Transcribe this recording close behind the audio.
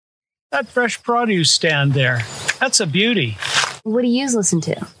That fresh produce stand there, that's a beauty. What do you listen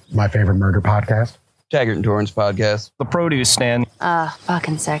to? My favorite murder podcast. Taggart and Torrance podcast. The produce stand.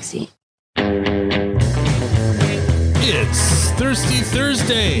 Fucking sexy. It's Thirsty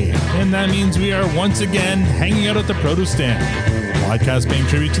Thursday, and that means we are once again hanging out at the produce stand. Podcast paying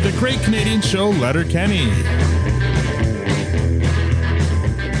tribute to the great Canadian show Letterkenny.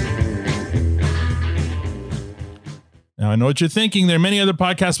 Now, I know what you're thinking. There are many other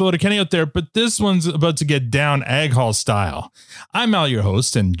podcasts about Letterkenny out there, but this one's about to get down Ag Hall style. I'm Al, your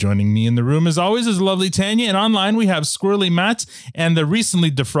host, and joining me in the room as always is lovely Tanya, and online we have Squirrely Matt and the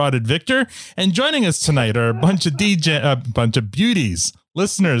recently defrauded Victor. And joining us tonight are a bunch of beauties,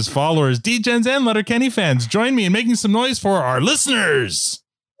 listeners, followers, DJs, and Letterkenny fans. Join me in making some noise for our listeners.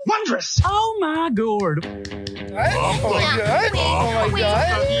 Wondrous. Oh my god. Oh my god. Oh my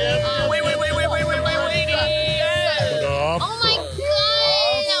god. Wait. Oh my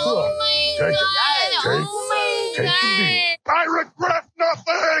god. Oh my god. I regret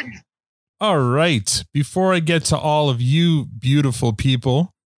nothing. All right. Before I get to all of you beautiful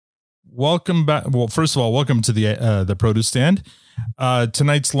people, welcome back. Well, first of all, welcome to the produce stand.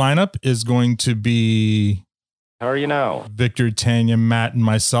 Tonight's lineup is going to be... How are you now? Victor, Tanya, Matt, and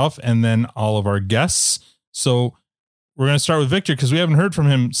myself, and then all of our guests. So we're going to start with Victor because we haven't heard from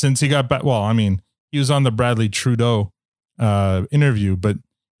him since he got back. Well, I mean, he was on the Bradley Trudeau interview, but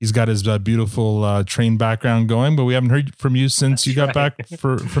he's got his beautiful train background going, but we haven't heard from you since you got back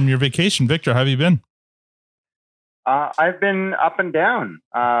from your vacation. Victor, how have you been? I've been up and down,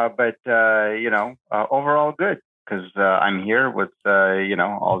 but overall good. Because I'm here with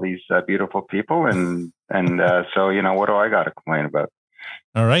all these beautiful people, and so what do I got to complain about?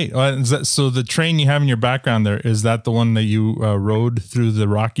 All right. So the train you have in your background there, is that the one that you rode through the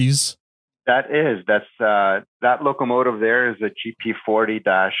Rockies? That's that locomotive there is a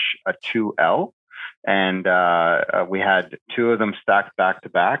GP40-2L, and we had two of them stacked back to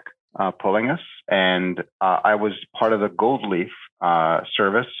back, pulling us, and I was part of the Gold Leaf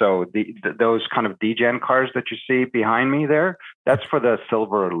service. So those kind of DGen cars that you see behind me there, that's for the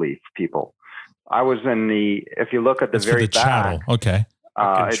Silver Leaf people. I was in if you look at the very back. Chattel. Okay.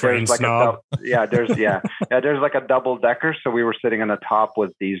 There's like there's like a double decker. So we were sitting on the top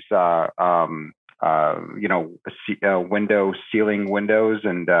with these, ceiling windows,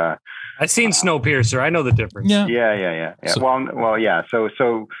 and I've seen Snowpiercer. I know the difference. Yeah.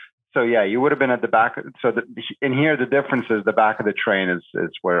 So yeah, you would have been at the back. So in here, the difference is the back of the train is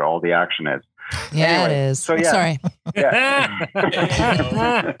where all the action is. Yeah, anyway, it is. So yeah. Sorry. Yeah.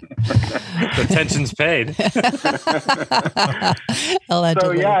 The tension's paid.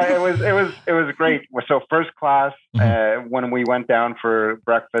 So yeah, it was great. So first class, when we went down for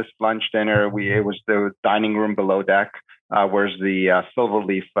breakfast, lunch, dinner, it was the dining room below deck. Whereas the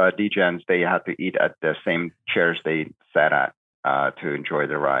Silverleaf DGens, they had to eat at the same chairs they sat at. To enjoy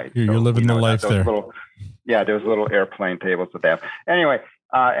the ride. You're living the life there. There's little airplane tables that they have. Anyway,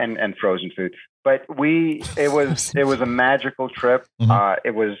 and frozen food. But it was a magical trip. Mm-hmm.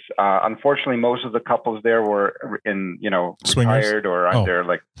 It was unfortunately most of the couples there were in retired or under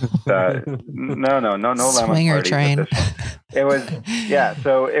no lemon swinger train. It was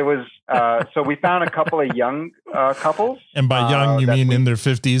So it was so we found a couple of young couples. And by young you mean in their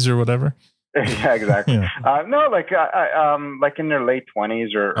 50s or whatever. Yeah, exactly. Yeah. No, like in their late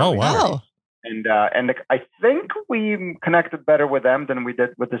 20s or oh wow. 30s. And I think we connected better with them than we did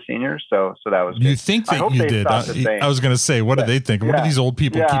with the seniors. So that was good. You think that you did? I was going to say, what do they think? What do these old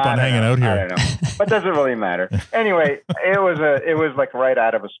people keep on hanging out here? I don't know, but doesn't really matter. Anyway, it was like right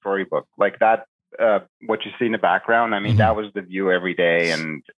out of a storybook, like that. What you see in the background. I mean, that was the view every day,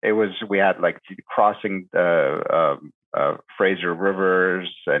 and we had like crossing the Fraser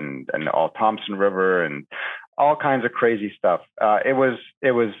Rivers and all Thompson River and all kinds of crazy stuff. It was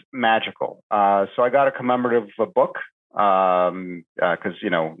magical. So I got a commemorative book because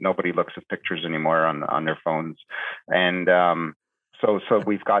nobody looks at pictures anymore on their phones, and so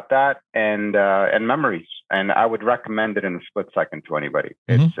we've got that and memories, and I would recommend it in a split second to anybody.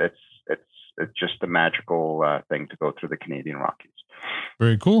 It's just a magical thing to go through the Canadian Rockies.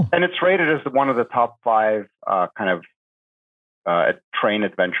 Very cool. And it's rated as one of the top 5 kind of train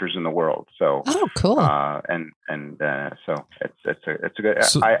adventures in the world. So cool. So it's a good.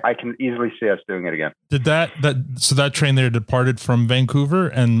 So, I can easily see us doing it again. Did that train there departed from Vancouver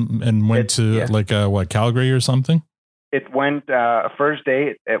and went to Calgary or something? It went first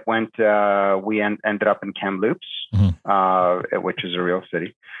day. It went. We ended up in Kamloops, which is a real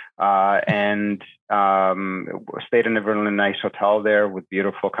city, and stayed in a really nice hotel there with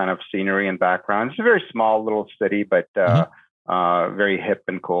beautiful kind of scenery and background. It's a very small little city, but very hip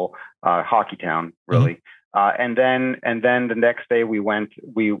and cool, hockey town, really. And then the next day we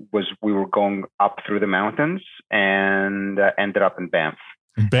were going up through the mountains and ended up in Banff.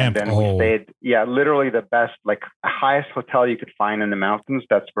 Banff. And then we stayed, literally the best, like highest hotel you could find in the mountains.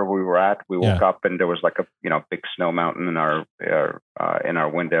 That's where we were at. We woke up and there was like a big snow mountain in our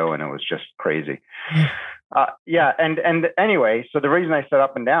window, and it was just crazy. And anyway, so the reason I said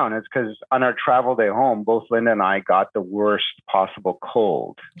up and down is because on our travel day home, both Linda and I got the worst possible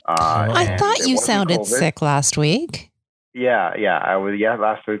cold. I thought you sounded sick last week. Yeah, I was. Yeah,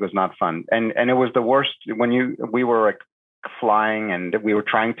 last week was not fun, and it was the worst when we were like flying and we were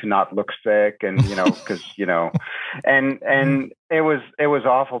trying to not look sick, and because and it was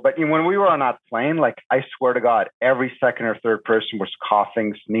awful. But when we were on that plane, like I swear to God, every second or third person was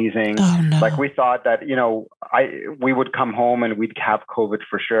coughing, sneezing. Oh, no. Like we thought that we would come home and we'd have COVID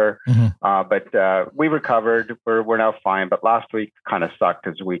for sure. But we recovered. We're now fine. But last week kind of sucked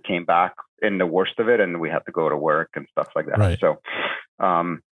because we came back in the worst of it and we had to go to work and stuff like that. Right. So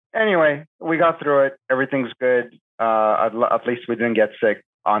anyway, we got through it. Everything's good. At least we didn't get sick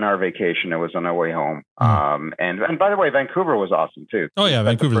on our vacation. It was on our way home. And by the way, Vancouver was awesome too. Oh yeah,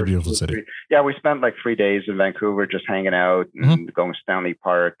 Vancouver's a beautiful city. Yeah, we spent like 3 days in Vancouver just hanging out and going to Stanley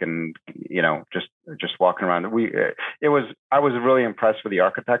Park and just walking around. I was really impressed with the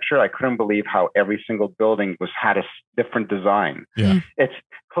architecture. I couldn't believe how every single building had a different design. Yeah, it's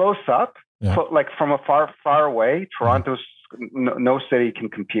close up, like from a far away. Toronto's no city can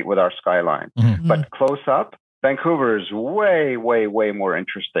compete with our skyline, but close up, Vancouver is way, way, way more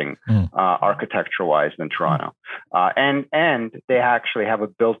interesting architecture-wise than Toronto. And they actually have a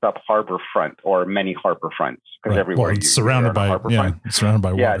built-up harbor front or many harbor fronts because everywhere it's surrounded by water.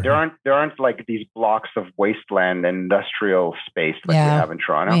 Yeah, there aren't like these blocks of wasteland industrial space like we have in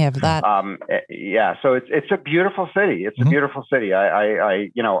Toronto. We have that. So it's a beautiful city. It's a beautiful city. I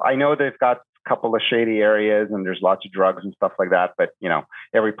know they've got a couple of shady areas and there's lots of drugs and stuff like that, but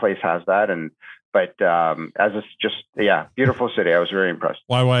every place has that. But as it's just, beautiful city. I was very impressed.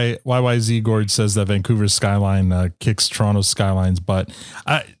 YYZ Gord says that Vancouver's skyline kicks Toronto's skylines, but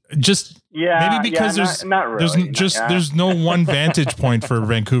maybe because there's no one vantage point for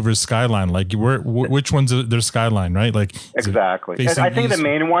Vancouver's skyline. Like which one's their skyline, right? Like exactly. I think the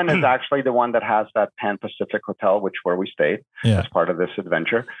main one is actually the one that has that Pan Pacific Hotel, where we stayed as part of this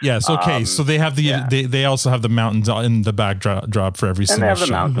adventure. Yes. Okay. So they have they also have the mountains in the backdrop for every single. And they have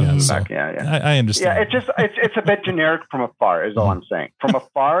the mountains in the back. Yeah. I understand. Yeah. It's a bit generic from afar. Is all I'm saying. From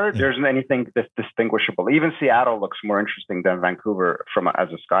afar, there isn't anything distinguishable. Even Seattle looks more interesting than Vancouver as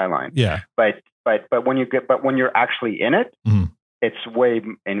a skyline. Yeah. But when you're actually in it, it's way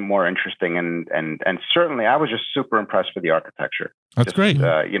more interesting and certainly I was just super impressed with the architecture. That's great.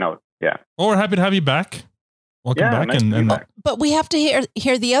 Yeah. Well, we're happy to have you back. Welcome back. Nice back. But we have to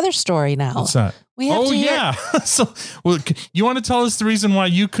hear the other story now. What's that? We have to hear. So, you want to tell us the reason why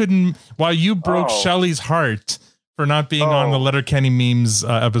you broke Shelley's heart for not being on the Letterkenny memes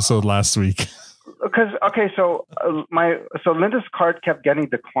episode last week? So Linda's card kept getting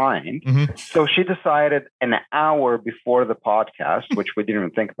declined. So she decided an hour before the podcast, which we didn't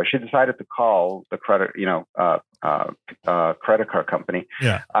even think about, she decided to call the credit card company,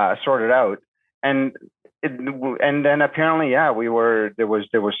 sort it out. And then apparently, there was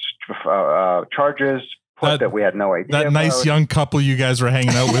charges that we had no idea. That nice young couple you guys were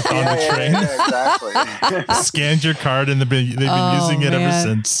hanging out with on the train. Exactly. Scanned your card and they've been using it ever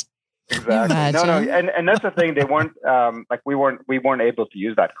since. Exactly. No, and that's the thing. They weren't we weren't able to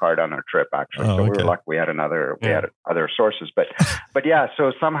use that card on our trip actually. So we were lucky we had other sources. But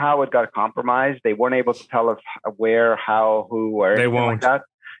so somehow it got compromised. They weren't able to tell us where, how, who, or anything like that.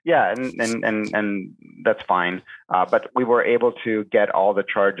 Yeah, and that's fine. But we were able to get all the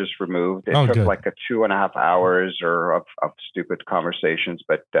charges removed. It took like 2.5 hours of stupid conversations,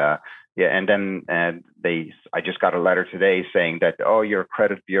 but and then I just got a letter today saying that your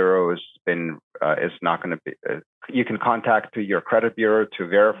credit bureau is not going to be. You can contact your credit bureau to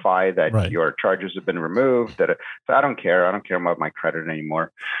verify that your charges have been removed. So I don't care. I don't care about my credit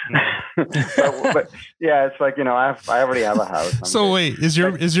anymore. but it's like I already have a house. So wait, is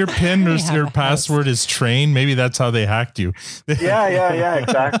your PIN or your password is train? Maybe that's how they hacked you. Yeah,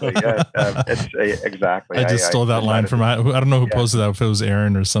 exactly. Yeah, it's exactly. I just stole that line from I don't know who posted that. If it was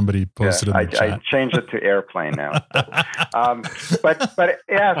Aaron or somebody post it in the I chat. changed it to airplane now. But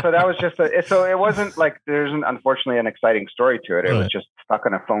yeah, so that was just so it wasn't like there's unfortunately an exciting story to it. It was just stuck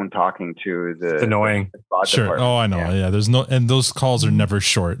on a phone talking to the It's annoying. The sure. department. Oh, I know. Yeah. There's no, and those calls are never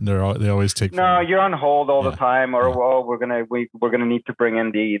short. They always take. No, you're on hold all the time, or we're gonna need to bring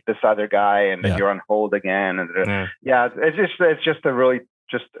in this other guy, and then you're on hold again. And it's just a really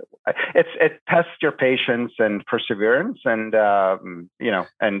it tests your patience and perseverance, and Linda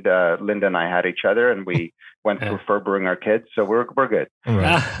and I had each other, and we went through furbering our kids, so we're good. All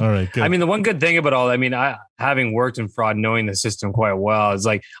right, good. I mean, the one good thing about all that, I mean, having worked in fraud, knowing the system quite well, is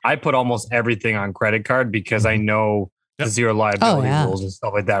like I put almost everything on credit card because I know the zero liability rules and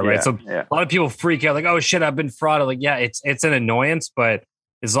stuff like that, right? So a lot of people freak out, like, "Oh shit, I've been frauded." Like, yeah, it's an annoyance, but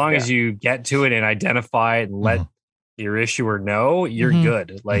as long as you get to it and identify it and let your issuer know, you're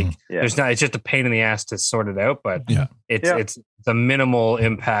good. Like there's not, it's just a pain in the ass to sort it out, but it's a minimal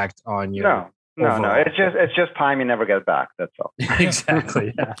impact on your no. It's just time you never get back. That's all.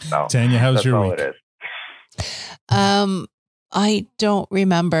 Exactly. So, Tanya, how's your week? It is. I don't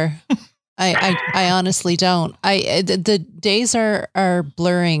remember. I honestly don't. The days are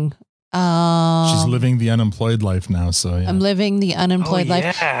blurring. She's living the unemployed life now, so I'm living the unemployed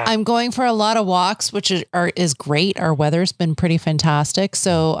life. I'm going for a lot of walks, which is great. Our weather's been pretty fantastic,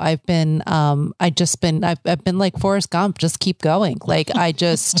 so I've been I've been like Forrest Gump, just keep going. Like I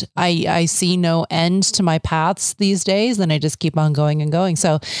see no end to my paths these days, and I just keep on going and going.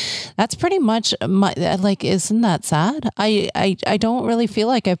 So that's pretty much my isn't that sad? I don't really feel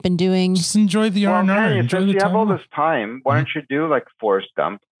like I've been doing. Just enjoy the R&R. Since you have all this time, why don't you do like Forrest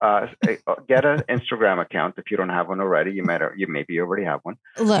Gump? Get an Instagram account if you don't have one already. You maybe already have one.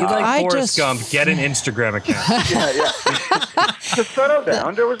 Look, you like Forrest Gump? Get an Instagram account. Just settle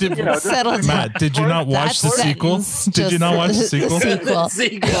down. There was, Matt, did you not watch the sequel? Did you not watch the sequel? The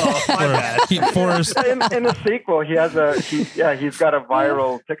sequel. Forrest. In the sequel, he's got a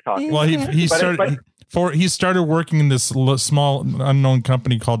viral TikTok. Well, he started working in this small unknown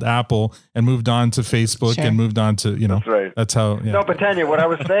company called Apple and moved on to Facebook and moved on to, That's right. That's how. Yeah. No, but Tanya, what I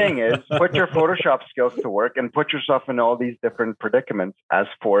was saying is put your Photoshop skills to work and put yourself in all these different predicaments as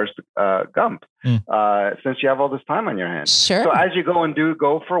Forrest Gump, since you have all this time on your hands. Sure. So as you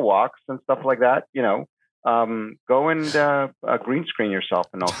go for walks and stuff like that, go and green screen yourself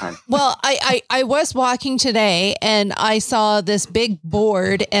and all kinds. Well, I was walking today and I saw this big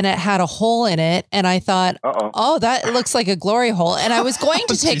board and it had a hole in it, and I thought, oh, that looks like a glory hole, and I was going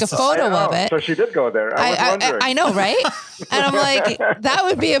to take a photo of it. So she did go there. I was wondering. I know, right? And I'm like, that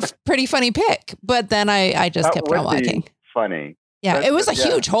would be a pretty funny pic, but then I just kept on walking. Funny. Yeah, it was a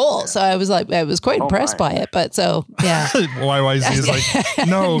huge hole, so I was like, I was quite impressed by it. But so, yeah. YYZ is like,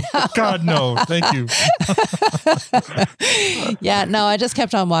 no, God, no, thank you. Yeah, no, I just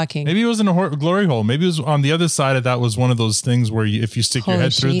kept on walking. Maybe it wasn't a glory hole. Maybe it was on the other side of that was one of those things where if you stick your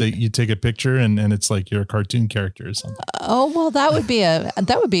head through, you take a picture and it's like you're a cartoon character or something. Oh well, that would be a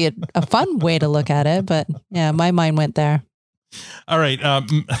fun way to look at it. But yeah, my mind went there. All right,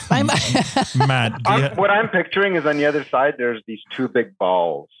 Matt. What I'm picturing is on the other side, there's these two big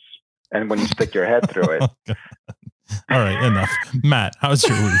balls, and when you stick your head through it. All right, enough. Matt, how's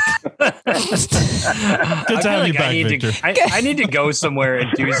your week? Good to have you back, Victor. I need to go somewhere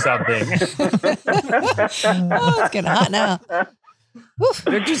and do something. Oh, it's getting hot now.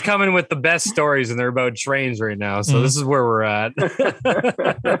 They're just coming with the best stories, and they're about trains right now. So this is where we're at.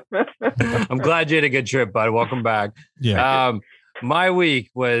 I'm glad you had a good trip, bud. Welcome back. Yeah. My week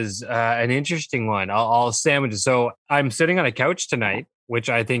was an interesting one. I'll sandwich it. So I'm sitting on a couch tonight, which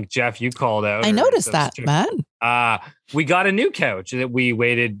I think, Jeff, you called out. I noticed that, Matt. We got a new couch that we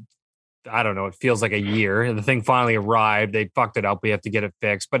waited, I don't know, it feels like a year. The thing finally arrived. They fucked it up. We have to get it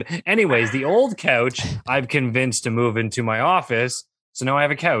fixed. But anyways, the old couch I've convinced to move into my office. So now I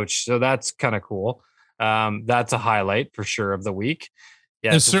have a couch. So that's kind of cool. That's a highlight for sure of the week.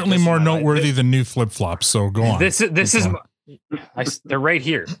 Yeah, it's certainly more noteworthy than new flip-flops. So go on. This is they're right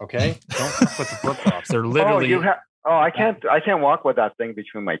here. Okay. Don't put the flip-flops. They're literally. I can't walk with that thing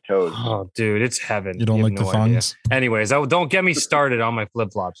between my toes. Oh, dude, it's heaven. You don't like the thongs? Anyways, don't get me started on my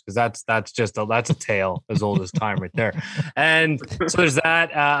flip-flops, because that's a tale as old as time right there. And so there's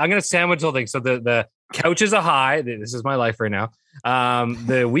that. I'm gonna sandwich the whole thing. So the couch is a high. This is my life right now.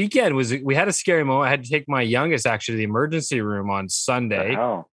 The weekend we had a scary moment. I had to take my youngest actually to the emergency room on Sunday.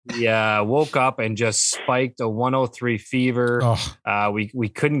 Yeah, woke up and just spiked a 103 fever. We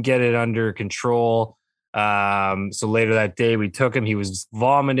couldn't get it under control. So later that day we took him. He was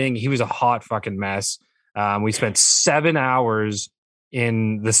vomiting. He was a hot fucking mess. We spent 7 hours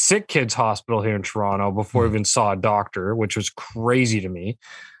in the sick kids hospital here in Toronto before we even saw a doctor, which was crazy to me.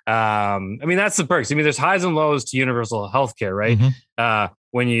 I mean, that's the perks. I mean, there's highs and lows to universal healthcare, right? Mm-hmm.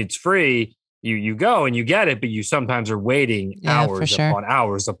 When it's free, you go and you get it, but you sometimes are waiting hours upon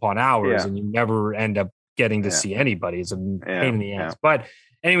hours upon hours, and you never end up getting to see anybody. It's a pain in the ass. But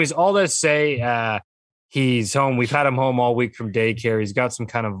anyways, all that to say, he's home. We've had him home all week from daycare. He's got some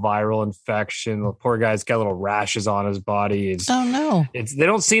kind of viral infection. The poor guy's got little rashes on his body. Oh no! They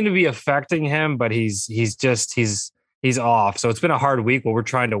don't seem to be affecting him, but he's off. So it's been a hard week where we're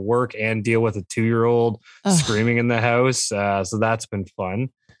trying to work and deal with a 2-year-old screaming in the house. So that's been fun.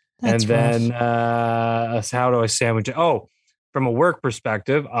 That's and then how do I sandwich it? Oh, from a work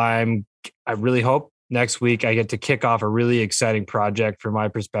perspective, I really hope next week I get to kick off a really exciting project from my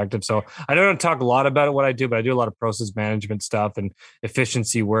perspective. So I don't talk a lot about what I do, but I do a lot of process management stuff and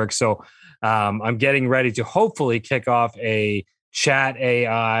efficiency work. So I'm getting ready to hopefully kick off a chat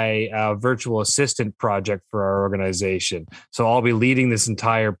AI virtual assistant project for our organization. So I'll be leading this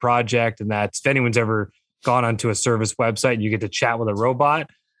entire project. And that's, if anyone's ever gone onto a service website and you get to chat with a robot,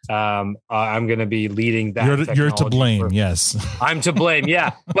 I'm going to be leading that. You're to blame. Yes. I'm to blame.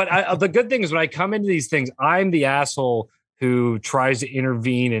 Yeah. But the good thing is when I come into these things, I'm the asshole who tries to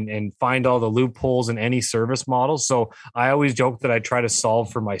intervene and find all the loopholes in any service model. So I always joke that I try to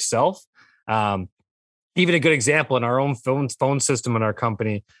solve for myself. Even a good example in our own phone system in our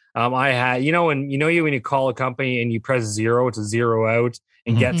company. I had, when you call a company and you press 0 to 0 out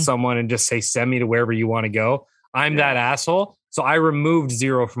and get someone and just say, send me to wherever you want to go. I'm that asshole. So I removed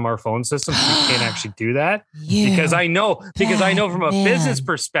 0 from our phone system. So you can't actually do that because I know from a business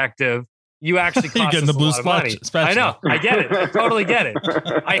perspective, you actually cost us a lot of money. I know. I get it. I totally get it.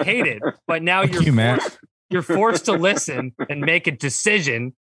 I hate it. But now you're forced to listen and make a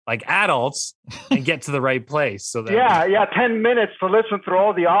decision like adults and get to the right place. So that 10 minutes to listen through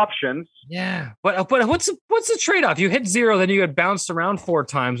all the options. Yeah. But what's the trade-off? You hit 0, then you get bounced around 4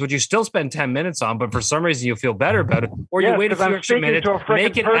 times, which you still spend 10 minutes on, but for some reason you'll feel better about it. Or you wait a few extra minutes,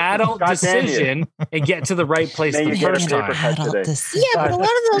 make an adult decision and get to the right place the first time. Yeah, but a lot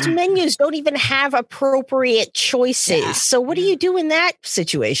of those menus don't even have appropriate choices. Yeah. So what do you do in that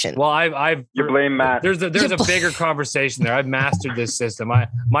situation? Well, you blame Matt. There's a bigger conversation there. I've mastered this system.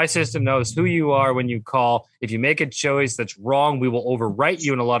 My system knows who you are when you call. If you make a choice that's wrong, we will overwrite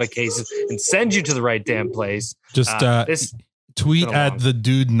you in a lot of cases and send you to the right damn place. Just tweet at the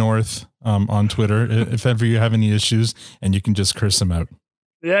dude North on Twitter if ever you have any issues, and you can just curse him out.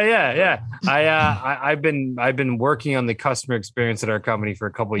 Yeah. I've been working on the customer experience at our company for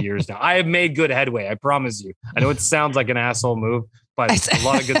a couple of years now. I have made good headway. I promise you. I know it sounds like an asshole move, but a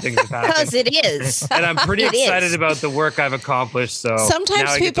lot of good things have happened. Because it is. And I'm pretty excited about the work I've accomplished. So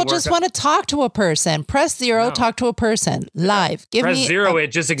sometimes people just want to talk to a person. Press 0, talk to a person live. Press 0, it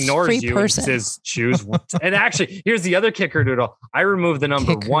just ignores you and says choose one. And actually, here's the other kicker to it all. I removed the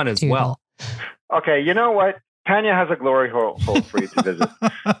number 1 as well. Okay, you know what? Tanya has a glory hole for you to visit.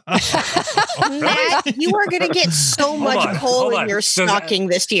 Matt, you are going to get so much coal in your stocking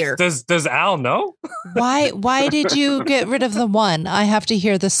this year. Does Al know? Why did you get rid of the 1? I have to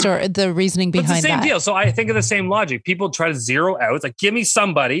hear the story, the reasoning behind that. It's the same deal. So I think of the same logic. People try to 0 out. It's like, give me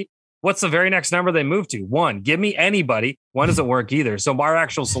somebody. What's the very next number they move to? 1. Give me anybody. 1 doesn't work either. So our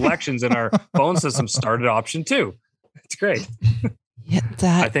actual selections in our phone system started option 2. It's great. Yeah,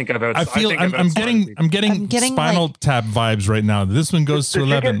 I'm getting Spinal Tap vibes right now. This one goes to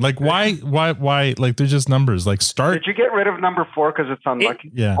 11. Why? Like they're just numbers. Like start. Did you get rid of number 4 because it's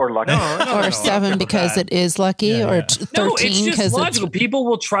unlucky? Or lucky? Or 7 because it is lucky? Or 13 because logical. People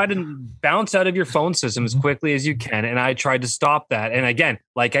will try to bounce out of your phone system as quickly as you can, and I tried to stop that. And again,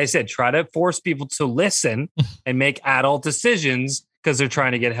 like I said, try to force people to listen and make adult decisions because they're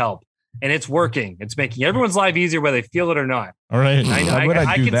trying to get help. And it's working. It's making everyone's life easier, whether they feel it or not. All right.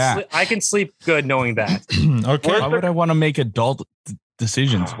 I can sleep good knowing that. Okay. Why would I want to make adult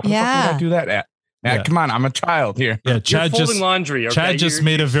decisions? Why the fuck would I do that? Come on, I'm a child here. Yeah, Chad just laundry. Okay? Chad just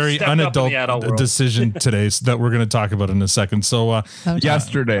made a very unadult decision today that we're going to talk about in a second. So last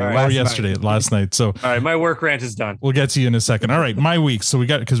night. So all right, my work rant is done. We'll get to you in a second. All right, my week. So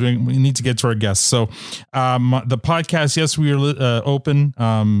because we need to get to our guests. So the podcast. Yes, we were open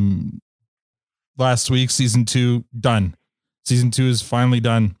last week. Season 2 done. Season 2 is finally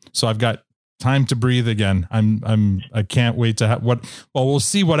done. So I've got time to breathe again. I can't wait to have we'll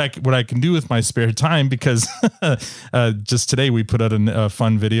see what I can do with my spare time because just today we put out a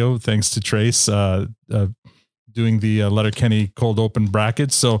fun video thanks to Trace doing the Letterkenny cold open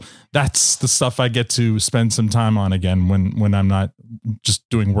brackets. So that's the stuff I get to spend some time on again when I'm not just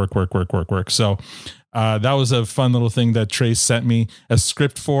doing work. So That was a fun little thing that Trace sent me a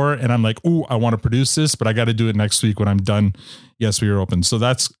script for. And I'm like, oh, I want to produce this, but I got to do it next week when I'm done. Yes, we are open. So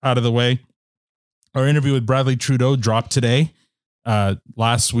that's out of the way. Our interview with Bradley Trudeau dropped today.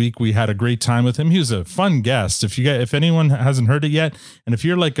 Last week we had a great time with him. He was a fun guest. If anyone hasn't heard it yet, and if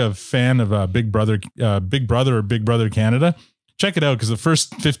you're like a fan of Big Brother or Big Brother Canada, check it out, because the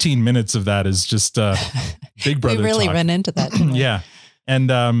first 15 minutes of that is just Big Brother. We really talk. ran into that. Yeah, and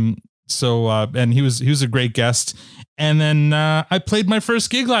and he was a great guest. And then I played my first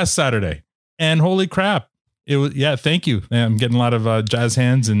gig last Saturday, and holy crap. It was, yeah, thank you. I'm getting a lot of jazz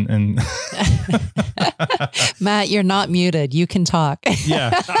hands and Matt, you're not muted. You can talk.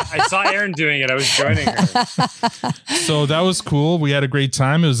 Yeah. I saw Erin doing it. I was joining her. So that was cool. We had a great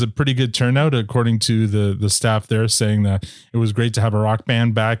time. It was a pretty good turnout, according to the staff there, saying that it was great to have a rock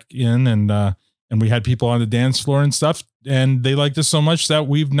band back in, and we had people on the dance floor and stuff, and they liked us so much that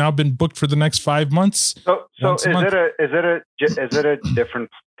we've now been booked for the next 5 months. So is it a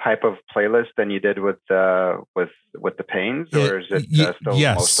different type of playlist than you did with the Pains, or is it still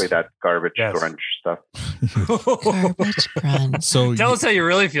mostly that garbage grunge stuff? Garbage grunge. So tell us how you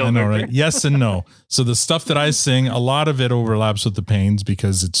really feel. I know, right? Yes and no. So the stuff that I sing, a lot of it overlaps with the Pains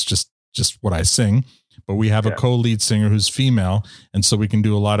because it's just what I sing. But we have a co-lead singer who's female, and so we can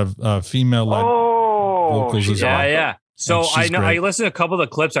do a lot of female-led vocals as well. Yeah. So I know I listened to a couple of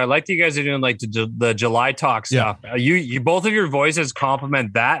the clips. I like that you guys are doing like the July Talk stuff. Yeah. You both of your voices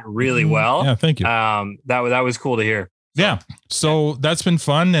complement that really well. Yeah, thank you. That was cool to hear. So. Yeah. So that's been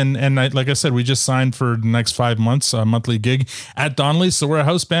fun. And like I said, we just signed for the next 5 months, a monthly gig at Donnelly's. So we're a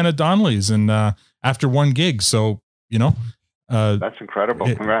house band at Donnelly's, and after one gig. So, that's incredible.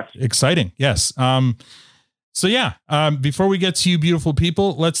 Congrats. Exciting. Yes. So yeah, before we get to you beautiful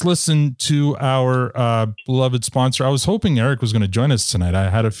people, let's listen to our beloved sponsor. I was hoping Eric was going to join us tonight. I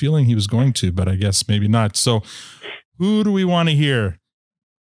had a feeling he was going to, but I guess maybe not. So who do we want to hear?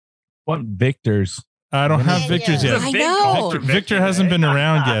 What Victor's? I don't have Victor's yet. I know. Victor hasn't been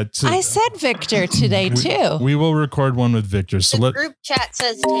around yet. So I said Victor today too. We will record one with Victor. So the group chat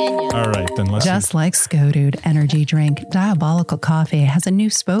says Tanya. All right, then let's. Just like Skodude Energy Drink, Diabolical Coffee has a new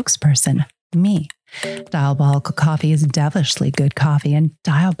spokesperson, me. Diabolical Coffee is devilishly good coffee and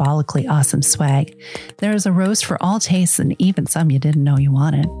diabolically awesome swag. There is a roast for all tastes and even some you didn't know you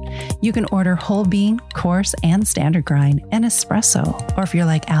wanted. You can order whole bean, coarse, and standard grind, and espresso. Or if you're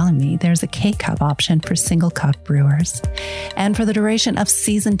like Al and me, there's a K-Cup option for single cup brewers. And for the duration of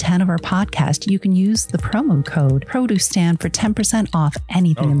season 10 of our podcast, you can use the promo code PRODUCESTAND for 10% off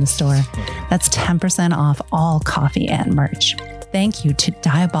anything in the store. That's 10% off all coffee and merch. Thank you to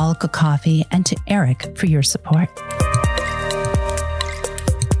Diabolical Coffee and to Eric for your support.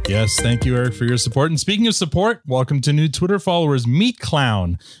 Yes, thank you, Eric, for your support. And speaking of support, welcome to new Twitter followers, Meat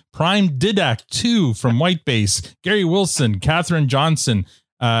Clown, Prime Didac 2 from Whitebase, Gary Wilson, Catherine Johnson,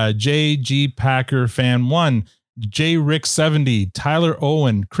 JG Packer Fan 1, J Rick 70, Tyler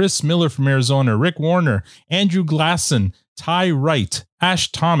Owen, Chris Miller from Arizona, Rick Warner, Andrew Glasson, Ty Wright, Ash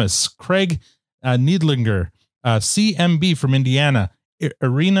Thomas, Craig Needlinger, CMB from Indiana,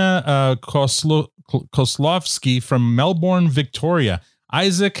 Irina Koslovsky from Melbourne, Victoria,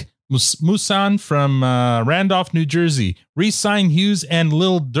 Isaac Musan from Randolph, New Jersey, Resign Hughes and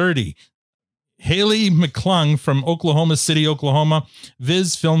Lil Dirty, Haley McClung from Oklahoma City, Oklahoma,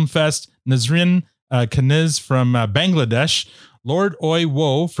 Viz Film Fest, Nazrin Kaniz from Bangladesh, Lord Oi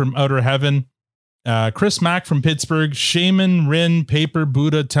Wo from Outer Heaven, Chris Mack from Pittsburgh, Shaman Rin Paper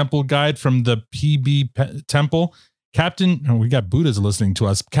Buddha Temple Guide from the PB Temple, we got Buddhas listening to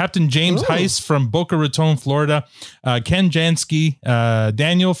us, Captain James Heiss from Boca Raton, Florida, Ken Jansky,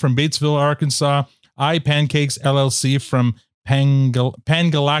 Daniel from Batesville, Arkansas, Pancakes LLC from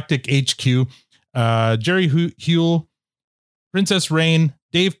Pangalactic HQ, Jerry Huell, Princess Rain,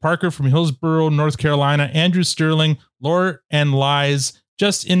 Dave Parker from Hillsborough, North Carolina, Andrew Sterling, Laura and Lies,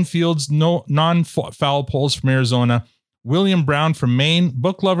 Just Infield's non-foul polls from Arizona, William Brown from Maine,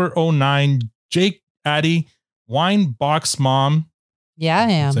 Book Lover 09, Jake Addy, Wine Box Mom. Yeah,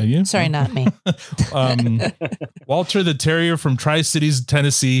 I am. Is that you? Sorry, not me. Walter the Terrier from Tri-Cities,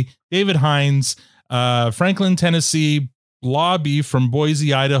 Tennessee, David Hines, Franklin, Tennessee, Lobby from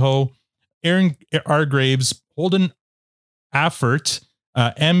Boise, Idaho, Aaron R. Graves, Holden Affert,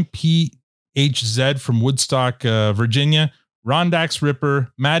 MPHZ from Woodstock, Virginia, Rondax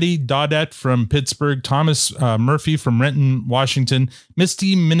Ripper, Maddie Dodette from Pittsburgh, Thomas Murphy from Renton, Washington,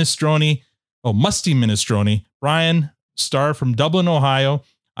 Musty Minestrone, Brian Starr from Dublin, Ohio,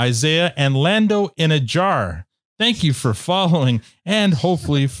 Isaiah, and Lando in a Jar. Thank you for following and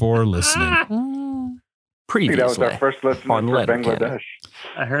hopefully for listening. Previously, that was our first listener for Bangladesh.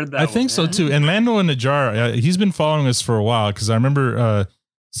 I heard that. I think so too. And Lando in a jar, he's been following us for a while because I remember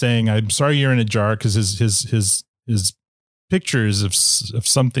saying, "I'm sorry you're in a jar," because his pictures of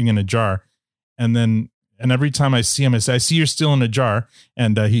something in a jar, and every time I see him, I say, "I see you're still in a jar,"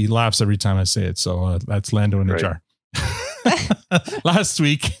 and he laughs every time I say it. So that's Lando in a jar. Last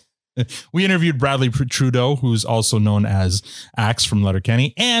week, we interviewed Bradley Trudeau, who's also known as Axe from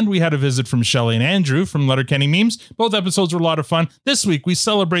Letterkenny, and we had a visit from Shelley and Andrew from Letterkenny Memes. Both episodes were a lot of fun. This week, we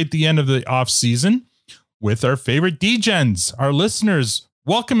celebrate the end of the off season with our favorite DGens, our listeners.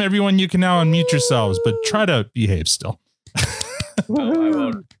 Welcome, everyone. You can now unmute yourselves, but try to behave still.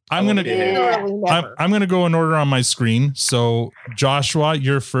 I'm gonna go in order on my screen. So Joshua,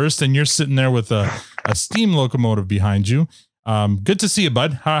 you're first, and you're sitting there with a steam locomotive behind you. Good to see you,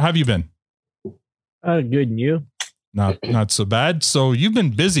 bud. How have you been? Good, and you? Not so bad. So you've been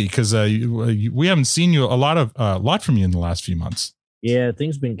busy because we haven't seen you a lot from you in the last few months. Yeah,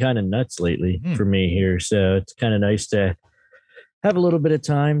 things been kind of nuts lately for me here. So it's kind of nice to have a little bit of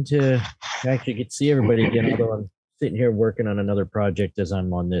time to actually get to see everybody again. Although I'm sitting here working on another project as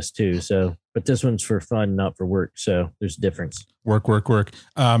I'm on this too. So, but this one's for fun, not for work. So there's a difference. Work.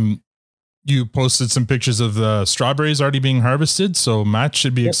 You posted some pictures of the strawberries already being harvested. So Matt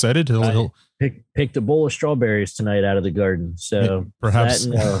should be excited. He'll picked a bowl of strawberries tonight out of the garden. So perhaps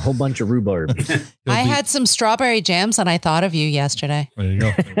that and a whole bunch of rhubarb. I had some strawberry jams and I thought of you yesterday. There you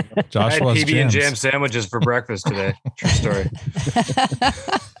go. Joshua's I had PB and jam sandwiches for breakfast today. True story.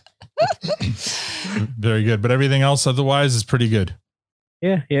 Very good. But everything else otherwise is pretty good.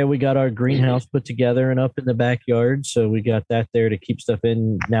 Yeah. We got our greenhouse put together and up in the backyard. So we got that there to keep stuff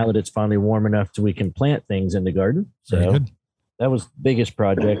in now that it's finally warm enough so we can plant things in the garden. So that was the biggest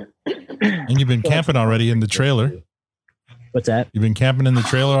project. And you've been camping already in the trailer. What's that? You've been camping in the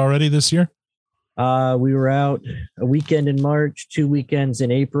trailer already this year? We were out a weekend in March, 2 weekends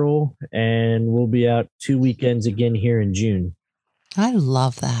in April, and we'll be out 2 weekends again here in June. I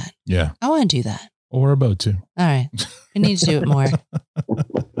love that. Yeah. I want to do that. Well, we're about to. All right. We need to do it more.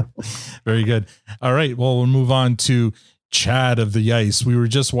 Very good. All right. Well, we'll move on to Chad of the Ice. We were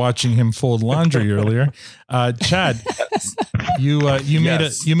just watching him fold laundry earlier. Chad, you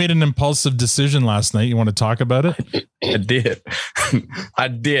made an impulsive decision last night. You want to talk about it? I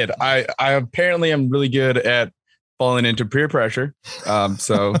did. I apparently am really good at falling into peer pressure.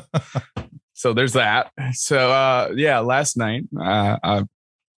 So there's that. So last night I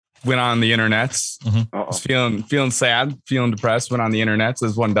went on the internets. Was feeling sad, feeling depressed. Went on the internets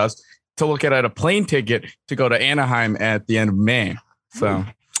as one does to look at a plane ticket to go to Anaheim at the end of May. So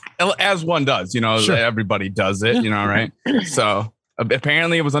as one does, everybody does it, right? So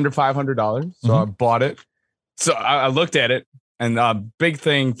apparently it was under $500. So I bought it. So I looked at it, and big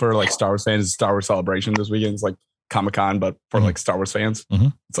thing for like Star Wars fans is Star Wars Celebration this weekend. It's like Comic-Con, but for like Star Wars fans.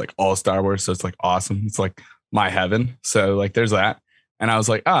 It's like all Star Wars. So it's like awesome. It's like my heaven. So like there's that. And I was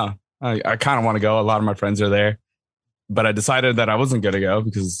like, I kind of want to go. A lot of my friends are there, but I decided that I wasn't going to go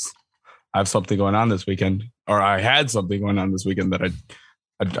because I have something going on this weekend, or I had something going on this weekend that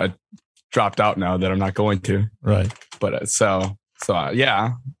I dropped out now that I'm not going to. Right. But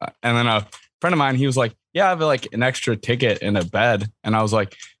yeah. And then a friend of mine, he was like, yeah, I have like an extra ticket and a bed. And I was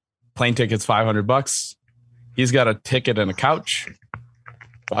like, plane ticket's $500. He's got a ticket and a couch.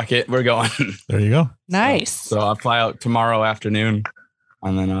 Fuck it. We're going. There you go. Nice. So I'll fly out tomorrow afternoon.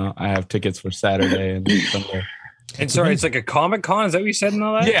 And then I have tickets for Saturday and Sunday. And sorry, it's like a Comic-Con. Is that what you said and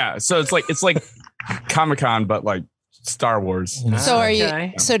all that? Yeah. So it's like Comic-Con, but like Star Wars.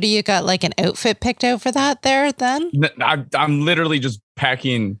 So do you got like an outfit picked out for that there then? I'm literally just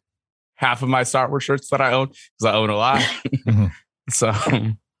packing half of my Star Wars shirts that I own because I own a lot. So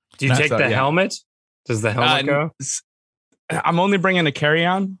do you take the helmet? Does the helmet go? I'm only bringing a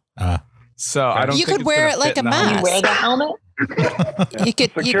carry-on. So I don't. You could wear it like a mask. You wear the helmet.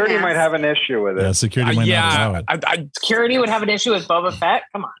 Security might have an issue with it. Yeah, security might not allow it. Security would have an issue with Boba Fett.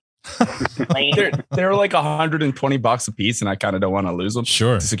 Come on. They're like $120 a piece, and I kind of don't want to lose them.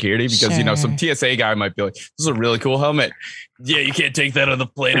 Sure. To security because some TSA guy might be like, "This is a really cool helmet. Yeah, you can't take that on the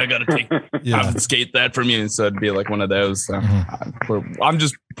plane. I got to confiscate that from you." So it'd be like one of those. So I'm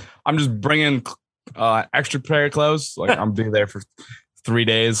just bringing extra pair of clothes. Like I'm be there for 3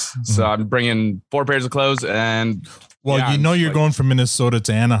 days, so I'm bringing 4 pairs of clothes and. Well, you're going from Minnesota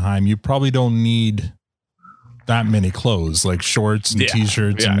to Anaheim. You probably don't need that many clothes, like shorts and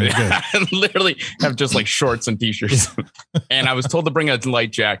t-shirts. And you're good. I literally have just like shorts and t-shirts. And I was told to bring a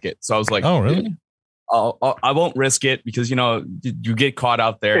light jacket. So I was like, oh, really? I won't risk it because, you get caught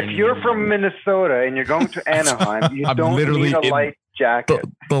out there. If you're from Minnesota and you're going to Anaheim, you don't need a light jacket.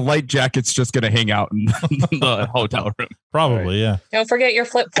 The light jacket's just going to hang out in the hotel room. Probably, yeah. Don't forget your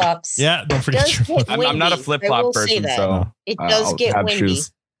flip flops. Yeah, don't forget your flip. I'm not a flip flop person, so it does get windy.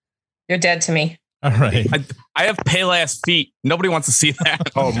 Shoes. You're dead to me. All right. I have pale ass feet. Nobody wants to see that.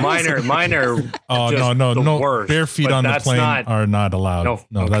 Oh, mine are. Oh no! Worst, bare feet on the plane are not allowed.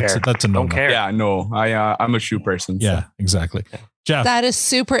 No, that's a no. Don't care. Yeah, no. I'm a shoe person. So. Yeah, exactly. Jeff, that is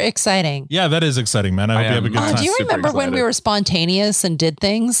super exciting. Yeah, that is exciting, man. I hope you have a good time. Do you remember when we were spontaneous and did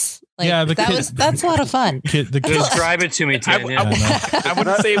things? Like, yeah, that's a lot of fun. Describe it to me, Tanya. I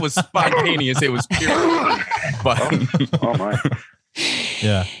wouldn't say it was spontaneous. It was pure. But oh my.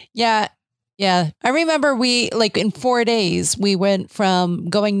 Yeah. Yeah. I remember we, like, in 4 days, we went from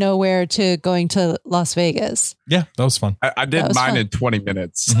going nowhere to going to Las Vegas. Yeah, that was fun. I did mine in 20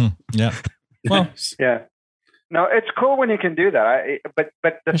 minutes. Mm-hmm. Yeah. Well, yeah. No, it's cool when you can do that. But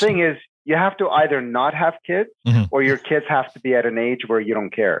the thing is, you have to either not have kids or your kids have to be at an age where you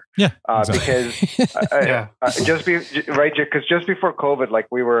don't care. Yeah. Exactly. Because just before COVID, like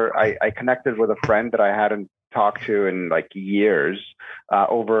I connected with a friend that I hadn't talked to in like years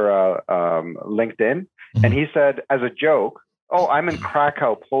over LinkedIn. And he said, as a joke, "Oh, I'm in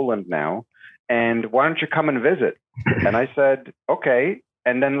Krakow, Poland now. And why don't you come and visit?" And I said, "Okay."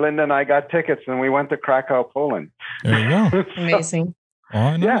 And then Linda and I got tickets and we went to Krakow, Poland. There you go. Amazing. Oh,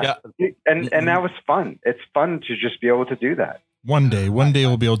 I know. Yeah. And that was fun. It's fun to just be able to do that. One day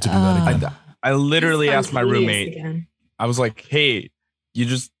we'll be able to do that again. I literally asked my roommate, I was like, "Hey,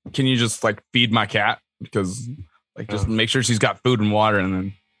 can you just like feed my cat? Because like just make sure she's got food and water." And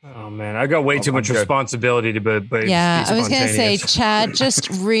then oh man, I got way too much responsibility to be yeah, I was gonna say, Chad, just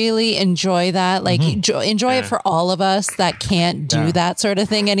really enjoy that. Like enjoy it for all of us that can't do that sort of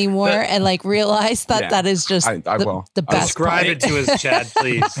thing anymore, and like realize that that is just the best. Describe it to us, Chad,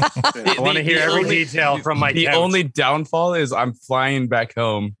 please. I want to hear every detail from my. The only downfall is I'm flying back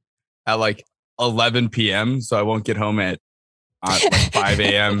home at like 11 p.m., so I won't get home at like 5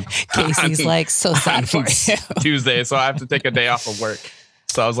 a.m. Casey's like so sad for you. Tuesday, so I have to take a day off of work.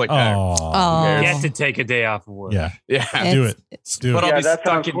 So I was like, you get to take a day off of work. Yeah. Do it. But I'll be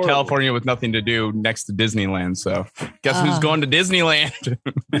stuck in California with nothing to do next to Disneyland. So guess who's going to Disneyland?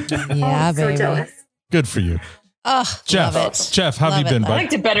 Yeah, baby. So jealous. Good for you. Oh, Jeff, how have you been, bud? I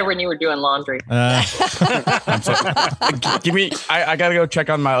liked it better when you were doing laundry. Give me. I gotta go check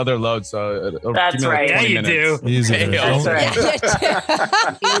on my other load. So that's right. Like you do. That's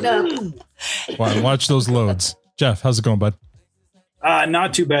right. Watch those loads. Jeff, how's it going, bud?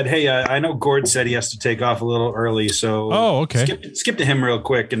 Not too bad. Hey, I know Gord said he has to take off a little early, so okay. Skip to him real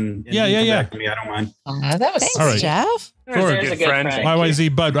quick and come back to me. I don't mind. That was thanks, Jeff. Gord, good friend.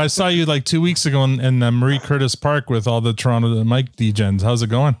 YYZ Bud. I saw you like 2 weeks ago in Marie Curtis Park with all the Toronto Mike DJs. How's it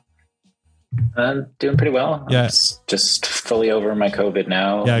going? I'm doing pretty well. Yeah. I'm just fully over my COVID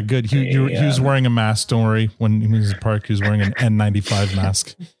now. Yeah, good. He was wearing a mask. Don't worry. When he was in the park, he was wearing an N95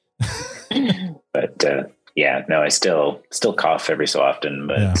 mask. But yeah, no, I still cough every so often,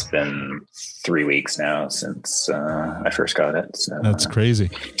 but it's been 3 weeks now since I first got it. So that's crazy.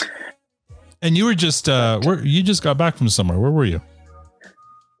 And you were just you just got back from somewhere. Where were you?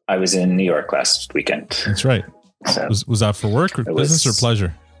 I was in New York last weekend. That's right. So was that for work or business or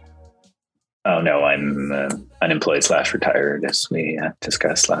pleasure? Oh no, I'm unemployed / retired, as we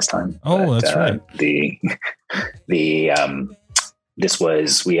discussed last time. Oh, that's right. This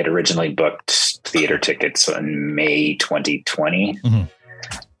was, we had originally booked theater tickets in May 2020,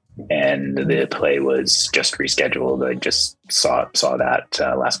 and the play was just rescheduled. I just saw that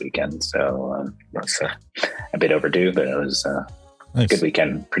last weekend, so it's a bit overdue, but it was nice. A good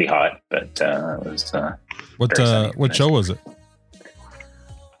weekend. Pretty hot, but it was. What show was it?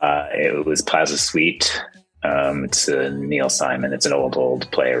 It was Plaza Suite. It's Neil Simon. It's an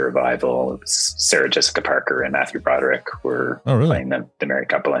old play revival. It's Sarah Jessica Parker and Matthew Broderick were playing the married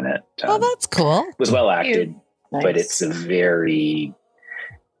couple in it. Oh, that's cool. It was well acted, Nice. but it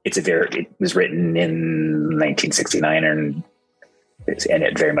was written in 1969 and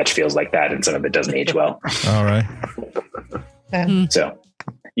it very much feels like that, and some of it doesn't age well. All right. So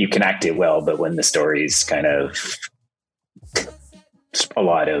you can act it well, but when the story's kind of a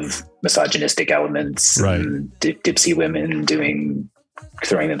lot of misogynistic elements, and dipsy women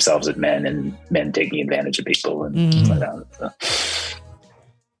throwing themselves at men and men taking advantage of people and stuff like that. So,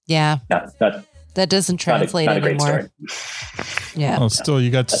 yeah. That doesn't translate not a great anymore. Story. Yeah. Well, still, you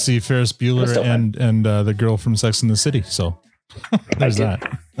got to see Ferris Bueller and the girl from Sex and the City. So there's that.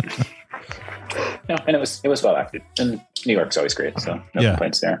 No, and it was well acted. And New York's always great, so no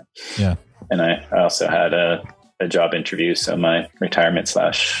complaints there. Yeah. And I also had a job interview, so my retirement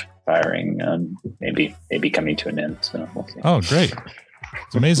firing, maybe coming to an end. So we'll see. Oh, great.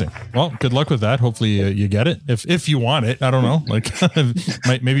 It's amazing. Well, good luck with that. Hopefully you get it. If you want it, I don't know. Like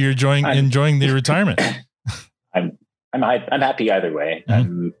maybe you're enjoying the retirement. I'm happy either way.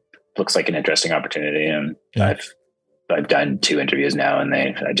 Looks like an interesting opportunity, and I've done 2 interviews now, and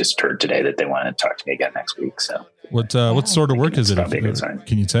I just heard today that they want to talk to me again next week. So what sort of work is it?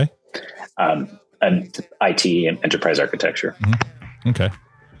 Can you say? IT and enterprise architecture. Okay,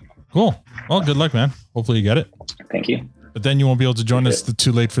 cool. Well, good luck, man. Hopefully you get it. Thank you. But then you won't be able to join us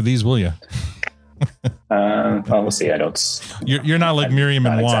too late for these, will you? Well, we'll see. I don't. You're not like Miriam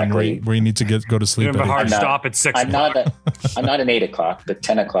and Juan, exactly. where you need to go to sleep. You have a hard stop at 6 o'clock. I'm not an 8 o'clock, but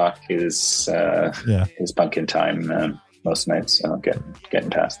 10 o'clock is pumpkin time most nights. So getting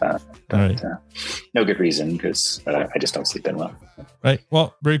past that. But, all right. No good reason, because I just don't sleep in well. Right.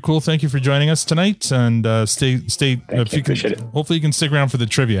 Well, very cool. Thank you for joining us tonight, and stay. If you can, hopefully you can stick around for the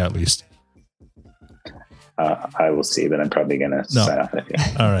trivia at least. I will see, but I'm probably going to sign off with you.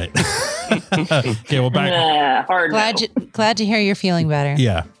 All right. Okay, well, back. Glad to hear you're feeling better.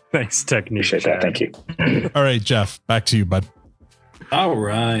 Yeah. Thanks, technique. Appreciate that. Thank you. All right, Jeff, back to you, bud. All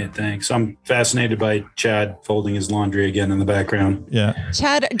right, thanks. I'm fascinated by Chad folding his laundry again in the background. Yeah.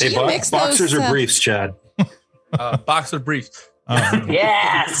 Chad, do you mix those? Boxers or briefs, Chad? Boxer briefs.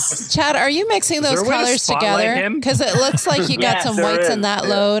 Yes. Chad, are you mixing those colors together? Because it looks like you got some whites in that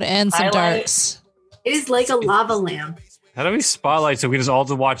load and some darks. It is like a lava lamp. How do we spotlight so we just all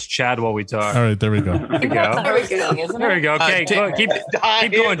to watch Chad while we talk? All right, there we go. There we go. There we go. There we go. Okay,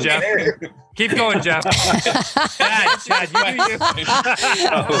 keep going, Jeff. Keep going, Jeff. Chad, you do you.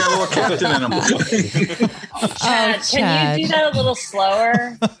 Chad, can you do that a little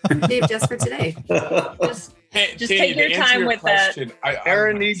slower? Dave, just for today. Just take your time with that.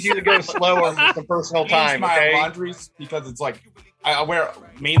 Aaron needs you to go slower with the personal time. My Okay. laundries, because it's like I wear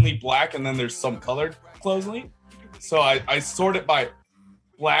mainly black, and then there's some colored clothing. So I sort it by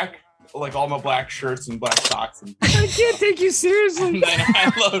black, like all my black shirts and black socks. And I can't take you seriously. And then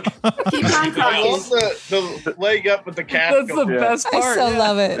I look. Keep on I talking. love the leg up with the cap. That's the best part. I still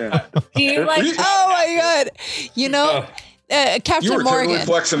love it. Do you like? Oh my God. You know, Captain Morgan.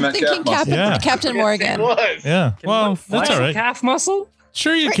 Thinking Captain Morgan. Yeah. Well, that's all right. Calf muscle?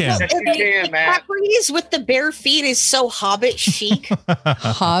 Sure you can. Yes, you can, Matt. Capris with the bare feet is so Hobbit chic.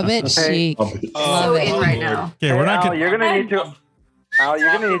 Hobbit chic. So in right now. Okay, we're not. Al, you're gonna need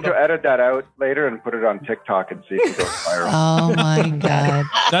to edit that out later and put it on TikTok and see if it goes viral. Oh my God.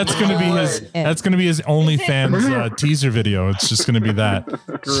 That's gonna be his. That's gonna be his OnlyFans teaser video. It's just gonna be that.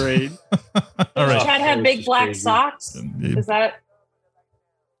 Great. All right. Chad have big black socks? Is that?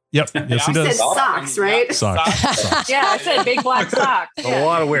 Yep. Yes, he You said does. socks, right? Socks. Yeah, I said big black socks. A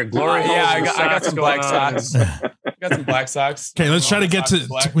lot of weird glory. Yeah, I got socks some going black on. socks. Got some black socks. Okay, let's try to get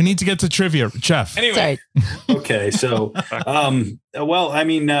to. We need to get to trivia, Jeff. Anyway, Okay, so, well, I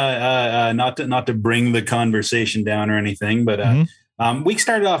mean, not to bring the conversation down or anything, but week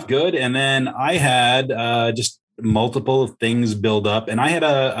started off good, and then I had just multiple things build up, and I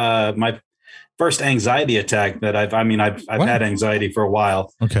had my first anxiety attack that I've had anxiety for a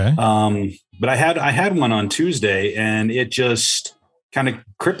while. Okay. But I had one on Tuesday, and it just kind of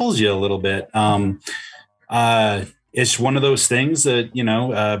cripples you a little bit. It's one of those things that,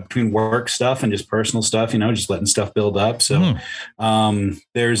 between work stuff and just personal stuff, just letting stuff build up. So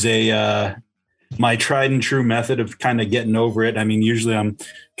there's my tried and true method of kind of getting over it. I mean, usually I'm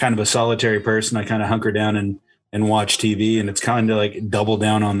kind of a solitary person. I kind of hunker down and watch TV, and it's kind of like double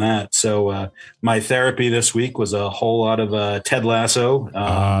down on that. So my therapy this week was a whole lot of Ted Lasso.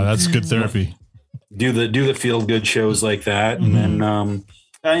 That's good therapy. Do the feel good shows like that, and then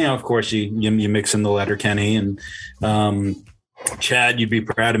of course you mix in the Letterkenny, and Chad, you'd be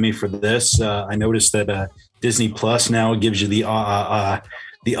proud of me for this. I noticed that Disney Plus now gives you the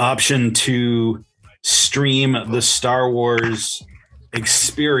option to stream the Star Wars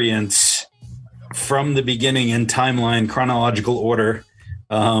experience from the beginning in timeline chronological order.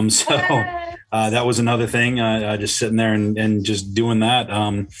 That was another thing, just sitting there and just doing that.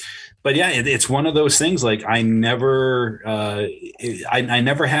 But yeah, it's one of those things. Like I never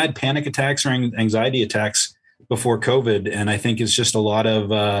had panic attacks or anxiety attacks before COVID. And I think it's just a lot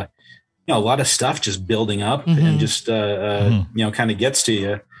of stuff just building up and just, kind of gets to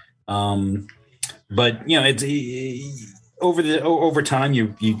you. But it's over time,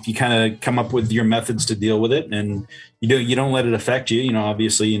 you kind of come up with your methods to deal with it, and you don't let it affect you.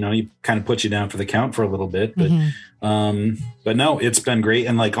 Obviously, you kind of put you down for the count for a little bit, but no, it's been great.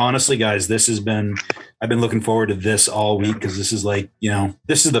 And like, honestly, guys, I've been looking forward to this all week, because this is like,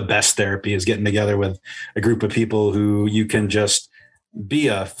 this is the best therapy, is getting together with a group of people who you can just be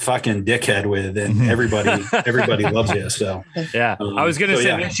a fucking dickhead with, and everybody loves you. So yeah, I was gonna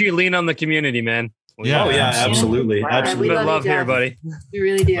say, make sure you lean on the community, man. Yeah, absolutely. We love here, buddy. We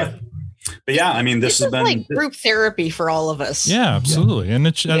really do. But yeah, I mean, this has been like group therapy for all of us. Yeah, absolutely, and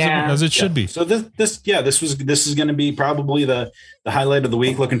as it should be. So this is going to be probably the highlight of the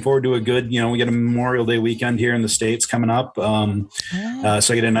week. Looking forward to a good, we get a Memorial Day weekend here in the States coming up. So I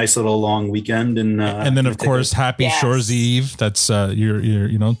get a nice little long weekend, and then of course, Happy Shores Eve. That's your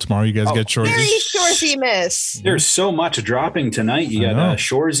tomorrow. You guys get Shores Eve. Very Shoresy miss. There's so much dropping tonight. You got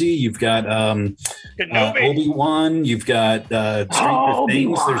Shoresy, you've got Obi-Wan, you've got Stranger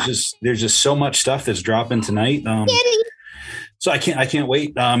Things. There's just so much stuff that's dropping tonight. So I can't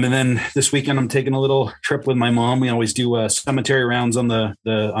wait. And then this weekend I'm taking a little trip with my mom. We always do cemetery rounds on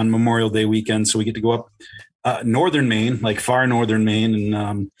on Memorial Day weekend, so we get to go up northern Maine, like far northern Maine,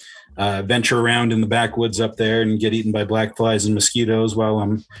 and venture around in the backwoods up there and get eaten by black flies and mosquitoes while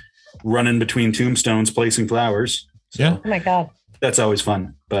I'm running between tombstones placing flowers. So yeah. Oh my God. That's always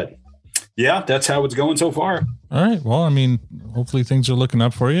fun. But yeah, that's how it's going so far. All right. Well, I mean, hopefully things are looking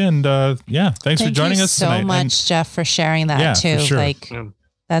up for you. And thanks for joining us tonight. Thank you so much, Jeff, for sharing that too. For sure. Like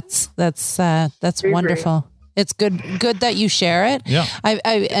that's wonderful. It's good that you share it. Yeah.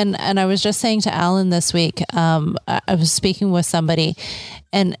 I was just saying to Alan this week, I was speaking with somebody,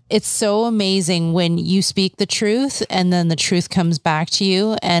 and it's so amazing when you speak the truth and then the truth comes back to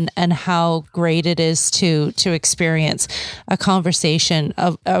you, and how great it is to experience a conversation,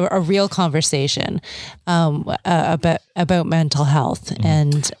 a real conversation about mental health.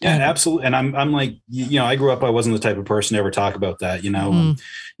 And absolutely. And I'm like, I grew up, I wasn't the type of person to ever talk about that,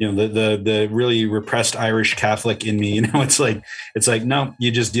 the really repressed Irish Catholic in me, it's like, no, you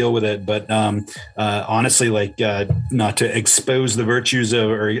just deal with it. But honestly, like not to espouse the virtues of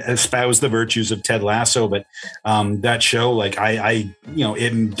Ted Lasso, but that show, like I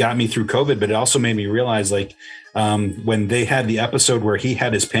it got me through COVID, but it also made me realize, like when they had the episode where he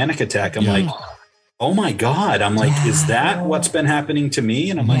had his panic attack, I'm like, oh my God. I'm like, is that what's been happening to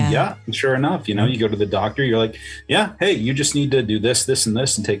me? And I'm like, yeah, and sure enough, you go to the doctor, you're like, yeah, hey, you just need to do this, this, and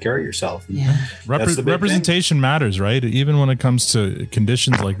this, and take care of yourself. Representation matters, right? Even when it comes to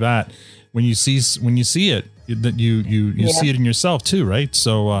conditions like that, when you see it, that you see it in yourself too, right?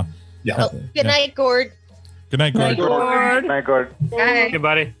 So, good night, Gord. Good night, Gord. Good night, Gord. Hey,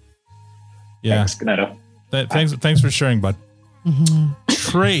 buddy. Yeah. Thanks. Good night. Thanks for sharing, bud. Mm-hmm.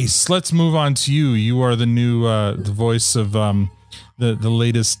 Trace, let's move on to you. You are the new the voice of the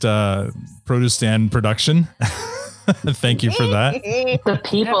latest produce stand production. Thank you for that. The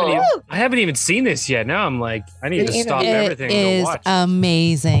people. I haven't even seen this yet. Now I'm like, I need to stop everything and go watch. It is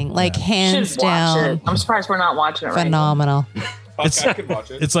amazing, like hands down. I'm surprised we're not watching it. Phenomenal. I could watch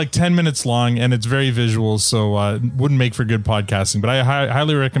it. It's like 10 minutes long and it's very visual, so wouldn't make for good podcasting. But I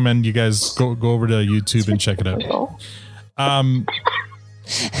highly recommend you guys go over to YouTube and check it out.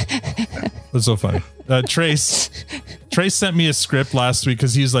 That's so funny. Trace sent me a script last week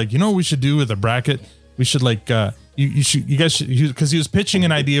because he's like, what we should do with a bracket? We should like you guys should, because he was pitching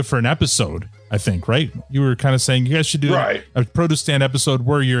an idea for an episode, I think, right? You were kind of saying you guys should do a produce stand episode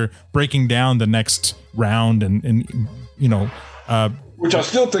where you're breaking down the next round and which I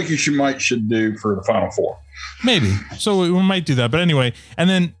still think you should do for the Final Four. Maybe. So we might do that. But anyway, and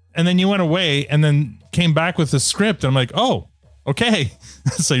then you went away and then came back with a script. And I'm like, oh, okay.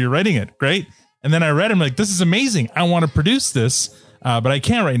 So you're writing it. Great. And then I read it. I'm like, this is amazing. I want to produce this. But I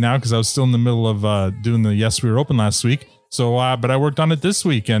can't right now because I was still in the middle of doing the Yes, We Were Open last week. So, but I worked on it this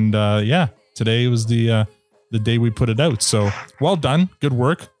week. And today was the day we put it out. So well done. Good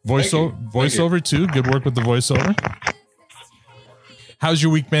work. Voiceover too. Good work with the voiceover. How's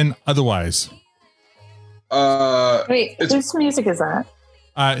your week been otherwise? Wait, whose music is that?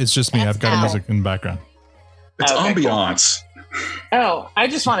 It's just me. I've got music in the background. It's ambiance. Cool. Oh, I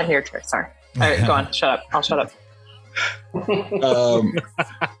just want to hear it. Sorry. All right, go on. Shut up. I'll shut up.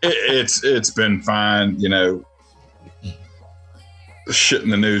 It's been fine. Shit in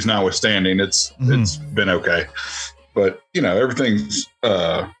the news notwithstanding, it's been okay. But everything's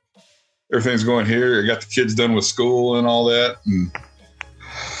going here. I got the kids done with school and all that, and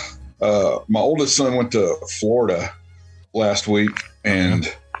my oldest son went to Florida last week,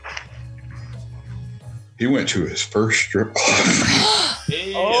 and he went to his first strip club.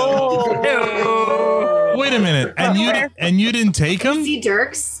 Wait a minute, and you didn't take him? See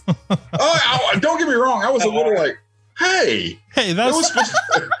Dirks? Don't get me wrong. I was a little like, hey, I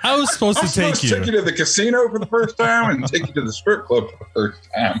was supposed to take you. Take you to the casino for the first time and take you to the strip club for the first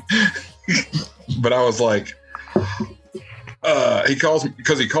time. But I was like, he calls me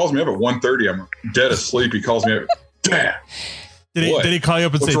up at 1:30. I'm dead asleep. He calls me up, Dad, What? Did he call you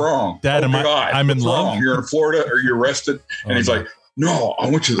up and What's say, wrong? Dad, I'm in What's love? wrong? You're in Florida or you're arrested? And he's like, no, I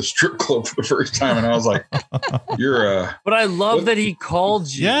went to the strip club for the first time. And I was like, you're But I love that he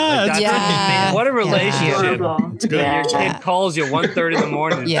called you. Yeah, Like, yeah. What a relationship. It's good. Your kid calls you 1:30 in the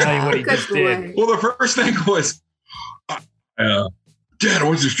morning to tell you what he just did. Well, the first thing was, Dad, I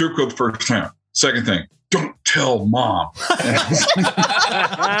went to the strip club the first time. Second thing, don't tell Mom.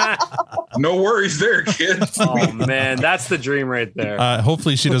 No worries there, kid. Oh, man. That's the dream right there.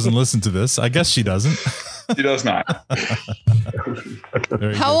 Hopefully she doesn't listen to this. I guess she doesn't. She does not.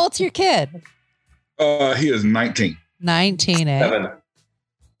 How old's your kid? He is 19. 19, eh?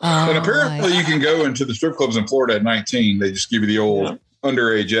 And apparently you can go into the strip clubs in Florida at 19. They just give you the old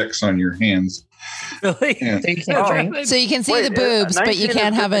underage X on your hands. Really? Yeah. So you can't drink. So you can see the boobs, but you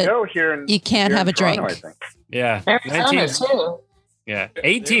can't have a you can't have a drink. Yeah. Arizona 19. too. Yeah.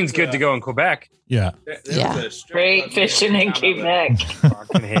 18's good to go in Quebec. Yeah. Yeah. Great fishing in Quebec.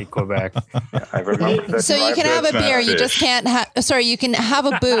 Fucking hate Quebec. I remember. So you can have a beer, you just can't have. Sorry, you can have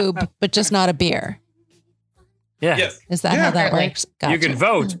a boob, but just not a beer. Yeah. Yes. Is that how that apparently. works? Gotcha. You can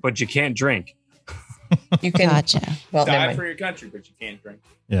vote, but you can't drink. You can. Gotcha. Well, never Die mind. for your country, but you can't drink.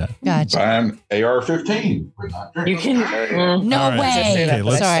 Yeah. Gotcha. Buy an AR-15. You can. No All right. way. Okay,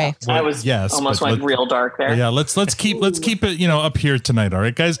 let's- Sorry. I was almost but went let- real dark there. Yeah, let's keep it, up here tonight. All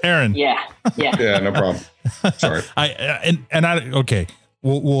right, guys. Aaron. Yeah. Yeah, no problem. Sorry. Okay.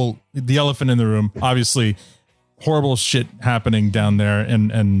 We'll the elephant in the room. Obviously, horrible shit happening down there,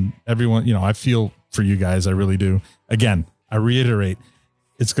 and everyone. I feel for you guys. I really do. Again, I reiterate,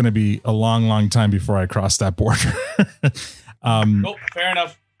 it's going to be a long, long time before I cross that border. Nope, fair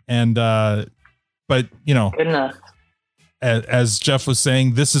enough. And but Good enough. as Jeff was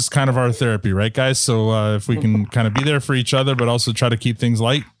saying, this is kind of our therapy, right, guys? So if we can kind of be there for each other, but also try to keep things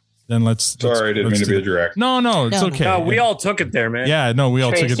light, then let's. Sorry, I didn't mean to be a drag. No, it's okay. No, we all took it there, man. Yeah, no, we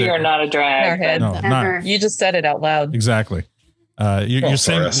all took it Tracy, there. you're not a drag. Airhead. No, not You just said it out loud. exactly. You're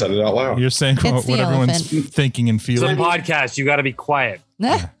saying I said it out loud. You're saying It's what the everyone's elephant. thinking and It's a feeling. podcast. You got to be quiet.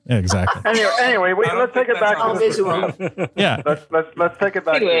 Yeah, exactly. Anyway, let's take it back All to the visual. Yeah. Let's take it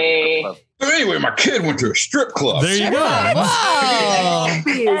back. Anyway. To the strip club. But anyway, my kid went to a strip club. There you go. Whoa.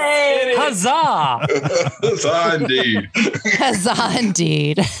 Hey. Huzzah! Huzzah, indeed. Huzzah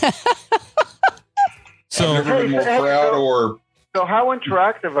indeed. So I've never been more proud or. So how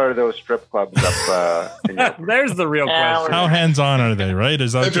interactive are those strip clubs up in your There's the real question. how hands-on are they, right?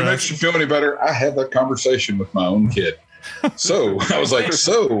 Is that If it makes you feel any better, I had that conversation with my own kid. So I was like,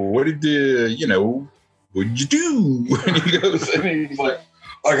 what did what'd you do? And he goes, and he's like,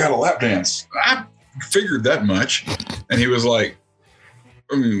 I got a lap dance. I figured that much. And he was like,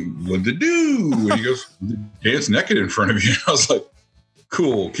 what'd you do? And he goes, dance naked in front of you. And I was like,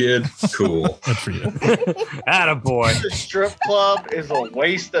 cool, kid. Cool. Good for you. Attaboy. The strip club is a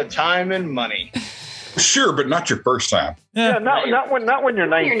waste of time and money. Sure, but not your first time. Yeah, not when you're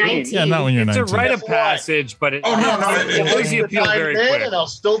 19. Yeah, not when you're It's 19. a rite of passage, but it It makes you feel very quick. and I'll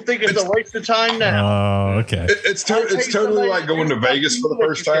still think it's a waste of time now. Oh, okay. It's totally like going to Vegas for the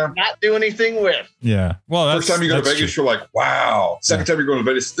first time. Not do anything with. Yeah. Well, that's First time you go to that's Vegas, you're like, wow. Second time you're going to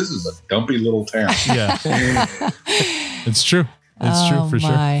Vegas, this is a dumpy little town. Yeah. It's true. It's true for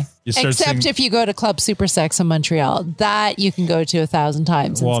sure. You start Except seeing- if you go to Club Super Sex in Montreal, that you can go to 1,000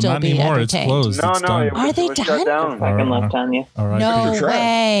 times and Well, still not be anymore. It's entertained. closed. It's done. Are they done? Fucking left on you. All right. No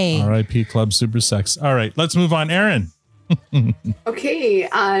way. R.I.P. Club Super Sex. All right, let's move on. Aaron. Okay,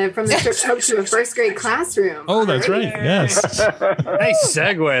 from the strip club to a first grade classroom. Oh, that's right. Yes. Nice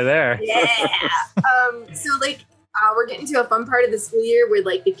segue there. Yeah. So we're getting to a fun part of the school year where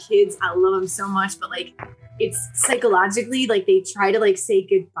the kids, I love them so much, but it's psychologically they try to say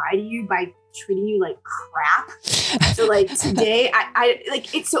goodbye to you by treating you like crap. So today I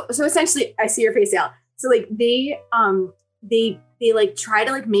it's so essentially I see your face out. So they try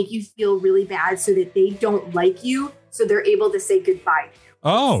to make you feel really bad so that they don't like you, so they're able to say goodbye to you.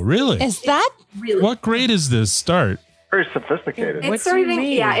 Oh, really? Is that really? What grade is this start? Very sophisticated. It's starting.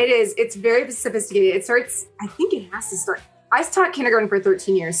 Yeah, it is. It's very sophisticated. It starts. I think it has to start. I taught kindergarten for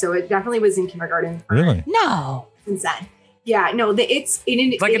 13 years, so it definitely was in kindergarten. Really? No. Since then. Yeah, no, it's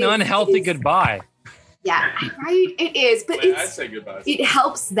like an unhealthy goodbye. Yeah, right. It is, but I say goodbye. it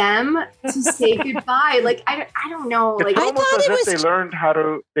helps them to say goodbye. I don't know. It's I almost thought as it if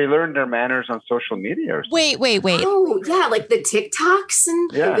was. they learned their manners on social media or something. Wait. Oh yeah, the TikToks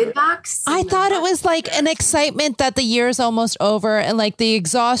and Yeah. the VidBox. I thought it was an excitement that the year's almost over and the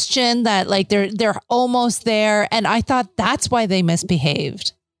exhaustion that they're almost there. And I thought that's why they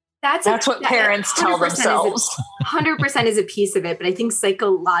misbehaved. That's what parents tell themselves. 100% is a piece of it, but I think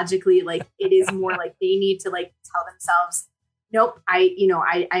psychologically, it is more they need to tell themselves, nope,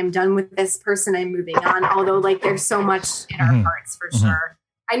 I'm done with this person. I'm moving on. Although like there's so much in our hearts for sure.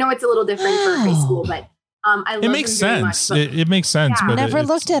 I know it's a little different for high school, but I love it makes sense. It makes sense, but never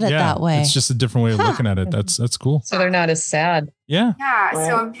looked at it that way. It's just a different way of looking at it. That's cool. So they're not as sad. Yeah. Yeah.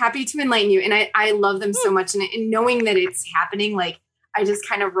 So I'm happy to enlighten you. And I love them so much. And knowing that it's happening, like I just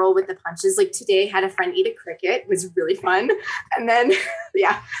kind of roll with the punches. Like today I had a friend eat a cricket. It was really fun. And then,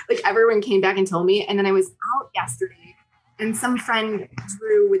 like everyone came back and told me. And then I was out yesterday and some friend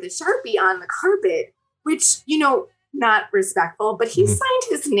drew with a Sharpie on the carpet, which, not respectful, but he signed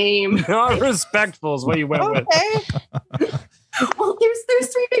his name. Not respectful is what you went with. Well,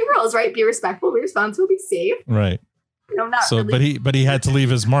 there's three big rules, right? Be respectful, be responsible, be safe. Right. Not so, really. but he had to leave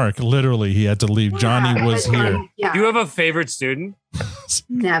his mark. Literally, he had to leave. Johnny was here. Do you have a favorite student?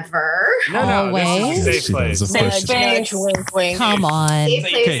 Never. No, this is a safe place. Safe place. Wink, wink. Come on. Safe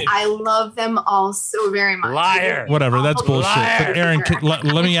place. I love them all so very much. Liar. Whatever. That's bullshit. Liar. But Aaron,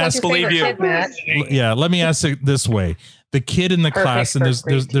 let me ask. Believe you. Yeah. Let me ask it this way. The kid in the class, and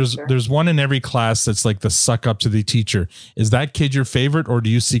there's one in every class that's like the suck up to the teacher. Is that kid your favorite, or do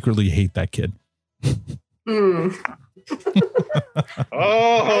you secretly hate that kid?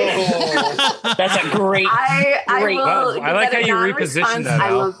 That's a great. I like how you repositioned that.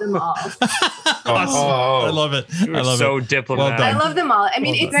 I love them all. I love it. I love so diplomatic. I love them all. I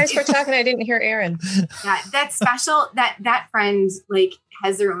mean, you guys were talking. I didn't hear Aaron. Yeah, that's special. That friend like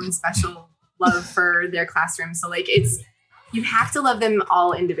has their own special love for their classroom. So like you have to love them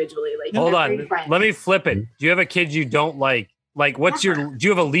all individually. Like hold on, let me flip it. Do you have a kid you don't like? Like, do you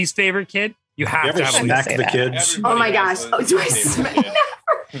have a least favorite kid? You have to have smack the kids. Oh my gosh! Oh, do I smack? Never.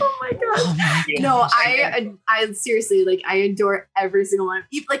 Oh my gosh! No, I seriously like I adore every single one.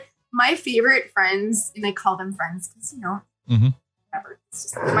 Like my favorite friends, and I call them friends because whatever. It's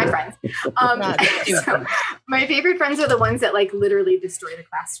just my friends. So my favorite friends are the ones that like literally destroy the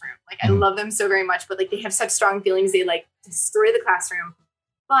classroom. Like I love them so very much, but like they have such strong feelings. They like destroy the classroom.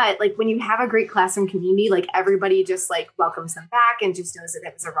 But like when you have a great classroom community, like everybody just like welcomes them back and just knows that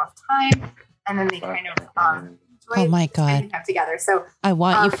it was a rough time, and then they kind of oh my god, have together. So I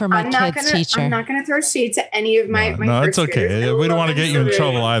want you for my kid's teacher. I'm not going to throw shade to any of my. No, it's okay. We don't want to get you in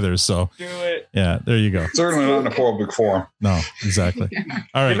trouble either. So do it. Yeah, there you go. Certainly not in a public forum. No, exactly.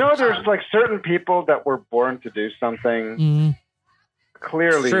 All right. There's like certain people that were born to do something.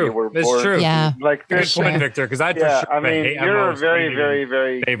 Clearly, you were born. It's true. Yeah. Like good point, Victor. Because I mean, you're a very, very,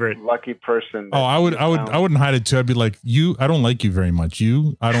 very favorite lucky person. Oh, I wouldn't hide it too. I'd be like, I don't like you very much. I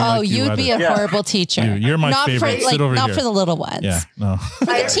don't like you. You'd be a horrible teacher. You're my favorite. Sit over not here. for the little ones. Yeah, no. For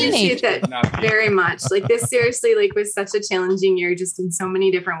the I appreciate teenagers. that very much. Like this seriously like was such a challenging year just in so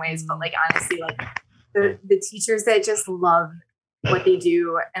many different ways. But like honestly, like the teachers that just love what they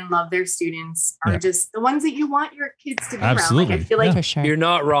do and love their students are just the ones that you want your kids to be Absolutely. around. Like I feel like for sure. You're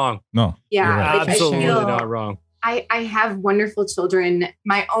not wrong. No. Yeah, right. like, Absolutely I feel, not wrong. I have wonderful children,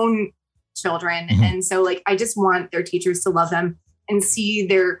 my own children. And so like I just want their teachers to love them and see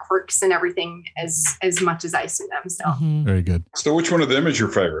their quirks and everything as much as I see them. So very good. So which one of them is your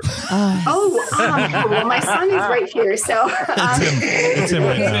favorite? Well, my son is right here. So it's him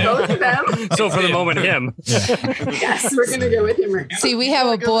right now. both of them. So for the moment, him. Yes, we're going to go with him right now. See, we have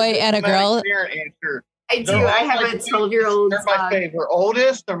a boy and a girl. I do. I have a 12-year-old. They're my favorite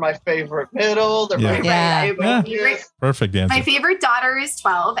oldest. They're my favorite middle. They're my Yeah. Perfect answer. My favorite daughter is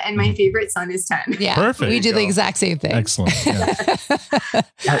 12 and my favorite son is 10. Yeah. Perfect. We do the exact same thing. Excellent. Yeah.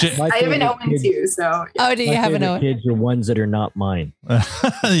 I have an Owen too. So. Oh, do you have an Owen? Kids are ones that are not mine.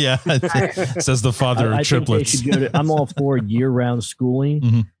 Yeah. Says the father of triplets. Think they should I'm all for year-round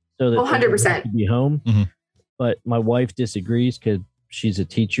schooling, so that 100% have to be home. But my wife disagrees because she's a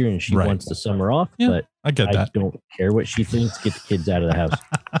teacher and she wants the summer off. Yeah, but I get that. Don't care what she thinks. Get the kids out of the house.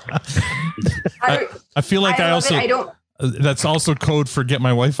 I feel like I also. I don't. That's also code for get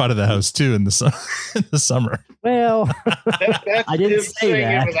my wife out of the house too in the summer. Well, I didn't say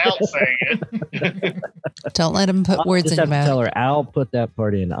that. Without saying it. Don't let him put words in your mouth. Tell her I'll put that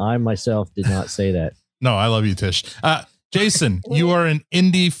part in. I myself did not say that. No, I love you, Tish. Jason, you are in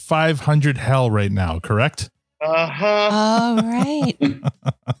Indy 500 hell right now, correct? All right.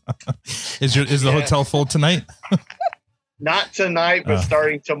 Is the hotel full tonight? Not tonight, but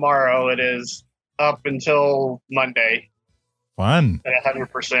starting tomorrow, it is up until Monday. Fun. At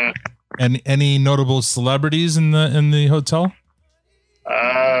 100%. And any notable celebrities in the hotel?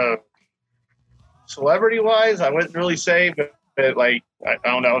 Celebrity wise, I wouldn't really say, but like I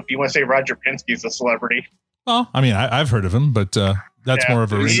don't know if you want to say Roger Penske's a celebrity. Well, I mean, I've heard of him, but that's more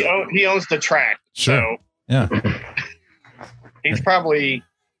of a he owns the track. Sure. So yeah. He's probably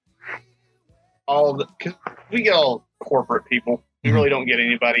cause we get all corporate people. You really don't get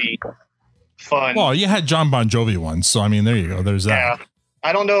anybody fun. Well, you had John Bon Jovi once, so I mean, there you go. There's that. Yeah.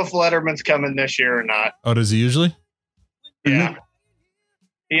 I don't know if Letterman's coming this year or not. Oh, does he usually? Yeah.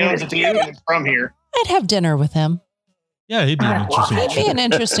 He owns a team and is from here. I'd have dinner with him. Yeah, he'd be an interesting. He'd be an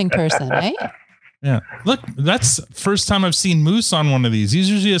interesting person, right? Yeah. Look, that's first time I've seen Moose on one of these. He's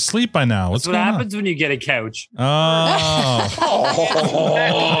usually asleep by now. What's That's what going happens when you get a couch. on?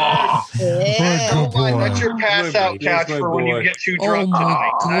 Oh. Hold on, that's your pass out couch for when you get too drunk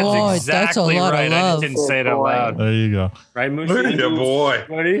tonight. God, That's exactly that's a lot right. of love. I didn't say it out loud. There you go. Right, Moose? Look at boy.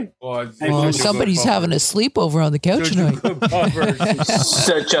 Buddy? Oh, somebody's having a sleepover on the couch tonight.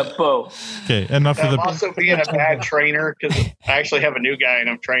 Such a bow. Okay, enough of I'm the. also being a bad trainer because I actually have a new guy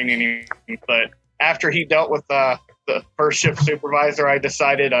and I'm training him. But after he dealt with the first shift supervisor, I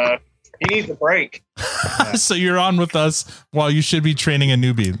decided he needs a break. So you're on with us while you should be training a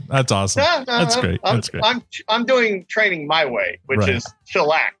newbie. That's awesome. No, That's great. That's great. I'm doing training my way, which is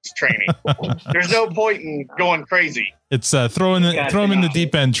chillax training. There's no point in going crazy. It's throw him in the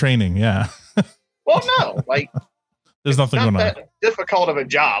deep end training. Yeah. Well, no, like there's nothing not going on. that difficult of a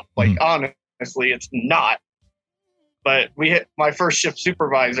job. Like honestly, it's not. But we hit my first shift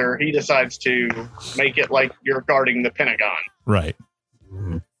supervisor. He decides to make it like you're guarding the Pentagon. Right.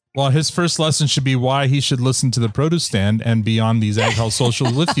 Well, his first lesson should be why he should listen to the produce stand and be on these Ag Health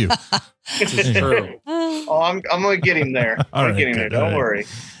Social with you. This is true. Oh, I'm going to get him there. I'm getting there. Don't worry.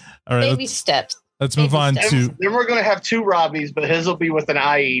 All right. Baby steps. Let's move on to. Then we're going to have two Robbies, but his will be with an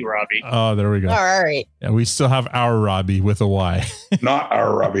IE Robbie. Oh, there we go. All right. Yeah, we still have our Robbie with a Y. Not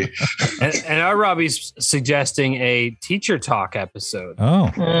our Robbie. And our Robbie's suggesting a teacher talk episode. Oh.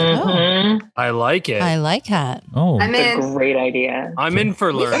 I like it. I like that. Oh. I'm in. That's a great idea. I'm in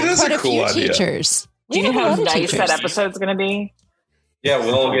for learning. Quite a few teachers. Do you know We have a how lot of nice that teachers. episode's going to be? Yeah,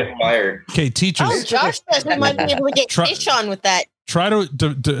 we'll all get fired. Okay, teachers. Oh, Josh says we might be able to get Fish on with that. Try to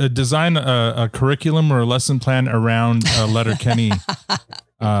design a curriculum or a lesson plan around Letterkenny.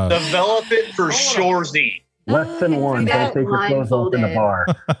 Develop it for Shoresy. Lesson one: don't take your clothes off in the bar.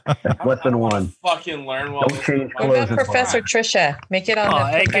 That's lesson one. Fucking learn while Don't change What clothes. about in the bar. Professor Trisha? Make it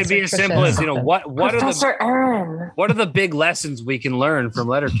on. It could be as simple as what Professor are the big lessons we can learn from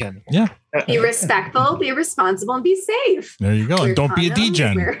Letterkenny? Yeah. Be respectful, be responsible, and be safe. There you go. And don't be a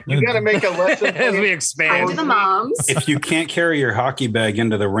degen. You got to make a lesson as we Time expand. to the moms. If you can't carry your hockey bag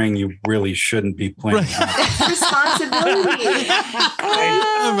into the ring, you really shouldn't be playing. Responsibility.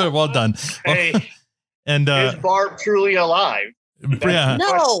 Well done. Hey, and is Barb truly alive? Yeah.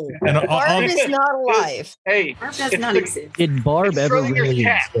 No, And Barb is not alive. Hey, Barb does not exist. Did Barb ever Schrodinger's really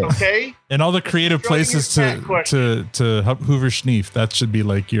cat, exist? okay? And all the creative places to Hoover Schneef. That should be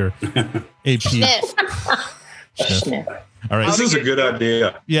like your AP. Sniff. Schniff. All right. This is a good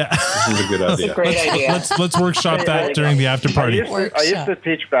idea. Yeah. This is a good idea. Great idea. Let's workshop that during the after party. I used to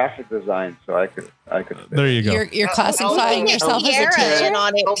teach graphic design, so I could. There you go. You're classifying yourself as a teacher.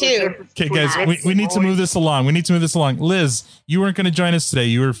 On it too. Okay, guys, we need to move this along. Liz, you weren't going to join us today.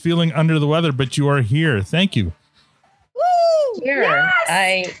 You were feeling under the weather, but you are here. Thank you. Sure.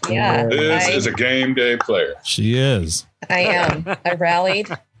 Liz is a game day player. She is. I am. I rallied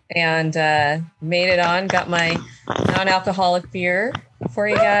and made it on. Got my non-alcoholic beer for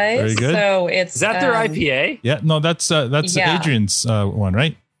you guys. Very good. So it's Is that their IPA? Yeah, no, that's Yeah. Adrian's one,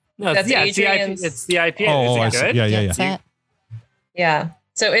 right? No, That's Adrian's. it's the IPA. Oh, I Is it see. good? Yeah. That's it. Yeah.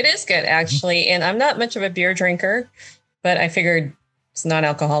 So it is good actually, and I'm not much of a beer drinker, but I figured it's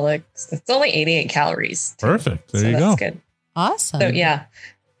non-alcoholic. It's only 88 calories. Perfect. There So you that's go. good. Awesome. So yeah.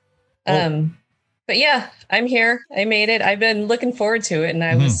 But yeah, I'm here. I made it. I've been looking forward to it. And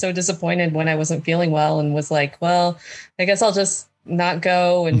I was so disappointed when I wasn't feeling well and was like, well, I guess I'll just not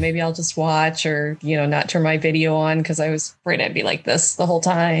go and maybe I'll just watch or, not turn my video on because I was afraid I'd be like this the whole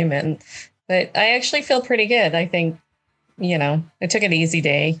time. But I actually feel pretty good. I think, I took an easy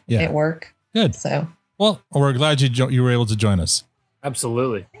day at work. Good. So, well, we're glad you were able to join us.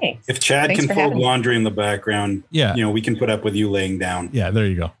 Absolutely. Thanks. If Chad Thanks can for fold having me. laundry in the background, Yeah. we can put up with you laying down. Yeah, there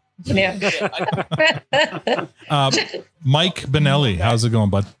you go. Yeah. Mike Benelli, how's it going,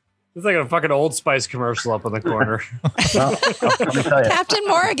 bud? It's like a fucking Old Spice commercial up in the corner. Captain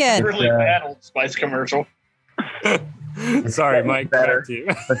Morgan. Really bad Old Spice commercial. Sorry, Mike. Better. Back to you.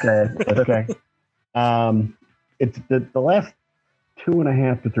 It's okay. It's the last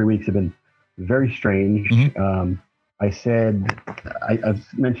 2.5 to 3 weeks have been very strange. I've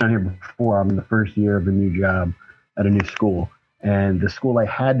mentioned on here before, I'm in the first year of a new job at a new school. And the school I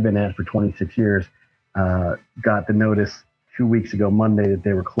had been at for 26 years got the notice 2 weeks ago, Monday, that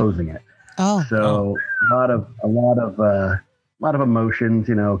they were closing it. Oh, so a lot of emotions.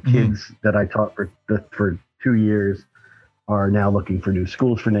 Kids that I taught for 2 years are now looking for new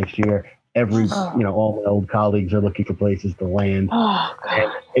schools for next year. All my old colleagues are looking for places to land.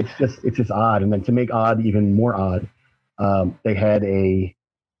 And it's just odd. And then to make odd even more odd, they had they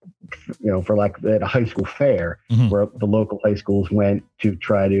had a high school fair where the local high schools went to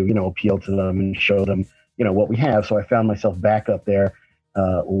try to, appeal to them and show them, what we have. So I found myself back up there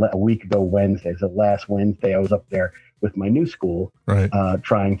a week ago Wednesday. So last Wednesday I was up there with my new school,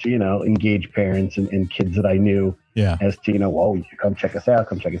 trying to, engage parents and kids that I knew as to, you should come check us out.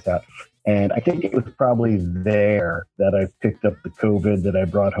 And I think it was probably there that I picked up the COVID that I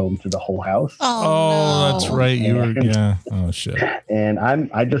brought home to the whole house. Oh, that's right. You were, yeah. Oh shit. And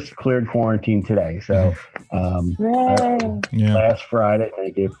I just cleared quarantine today. So, last Friday,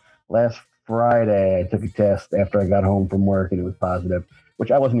 thank you. Last Friday, I took a test after I got home from work and it was positive,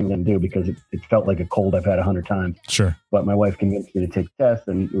 which I wasn't even going to do because it felt like a cold I've had 100 times. Sure. But my wife convinced me to take the test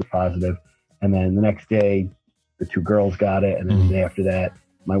and it was positive. And then the next day, the two girls got it. And then the day after that,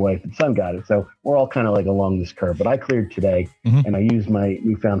 my wife and son got it. So we're all kind of like along this curve. But I cleared today and I used my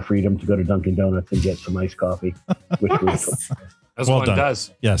newfound freedom to go to Dunkin' Donuts and get some iced coffee, which was as well one done.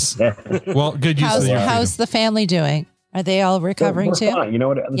 Does. Yes. Well, good use of how's the family doing? Are they all recovering we're too? Fine. You know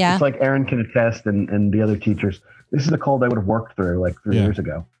what? Yeah. It's like Aaron can attest and the other teachers. This is a cold I would have worked through like 3 years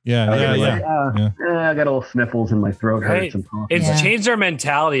ago. I got a little sniffles in my throat. Right. It's changed our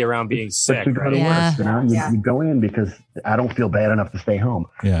mentality around being sick. But you go to work, you go in because I don't feel bad enough to stay home.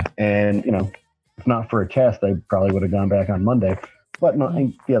 Yeah. And, if not for a test, I probably would have gone back on Monday. But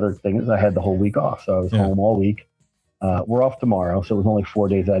the other thing is I had the whole week off. So I was home all week. We're off tomorrow. So it was only 4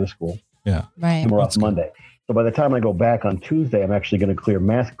 days out of school. Yeah. Right. And we're off Monday. So by the time I go back on Tuesday, I'm actually going to clear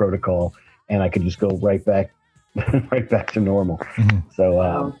mask protocol and I could just go right back to normal.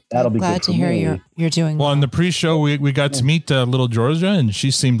 So that'll be glad good to for hear me. you're doing well. In the pre-show, we got to meet little Georgia, and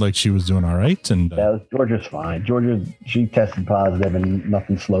she seemed like she was doing all right. And Georgia's fine. Georgia, she tested positive, and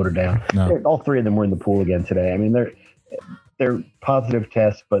nothing slowed her down. No. All three of them were in the pool again today. I mean, they're positive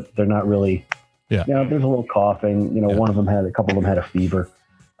tests, but they're not really. Yeah. There's a little coughing. A couple of them had a fever,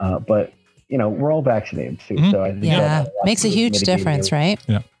 but we're all vaccinated too. So I think that makes a huge difference, right?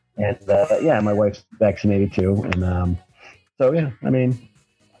 Yeah. And my wife's vaccinated too. And I mean,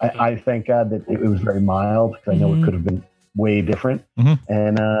 I thank God that it was very mild because I know it could have been way different.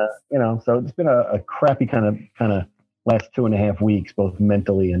 And, so it's been a crappy kind of last 2.5 weeks, both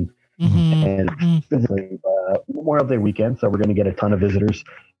mentally and physically. Memorial Day weekend. So we're going to get a ton of visitors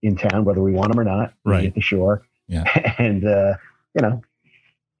in town, whether we want them or not. Right. At the shore. Yeah. And,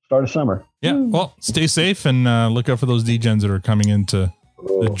 start of summer. Yeah. Well, stay safe and look out for those degens that are coming into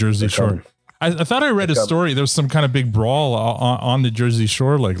the Jersey Shore. I thought I read a story. There was some kind of big brawl on the Jersey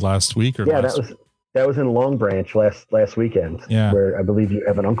Shore like last week or that was in Long Branch last weekend. Yeah. Where I believe you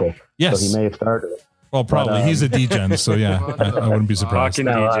have an uncle. Yes. So he may have started it. Well, probably. He's a degen, so yeah, I wouldn't be surprised.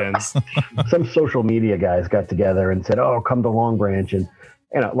 Some social media guys got together and said, "Oh, come to Long Branch," and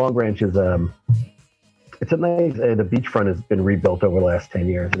Long Branch is it's a nice. The beachfront has been rebuilt over the last 10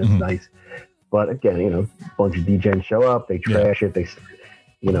 years, and it's nice. But again, a bunch of degens show up, they trash it. They,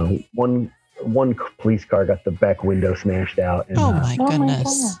 one police car got the back window smashed out. And, oh my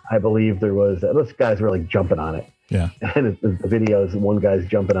goodness! I believe there was those guys were like jumping on it. Yeah. And the videos, one guy's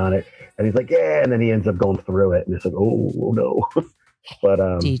jumping on it, and he's like, "Yeah," and then he ends up going through it, and it's like, "Oh no!" But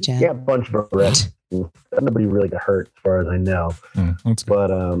a bunch of arrests. Nobody really got hurt, as far as I know. That's good.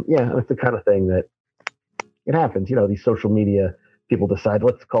 But it's the kind of thing that it happens. These social media people decide,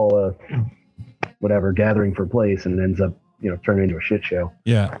 let's call a gathering for a place, and it ends up turning into a shit show.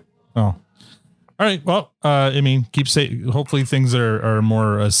 Yeah. Oh. All right. Well, keep safe. Hopefully things are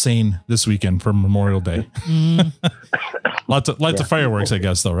more sane this weekend for Memorial Day. lots of fireworks, I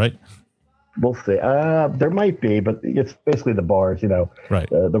guess, though, right? We'll see. There might be, but it's basically the bars, Right.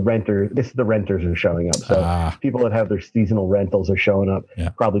 The renters are showing up. So people that have their seasonal rentals are showing up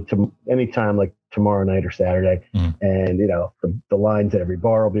probably anytime like tomorrow night or Saturday. And, the lines at every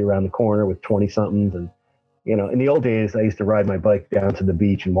bar will be around the corner with 20 somethings. And, in the old days, I used to ride my bike down to the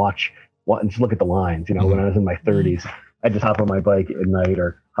beach and watch and just look at the lines. When I was in my 30s, I'd just hop on my bike at night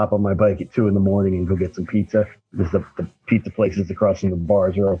or hop on my bike at 2 a.m. and go get some pizza because the pizza places across from the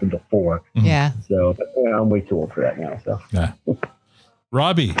bars are open till 4. Yeah. So I'm way too old for that now. So yeah.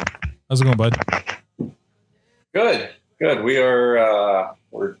 Robbie, how's it going, bud? Good.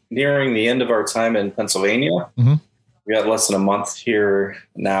 We're nearing the end of our time in Pennsylvania. We got less than a month here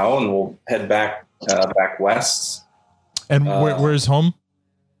now, and we'll head back west. And where's home?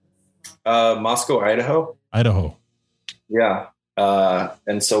 Moscow, Idaho. Idaho. Yeah.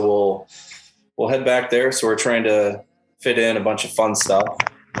 And so we'll head back there. So we're trying to fit in a bunch of fun stuff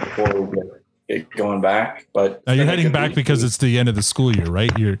before we going back. But now you're heading back because it's the end of the school year,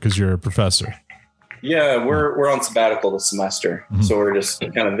 right? Because you're a professor. Yeah, we're on sabbatical this semester, so we're just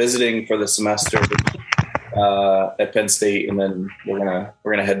kind of visiting for the semester at Penn State, and then we're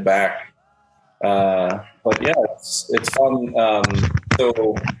gonna head back. But yeah, it's fun.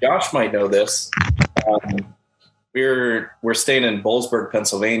 So Josh might know this. We're staying in Boalsburg,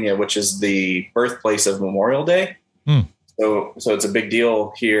 Pennsylvania, which is the birthplace of Memorial Day. So it's a big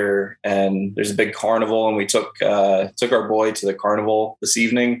deal here, and there's a big carnival, and we took our boy to the carnival this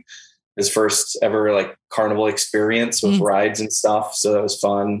evening. His first ever like carnival experience with rides and stuff. So that was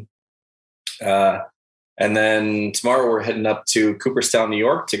fun. And then tomorrow we're heading up to Cooperstown, New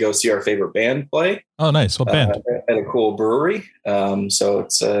York to go see our favorite band play. Oh, nice. What band? At a cool brewery. So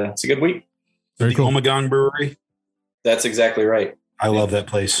it's a good week. Very cool. Ommegang Brewery. That's exactly right. I love that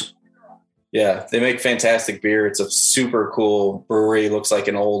place. Yeah. They make fantastic beer. It's a super cool brewery. It looks like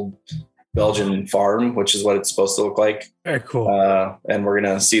an old Belgian farm, which is what it's supposed to look like. Very cool. And we're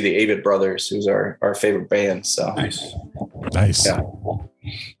going to see the Avett Brothers, who's our favorite band. So nice. Yeah.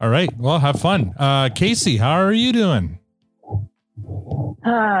 All right. Well, have fun. Casey, how are you doing?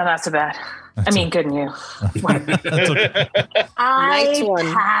 Not so bad. Good news. Okay. I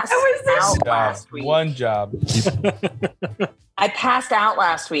passed out last week. One job. I passed out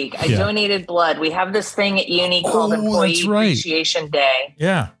last week. I donated blood. We have this thing at uni called Employee Appreciation Day.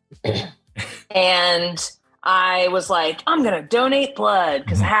 Yeah. And I was like, I'm going to donate blood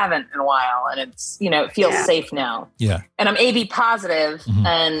because I haven't in a while. And it's, it feels safe now. Yeah. And I'm AB positive,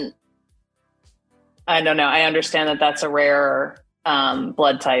 and I don't know. I understand that that's a rare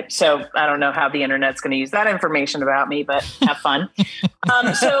blood type. So I don't know how the internet's going to use that information about me, but have fun.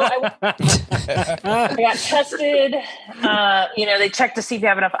 So I got tested. They check to see if you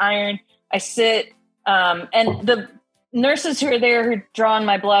have enough iron. I sit, and the nurses who are there who draw on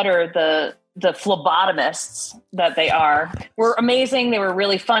my blood, or the phlebotomists that they are, were amazing. They were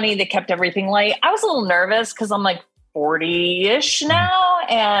really funny. They kept everything light. I was a little nervous because I'm like 40-ish now,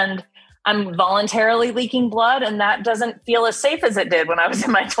 and I'm voluntarily leaking blood, and that doesn't feel as safe as it did when I was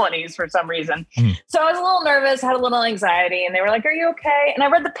in my 20s for some reason. So I was a little nervous, had a little anxiety, and they were like, "Are you okay?" And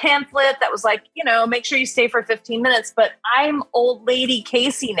I read the pamphlet that was like, make sure you stay for 15 minutes. But I'm old lady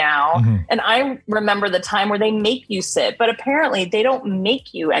Casey now, and I remember the time where they make you sit, but apparently they don't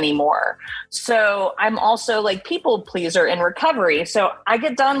make you anymore. So I'm also like people pleaser in recovery. So I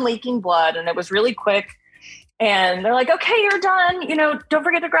get done leaking blood, and it was really quick. And they're like, "Okay, you're done. Don't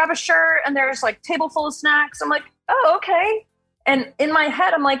forget to grab a shirt." And there's like table full of snacks. I'm like, "Oh, okay." And in my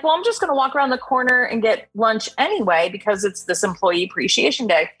head, I'm like, well, I'm just going to walk around the corner and get lunch anyway, because it's this Employee Appreciation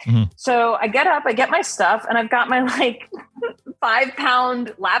Day. So I get up, I get my stuff, and I've got my like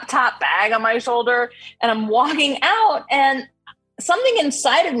 5-pound laptop bag on my shoulder, and I'm walking out, and something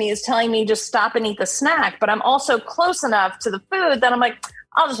inside of me is telling me just stop and eat the snack. But I'm also close enough to the food that I'm like,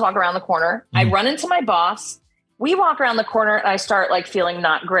 I'll just walk around the corner. I run into my boss. We walk around the corner, and I start like feeling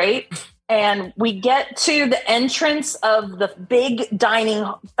not great. And we get to the entrance of the big dining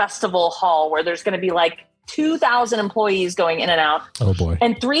festival hall where there's going to be like 2,000 employees going in and out. Oh boy.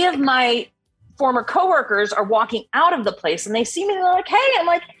 And 3 of my former coworkers are walking out of the place, and they see me and they're like, "Hey." I'm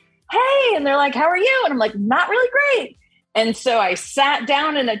like, "Hey." And they're like, "How are you?" And I'm like, "Not really great." And so I sat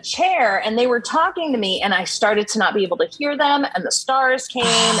down in a chair, and they were talking to me, and I started to not be able to hear them. And the stars came,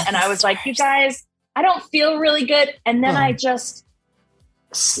 and I was like, "You guys, I don't feel really good." And then I just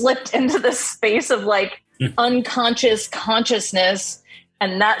slipped into this space of like unconscious consciousness.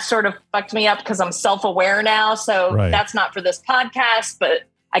 And that sort of fucked me up because I'm self-aware now. So that's not for this podcast, but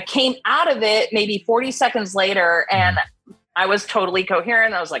I came out of it maybe 40 seconds later, and I was totally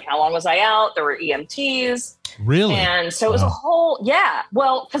coherent. I was like, how long was I out? There were EMTs. Really? And so it was a whole,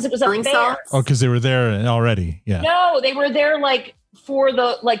 because it was a fair. Oh, because they were there already. Yeah. No, they were there like for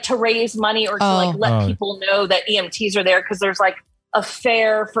the, like to raise money or to let people know that EMTs are there. Cause there's like a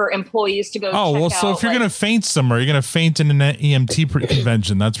fair for employees to go. Oh, well, so if you're going to faint somewhere, you're going to faint in an EMT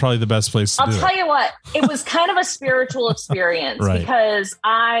convention. That's probably the best place to do it. I'll tell you what, it was kind of a spiritual experience because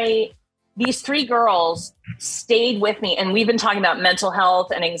these 3 girls stayed with me, and we've been talking about mental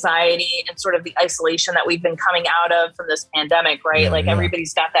health and anxiety and sort of the isolation that we've been coming out of from this pandemic, right?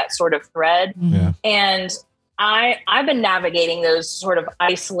 Everybody's got that sort of thread. Yeah. And I've been navigating those sort of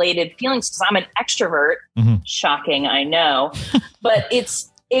isolated feelings because I'm an extrovert. Shocking, I know. But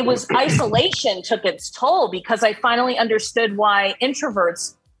it was isolation took its toll because I finally understood why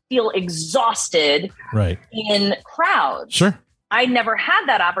introverts feel exhausted in crowds. Sure. I never had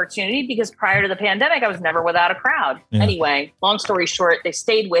that opportunity because prior to the pandemic, I was never without a crowd. Yeah. Anyway, long story short, they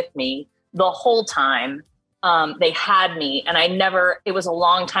stayed with me the whole time. they had me, and it was a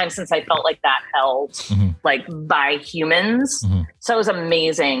long time since I felt like that held like by humans. So it was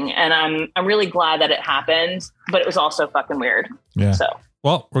amazing. And I'm really glad that it happened, but it was also fucking weird. Yeah. So,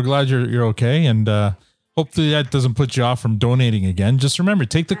 well, we're glad you're okay. And, hopefully that doesn't put you off from donating again. Just remember,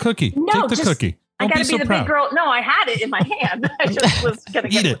 take the cookie. No, take the cookie. I Don't got to be so the proud. big girl. No, I had it in my hand. I just was going to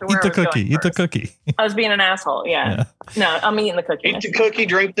Eat get it. to Eat where the I was cookie. going Eat the first. cookie. I was being an asshole. Yeah. No, I'm eating the cookie. Eat the cookie,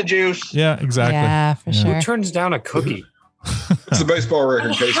 drink the juice. Yeah, exactly. Yeah, for sure. Who turns down a cookie? It's a baseball I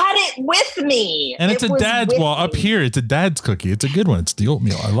record. had it with me. And it's It a was dad's. with Well, up me. here, it's a dad's cookie. It's a good one. It's the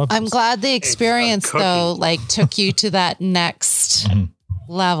oatmeal. I love it. I'm glad the experience though, like took you to that next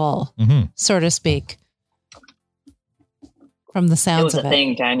level, so to speak. From the It sounds was of a it.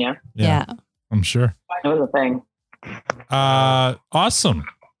 thing, Tanya. Yeah. I'm sure. It was a thing. Awesome.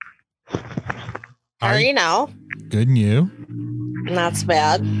 How are you now? Good and you? Not so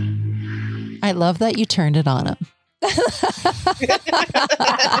bad. I love that you turned it on him.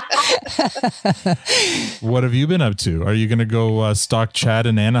 What have you been up to? Are you going to go stalk Chad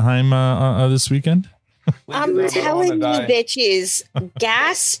in Anaheim this weekend? I'm telling you, bitches,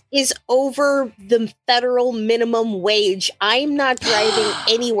 gas is over the federal minimum wage. I'm not driving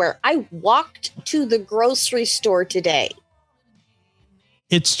anywhere. I walked to the grocery store today.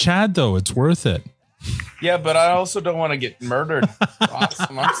 It's Chad, though. It's worth it. Yeah, but I also don't want to get murdered.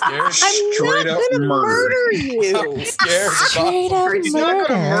 Awesome. I'm scared. I'm not going to murder you. I'm scared. She's not going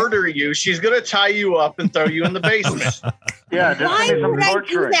to murder you. She's going to tie you up and throw you in the basement. Yeah, Why would I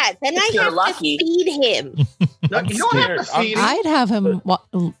do that? Then I You're have lucky. to feed him. No, you don't have to feed him. I'd have him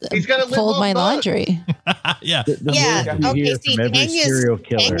He's gotta live fold off my mud. laundry. Yeah. Yeah. Okay. See,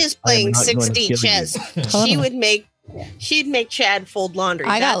 Tanya's playing 60 chess. She would make. She'd make Chad fold laundry.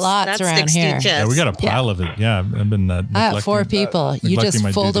 I got lots that's around 60 here. chess. Yeah, we got a pile of it. Yeah, I've been. I have 4 people. You just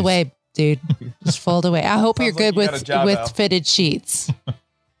fold away, dude. Just fold away. I hope you're good you got a job, Al. with fitted sheets.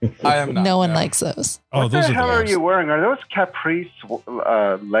 I am not. No one likes those. Oh, What those the are hell the are worst. you wearing? Are those Caprice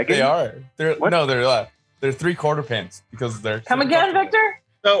leggings? They are. They're 3/4 pants because they're. Come again, Victor?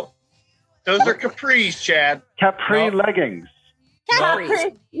 So, those are capris, Chad. Capri leggings.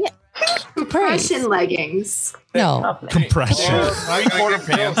 Capri. Yeah. Compression leggings. No. Compression. 3/4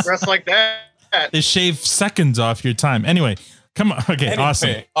 pants. Dressed like that. They shave seconds off your time. Anyway, come on. Okay,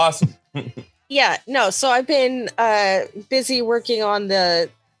 Anyway, awesome. Yeah. No. So I've been busy working on the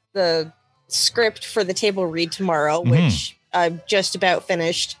script for the table read tomorrow, which I'm just about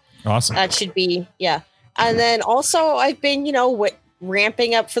finished. Awesome. That should be And then also I've been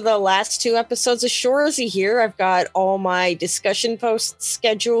ramping up for the last 2 episodes of Shoresy here. I've got all my discussion posts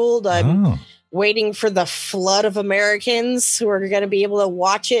scheduled. I'm waiting for the flood of Americans who are going to be able to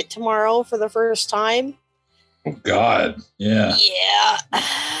watch it tomorrow for the first time. Oh God. Yeah. Yeah.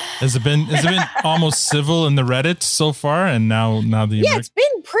 Has it been almost civil in the Reddit so far? And now the Yeah, it's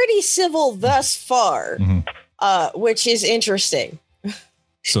been pretty civil thus far, Mhm. which is interesting. So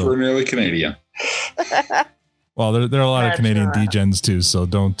Extraordinarily Canadian. well, there are a lot of Canadian degens too. So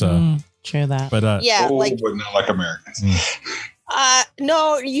don't. True that. But Yeah, but not like Americans.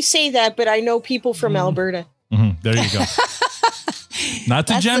 No, you say that, but I know people from Alberta. There you go. Not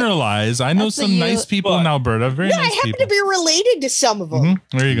to generalize. I know some nice people in Alberta. Very Yeah, I nice happen people. to be related to some of them.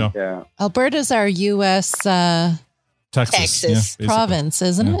 There you go. Yeah. Alberta's our U.S. Texas. Yeah, basically. province,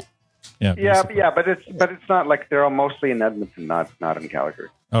 isn't it? Yeah. Yeah, but it's not like they're all mostly in Edmonton, not in Calgary.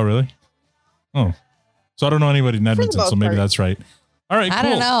 Oh, really? Oh, so I don't know anybody in Edmonton, most so maybe part. that's right. All right, I cool.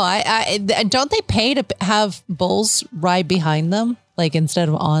 don't know. I don't they pay to have bulls ride behind them, like instead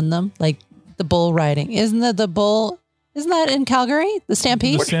of on them, like the bull riding? Isn't that in Calgary? The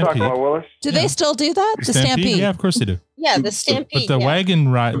Stampede? What you talking about, Willis? Do they still do that? The Stampede? Yeah, of course they do. Yeah, the Stampede. But the wagon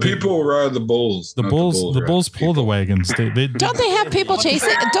ride, People ride the bulls. the bulls pull the wagons. They Don't they have people chasing?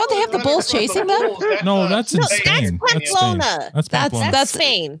 Don't they have the bulls chasing them? No, that's in Spain. That's Spain. Pamplona. That's Pamplona. That's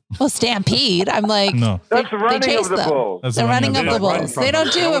Spain. Well, Stampede. I'm like, No. That's the they running chase of the them. bulls. That's The running of the They run bulls. from They don't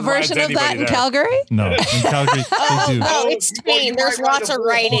them. do No a one rides version of that anybody in there. Calgary. No, in Calgary they do. No, it's Spain. There's lots of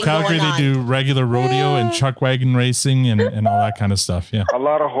riding Calgary going they on. do regular rodeo and chuck wagon racing and all that kind of stuff. Yeah, A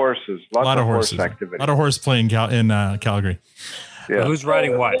lot of horses. Lots a lot of horse horses. activity. A lot of horse play in Calgary. Yeah. Who's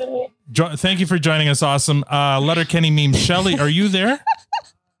riding what? Thank you for joining us. Awesome. Letterkenny meme. Shelly, are you there?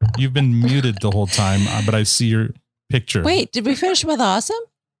 You've been muted the whole time, but I see your picture. Wait, did we finish with awesome?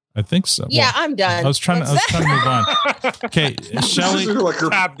 I think so. Yeah, Well, I'm done. I was trying to move on. Okay, Shelly. This is like her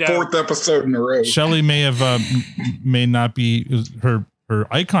Tap down. 4th episode in a row. Shelly may not be her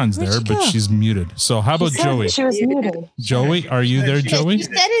icon's Where'd there, she but go? she's muted. So how about Joey? She was muted. Joey, are you there, Joey? She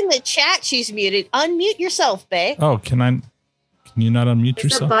said in the chat she's muted. Unmute yourself, babe. Oh, can you not unmute There's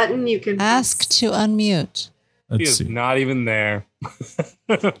a yourself? button you can Ask to unmute. He is not even there.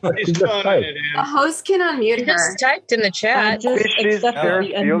 A host can unmute her. Just typed in the chat. She's there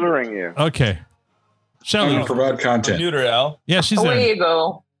fielding you. Okay. Shelly. I'm gonna provide content. Mute her, Al. Yeah, she's Away there. you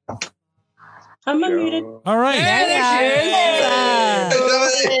go. I'm unmuted. All right.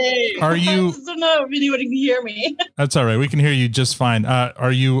 Are you? I don't know if anyone can hear me. That's all right. We can hear you just fine.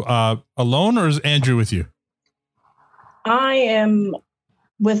 Are you alone, or is Andrew with you? I am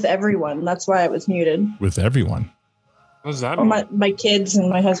with everyone. That's why I was muted. With everyone. What does that Or mean? my kids and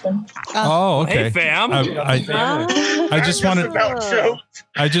my husband. Oh, okay. Hey, fam. I just want to.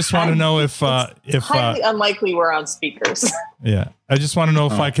 I just want to know if Highly unlikely we're on speakers. yeah. I just want to know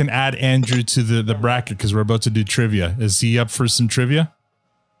if I can add Andrew to the bracket because we're about to do trivia. Is he up for some trivia?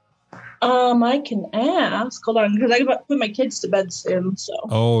 I can ask. Hold on, because I got to put my kids to bed soon. So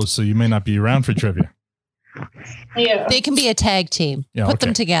Oh, so you may not be around for trivia. yeah, They can be a tag team. Yeah, Put okay.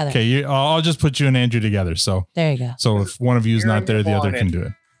 them together. Okay, I'll just put you and Andrew together. So There you go. So if one of you is not there, the other can wanted. do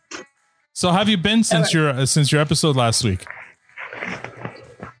it. So how have you been since your episode last week?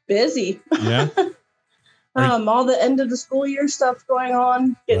 busy. Yeah. All the end of the school year stuff going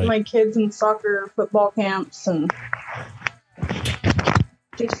on, getting my kids in soccer, football camps, and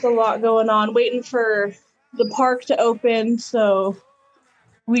just a lot going on. Waiting for the park to open, so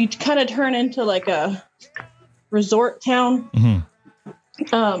we kind of turn into like a resort town.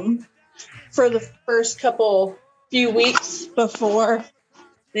 For the first few weeks before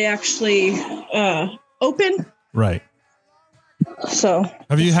they actually open. Right. So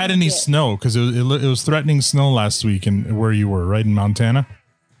Have you had any snow? Because it was threatening snow last week, and where you were, right in Montana.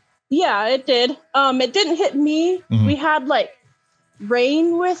 yeah, it did. It didn't hit me. Mhm. We had like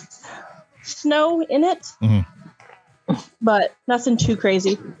rain with snow in it, but nothing too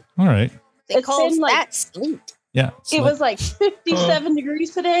crazy. All right. It's been like Yeah. it was like 57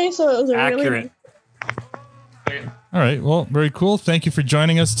 degrees today, so it was a really All right. Well, very cool. Thank you for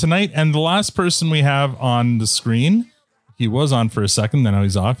joining us tonight. And the last person we have on the screen, he was on for a second, then now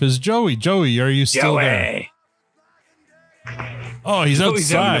he's off, is Joey. Joey, are you still there? Oh, he's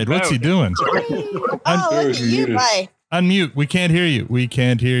Joey's out outside. and What's he about. doing? Oh, look at you, bye. Unmute. We can't hear you. We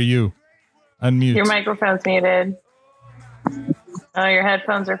can't hear you. Unmute. Your microphone's muted. Oh, your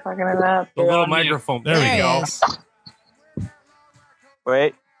headphones are fucking it up. The little microphone. There we go.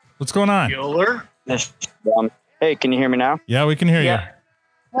 Wait. What's going on? Hey, can you hear me now? Yeah, we can hear you.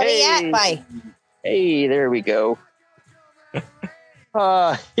 What are you at, bye? Hey, there we go.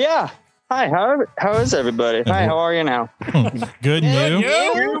 Yeah. Hi, how is everybody? Hi, how are you now? Good, and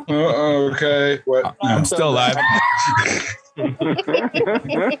you? Okay. What? I'm still alive.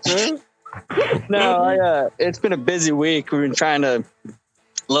 No, it's been a busy week. We've been trying to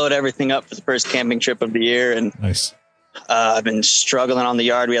load everything up for the first camping trip of the year, and nice. I've been struggling on the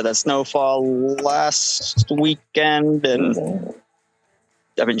yard. We had that snowfall last weekend, and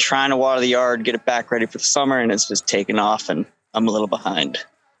I've been trying to water the yard, get it back ready for the summer, and it's just taken off, and I'm a little behind.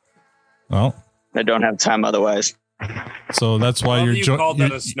 Well, I don't have time otherwise. So that's why you're called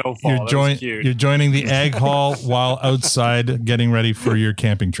that a snowfall. That was cute. You're joining the Ag Hall while outside getting ready for your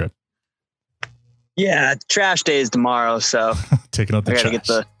camping trip. Yeah, trash day is tomorrow, so Taking out the I gotta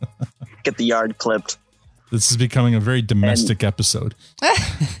trash. get the yard clipped. This is becoming a very domestic episode.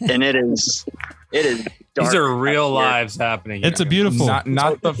 And it is These dark are real out here. lives happening. It's a beautiful.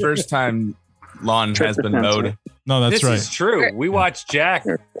 Not the first time lawn has been mowed. No, that's this right. is true. We watched Jack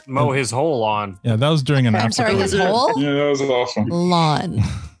mow his whole lawn. Yeah, that was during an I'm after. sorry, his whole Yeah, that was awesome. lawn.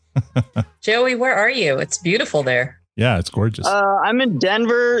 Joey, where are you? It's beautiful there. Yeah, it's gorgeous. I'm in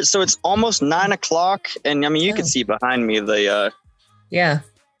Denver, so it's almost 9:00, and I mean you can see behind me the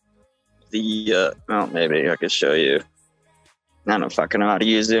well, maybe I could show you. I don't fucking know how to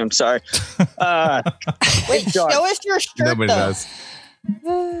use Zoom. Sorry. Wait, show us your shirt. Nobody though. does.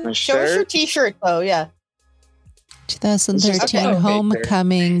 Show us your T-shirt, though. Yeah. 2013 Okay.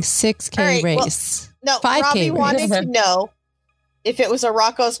 homecoming 6K All right, well, race. No, 5K Robbie race. wanted to know if it was a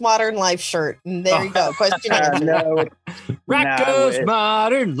Rocco's Modern Life shirt, and there you go. Question answered. No, Rocco's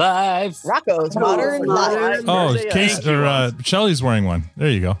Modern Life. Rocco's Modern Life. Oh, Case or Shelly's wearing one. There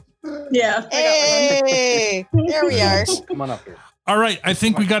you go. Yeah. Hey, there we are. Come on up here. All right, I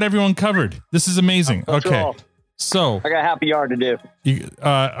think we got everyone covered. This is amazing. That's Okay, all. so I got a happy yard to do.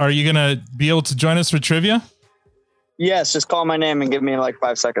 are you gonna be able to join us for trivia? Yes, just call my name and give me like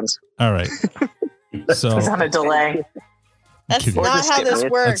 5 seconds. All right. So It's on a delay. That's Kidding. not how this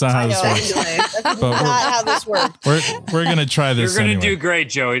works. That's not how this I know. works. That's But not how this works. we're gonna try this. You're gonna anyway. do great,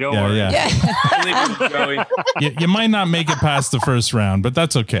 Joey. Don't Yeah, worry. yeah. Joey. You might not make it past the first round, but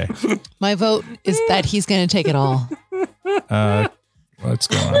that's okay. My vote is that he's going to take it all. What's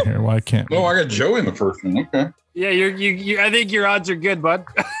going on here? Why can't? Oh, I got Joey in the first one. Okay. Yeah, you. I think your odds are good, bud.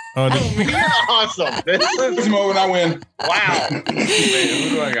 Oh, You're awesome. This moment I win. Wow. Who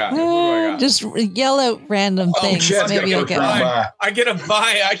do I got? Just yell out random things. Chad's got Maybe you'll first get round one. bye. I get a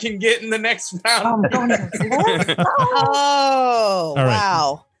bye. I can get in the next round. Oh, All right.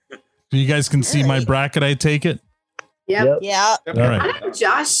 wow. So you guys can see my bracket. I take it. Yep. Yeah. All right. How did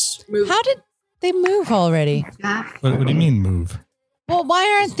Josh move? How did they move already? What do you mean move? Well,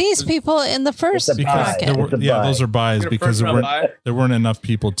 why aren't these people in the first Because bracket? those are buys because there weren't enough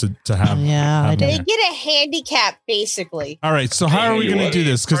people to have. Yeah, have They them. get a handicap, basically. All right. So how are we going to do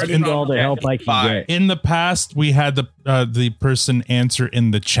this? Because in all the help I can get. In the past, we had the person answer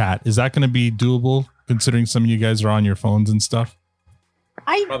in the chat. Is that going to be doable? Considering some of you guys are on your phones and stuff.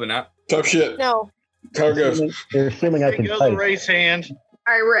 Probably not. Tough shit. No. How it goes. They're assuming I There can goes the type. raise hand.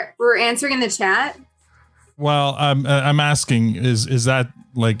 All right, we're answering in the chat. Well, I'm asking, is that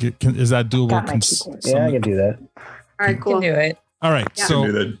like is that doable? Yeah, I can do that. All right, cool. Do it. All right, Yeah. so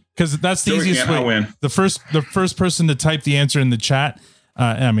Can do that. because that's the Joey easiest can't, I way. win. The first person to type the answer in the chat.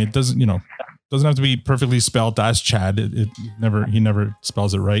 I mean, it doesn't have to be perfectly spelled. Ask Chad. He never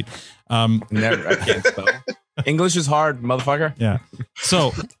spells it right. Never. I can't spell. English is hard, motherfucker. Yeah.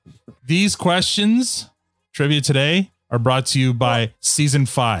 So these questions, trivia today, are brought to you by season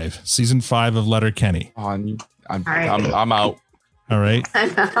 5 of Letterkenny. I'm right. out. All right.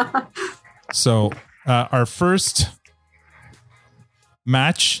 So our first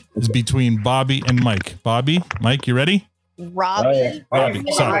match is between Bobby and Mike. Mike, you ready? Robbie. Robbie.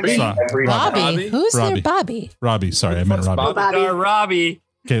 Sorry. Bobby? Who's Robbie. their Bobby? Robbie. Sorry, I meant Robbie. Bobby. Robbie.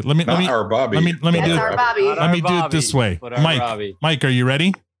 Okay, let me Not our Bobby. let me That's do our Bobby. let me do it this way. But our Mike, Robbie. Mike, are you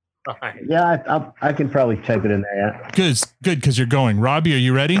ready? Yeah, I can probably type it in there. Yeah. Good, because you're going. Robbie, are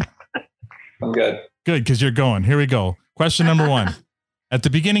you ready? I'm good. Good, because you're going. Here we go. Question number 1. At the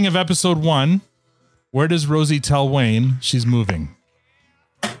beginning of episode 1, where does Rosie tell Wayne she's moving?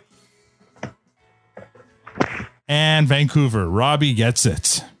 And Vancouver. Robbie gets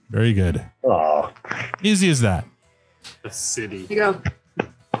it. Very good. Oh, Easy as that. The city. Here you go.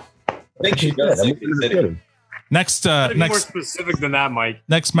 I think she does I'm think moving to the the city. city. Next Gotta be more next specific than that, Mike.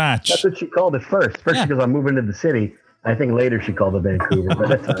 next match. That's what she called it first. First, Yeah. she goes, I'm moving to the city. I think later she called it Vancouver, but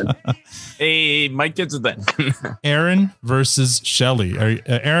that's fine. Hey, Mike gets it then. Aaron versus Shelly.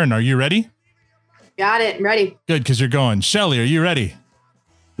 Aaron, are you ready? Got it. I'm ready. Good, because you're going. Shelly, are you ready?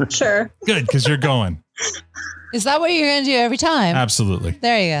 Sure. Good, because you're going. Is that what you're going to do every time? Absolutely.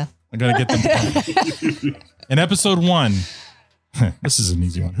 There you I'm going to get them. In episode 1, this is an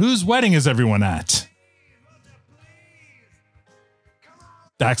easy one. Whose wedding is everyone at?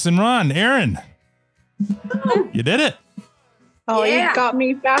 Dax and Ron. Aaron. You did it. Oh, Yeah. you got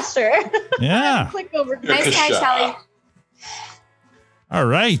me faster. Yeah. Click over. Nice catch, Shelly. All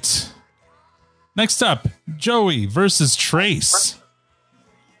right. Next up, Joey versus Trace.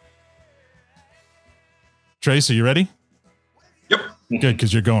 Trace, are you ready? Yep. Good,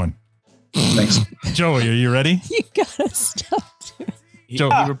 because you're going. Thanks. Joey, are you ready? You gotta stop. He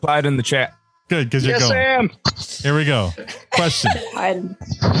replied in the chat. Good, because you're going. Sam. Here we go. Question.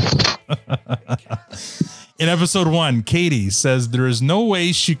 In episode 1, Katie says there is no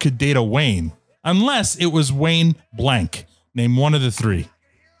way she could date a Wayne unless it was Wayne blank. Name one of the 3.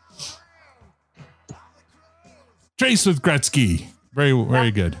 Trace with Gretzky. Very,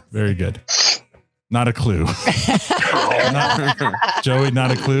 very good. Very good. Not a clue. Joey,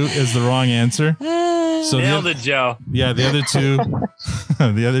 not a clue is the wrong answer. So Nailed it, Joe. Yeah, the other two,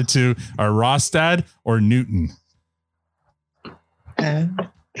 the other two are Rostad or Newton.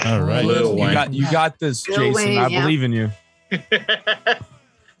 All right. You got this, Lil Jason. Wayne, I yeah. believe in you.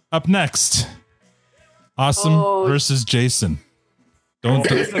 Up next, Awesome versus Jason.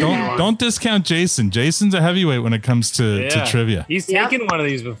 Don't discount Jason. Jason's a heavyweight when it comes to trivia. He's taken one of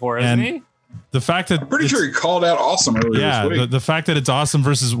these before, hasn't he? The fact that I'm pretty sure he called out Awesome earlier yeah, this week. the fact that it's Awesome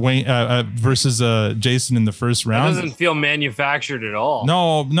versus Wayne versus Jason in the first That round doesn't feel manufactured at all.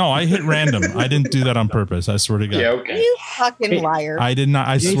 No, I hit random. I didn't do that on purpose. I swear to God. Yeah, okay. You fucking liar. I did not.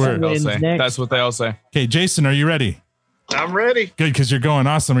 I swear. That's what they all say. Okay, Jason, are you ready? I'm ready. Good, because you're going.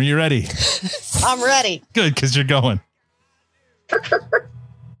 Awesome. Are you ready? I'm ready. Good, because you're going.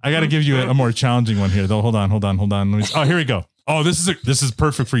 I got to give you a more challenging one here, though. Hold on. Let me, here we go. Oh, this is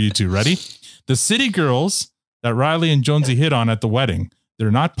perfect for you two. Ready? The city girls that Riley and Jonesy hit on at the wedding,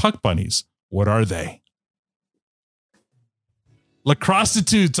 they're not puck bunnies. What are they?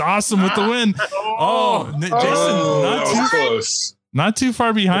 Lacrostitutes. Awesome with the win. Jason, not too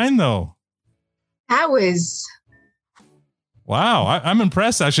far behind though. That was Wow, I'm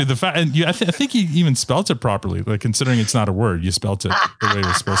impressed actually. The fact, and I think you even spelt it properly. Like considering it's not a word, you spelt it the way it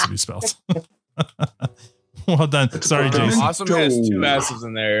was supposed to be spelled. Well done. Sorry, Jason. Awesome has 2 S's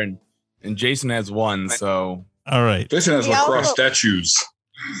in there, and Jason has 1. So all right, Jason has lacrosse statues.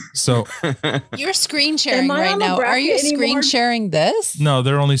 So you're screen sharing Am I right on the now. Are you bracket screen anymore? sharing this? no,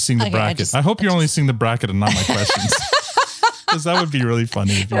 they're only seeing the Okay, bracket. I hope you're only seeing the bracket and not my questions, because that would be really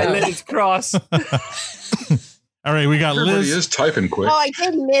funny. If you And then it's cross. All right, we got Everybody Liz. is typing quick. Oh, I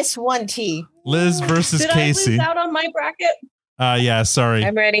did miss one T. Liz versus Did Casey. I lose out on my bracket? Yeah, sorry.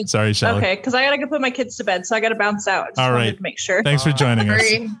 I'm ready. Sorry, Shelly. Okay, because I gotta go put my kids to bed, so I gotta bounce out. Just All wanted right. to make sure. Thanks for joining us.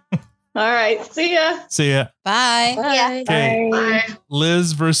 Sorry. All right, see ya. See ya. Bye. Bye. Okay. Bye.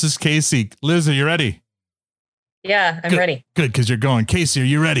 Liz versus Casey. Liz, are you ready? Yeah, I'm ready. Good, because you're going. Casey, are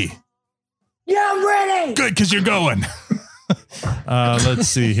you ready? Yeah, I'm ready. Good, because you're going. Let's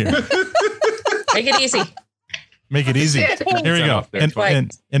see here. Make it easy. Make it easy. Here we go.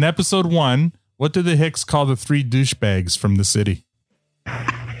 In episode 1, what do the Hicks call the 3 douchebags from the city?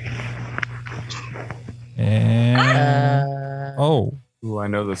 And Ooh, I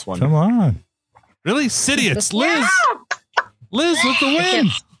know this one. come on. Really? Sidiots. Liz. Liz with the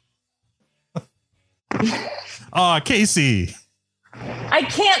win. Oh, Casey. I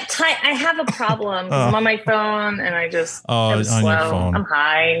can't type. I have a problem 'cause I'm on my phone and I just Oh, am on slow. your phone. I'm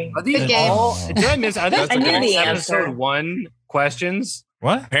high. Are these Good game. all? Did I miss? Are these I knew all the episode answer. 1 questions?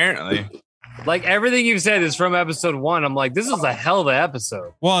 What? Apparently. Like everything you've said is from episode 1. I'm like, this is a hell of an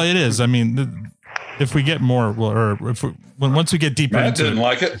episode. Well, it is. I mean, if we get more, once we get deeper Matt into didn't it.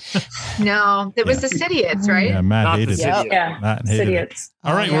 like it. No, it was the Sidiots, right? Yeah, Matt Not the hated it. Sidiots. Yeah, Matt hated it. Sidiots.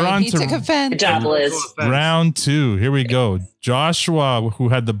 All right, we're on He took to offense. Good job, Liz. round 2. Here we go. Joshua, who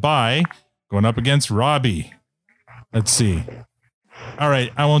had the bye, going up against Robbie. Let's see. All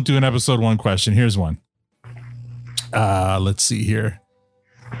right, I won't do an episode 1 question. Here's one. Let's see here.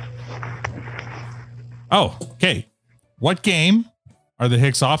 Oh, okay. What game are the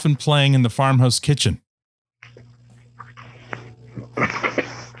Hicks often playing in the farmhouse kitchen?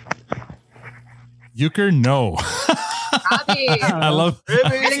 Euchre? No. I love.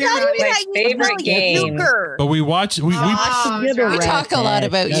 My favorite game. But we watch. We talk a lot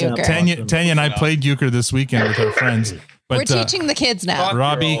about euchre. Tanya and I played euchre this weekend with our friends. But, We're teaching the kids now.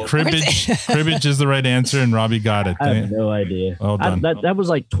 Robbie, cribbage is the right answer, and Robbie got it. I have no idea. Well done. That was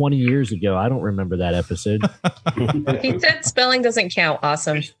like 20 years ago. I don't remember that episode. He said spelling doesn't count.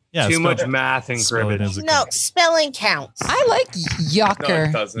 Awesome. Yeah, Too much math and cribbage. No, spelling counts. I like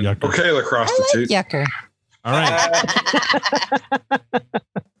yucker. Okay, lacrosse I like yucker. All right.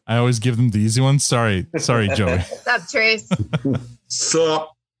 I always give them the easy ones. Sorry, Joey. What's up, Trace?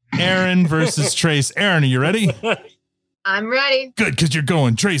 Sup? Aaron versus Trace. Aaron, are you ready? I'm ready. Good, because you're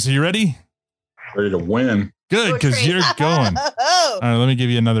going. Trace, are you ready? Ready to win. Good, because you're going. All right, let me give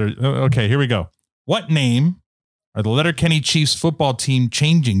you another. Okay, here we go. What name are the Letterkenny Chiefs football team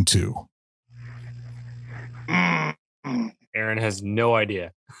changing to? Aaron has no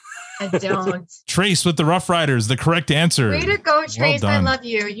idea. I don't. Trace with the Rough Riders. The correct answer. Way to go, Trace. I done. love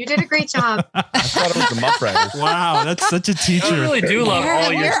you. You did a great job. I thought it was the Muff Riders. Wow, that's such a teacher. You really do love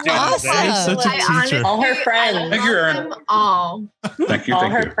all your students. You're such a teacher. All her friends. Thank you, Aaron. Them all. Thank you. All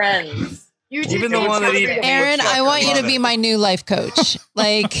Thank her you. friends. You did Even the one that fantastic. Aaron, I want you to be my new life coach.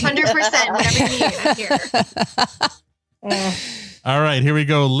 Like 100%. Whatever you need, I'm here. All right, here we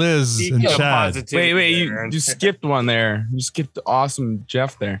go. Liz and Chad. Wait, you skipped one there. You skipped awesome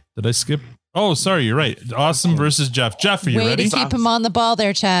Jeff there. Did I skip? Oh, sorry, you're right. Awesome versus Jeff. Jeff, are you way ready? to keep him on the ball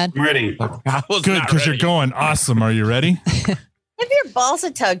there, Chad. I'm ready. Good, because you're going. Awesome. Are you ready? Give your balls a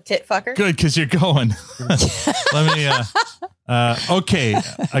tug, tit fucker. Good, because you're going. Let me. Okay,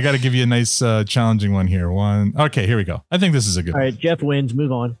 I got to give you a nice challenging one here. Okay, here we go. I think this is a good All one. right, Jeff wins.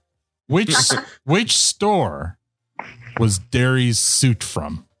 Move on. Which store was Derry's suit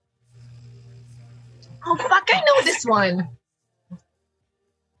from? Oh, fuck. I know this one.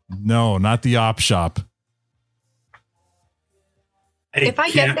 No, not the op shop. If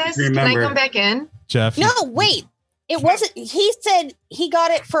I get this, can I come back in? Jeff. No, wait. It wasn't. He said he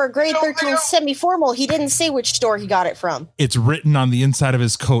got it for a grade 13 semi-formal. He didn't say which store he got it from. It's written on the inside of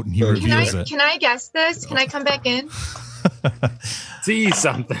his coat, and he reveals it. Can I guess this? Can I come back in? See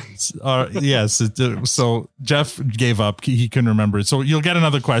something. Yes. So Jeff gave up. He couldn't remember it. So you'll get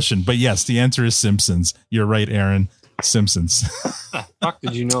another question. But yes, the answer is Simpsons. You're right, Aaron. Simpsons. Fuck,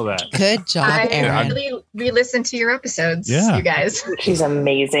 did you know that? Good job, I Aaron. really re-listened to your episodes, Yeah. you guys. She's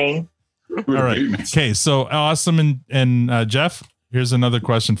amazing. All right. Okay. So Awesome and Jeff, here's another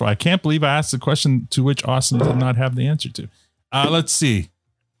question for. I can't believe I asked a question to which Awesome did not have the answer to. Let's see.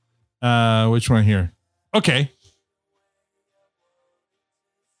 Which one here? Okay.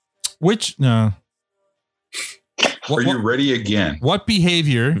 Which no. Are you ready again? What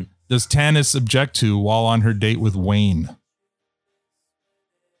behavior does Tanis object to while on her date with Wayne?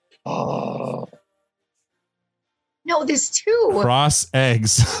 Oh. No, there's two. Cross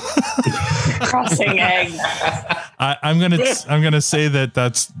eggs. Crossing eggs. I'm gonna say that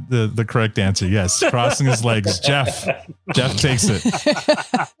that's the correct answer. Yes, crossing his legs. Jeff takes it.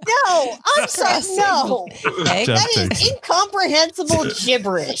 No, I'm sorry. No, Jeff that takes is it. incomprehensible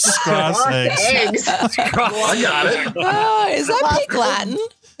gibberish. Cross eggs. I got it. Oh, is that Pig Latin?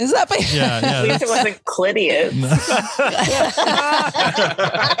 Is that Pig? Yeah. At least it wasn't Clitius.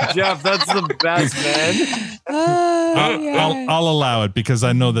 Jeff, that's the best, man. I'll allow it because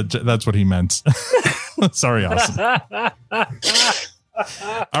I know that's what he meant. Sorry, Austin.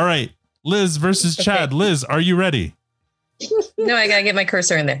 All right, Liz versus Chad. Liz, are you ready? No, I gotta get my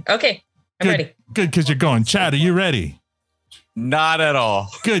cursor in there. Okay, I'm ready. Good, because you're going. Chad, are you ready? Not at all.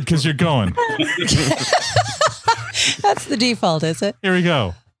 Good, because you're going. That's the default, is it? Here we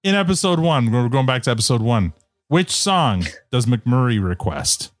go. In episode 1, we're going back to episode 1. Which song does McMurray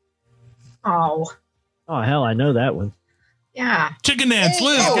request? Oh, hell, I know that one. yeah. Chicken Dance.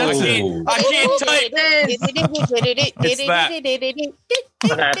 Liz gets it. I can't type. It's that.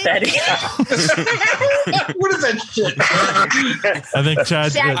 What is that shit? I think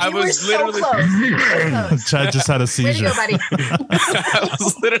Chad. I was literally. Chad just had a Way to seizure. go, buddy. I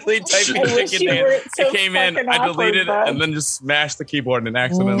was literally typing I wish chicken you dance. weren't so It came in. fucking I deleted awkward, it and then just smashed the keyboard and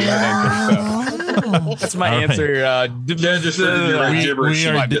accidentally. So that's my All right. answer.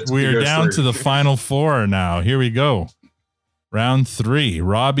 We are down to the final 4 now. Here we go. Round 3.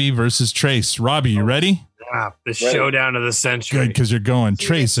 Robbie versus Trace. Robbie, you ready? Ah, the showdown of the century. Good, because you're going.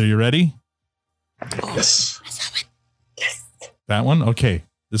 Trace, are you ready? Yes. That one? Okay.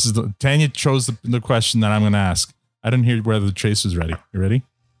 This is Tanya chose the question that I'm going to ask. I didn't hear whether Trace was ready. You ready?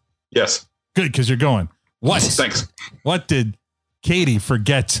 Yes. Good, because you're going. What? Thanks. What did Katie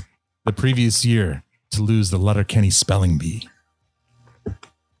forget the previous year to lose the Letterkenny spelling bee?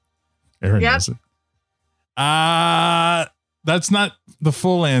 Aaron knows it. That's not the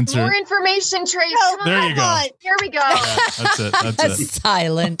full answer. More information, Trace. There you go. Here we go. That's it. That's it.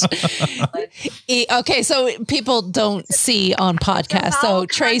 Silent. Okay, so people don't see on podcast. So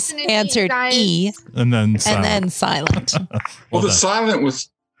Trace answered E And then silent. Well, the silent was.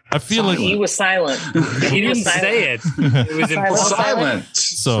 I feel like He was silent. He didn't say it. It was important. Silent.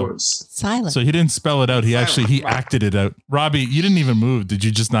 So silent. So he didn't spell it out. He acted it out. Robbie, you didn't even move. Did you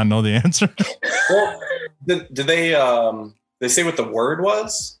just not know the answer? Well, did they say what the word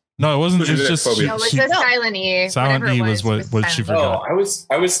was? No, it wasn't. It was just No, it was a silent E. silent Whatever E it was what she Oh, forgot.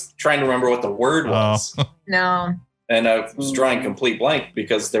 I was trying to remember what the word was, No. and I was drawing complete blank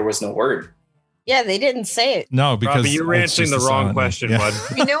because there was no word. Yeah, they didn't say it. No, because Robbie, you were it's answering just the a wrong silent E. question, Yeah. bud.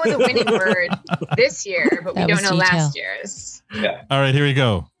 We know the winning word this year, but we That don't was know detail. last year's. Yeah. All right, here we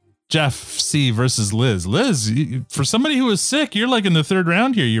go. Jeff C versus Liz. Liz, for somebody who is sick, you're like in the 3rd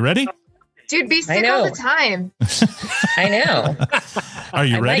round here. You ready? Dude, be sick all the time. I know. Are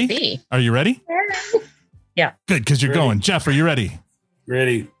you I ready? might be. Are you ready? Yeah. Good, because you're going. Jeff, are you ready?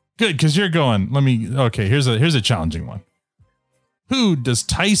 Ready. Good, because you're going. Okay, here's a challenging one. Who does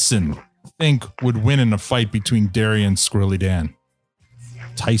Tyson think would win in a fight between Derry and Squirrely Dan?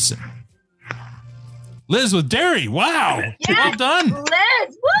 Tyson. Liz with Derry. Wow. Well done.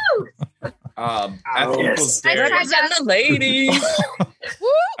 Liz, woo! F equals Derry. Represent the ladies.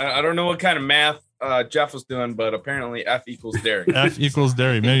 I don't know what kind of math Jeff was doing, but apparently F equals Derry. F equals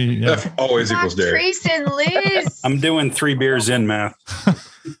Derry. Maybe. Yeah. F always equals Derry. Trace and Liz. I'm doing 3 beers in math.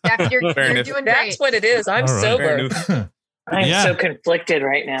 Jeff, you're Fairness. doing That's great. what it is. I'm All right. sober. I'm Yeah. so conflicted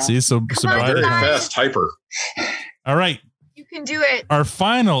right now. See, so on, sobriety. Very guys. fast hyper. All right. You can do it. Our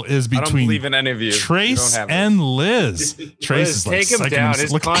final is I don't between believe in any of you. Trace You don't have and Liz. Trace Liz, is like take him psyching down.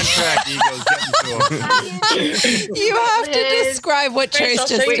 His look- contract ego's getting to him. You have to Liz. describe what Trace, Trace I'll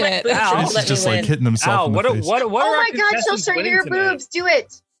just show you my did. boobs. Ow. Trace is Let me just like win. hitting himself Ow, in what the are face. what Oh are our my God, she'll contestants show you winning your today? boobs. Do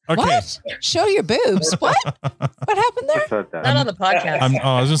it. Okay. What? Show your boobs. What? What happened there? Not on the podcast.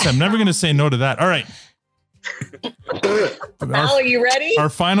 I was gonna say I'm never gonna say no to that. All right. Al, are you ready? Our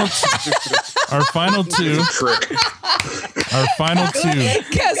final two. Our final two.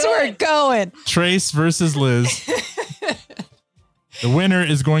 Because we're going. Trace versus Liz. The winner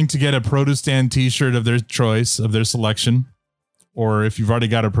is going to get a Produce Stand t-shirt of their choice, of their selection. Or if you've already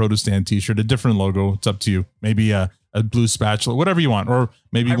got a Produce Stand t-shirt, a different logo, it's up to you. Maybe a blue spatula, whatever you want. Or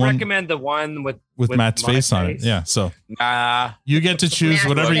maybe I one recommend the one with Matt's my face on it. Yeah. So Nah. you get to choose Matt's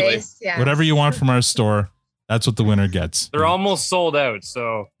whatever face, yeah. whatever you want from our store. That's what the winner gets. They're almost sold out.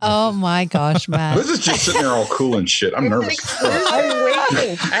 So. Oh my gosh, Matt. This is just sitting there all cool and shit. I'm nervous. I'm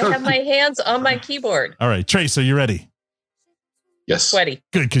waiting. I have my hands on my keyboard. All right, Trace, are you ready? Yes. Sweaty.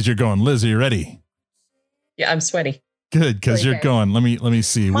 Good, because you're going. Liz, are you ready? Yeah, I'm sweaty. Good, because you're going. Let me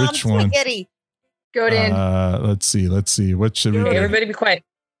see which one. Spaghetti. Go in. Let's see. What should we do? Everybody be quiet.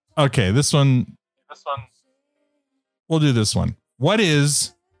 Okay, this one. We'll do this one. What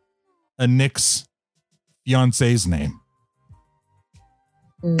is a Nick's fiance's name?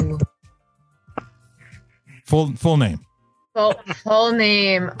 Ooh. Full name. Full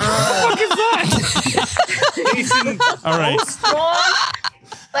name. What is that? All right.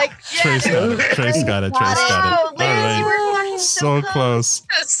 Like, Trace got it. All right. So close.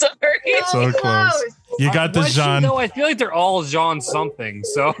 Sorry. So close. You got the Jean. No, I feel like they're all Jean something.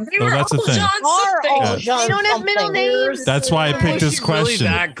 So that's the thing. They don't have middle names. That's why I picked this question.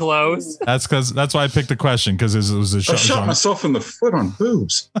 Really that close? That's why I picked the question, because it was a I shot myself in the foot on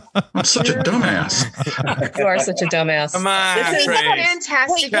boobs. I'm such a dumbass. You are such a dumbass. Come on, This is Trace.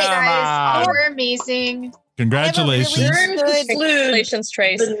 fantastic, Come guys. on. You're amazing. Congratulations. Congratulations,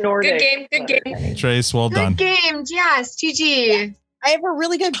 Trace. Good game. Good game. Trace, well done. Good game. Yes, GG. I have a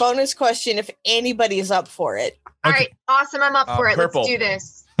really good bonus question if anybody's up for it. All right, awesome. I'm up for it. Purple. Let's do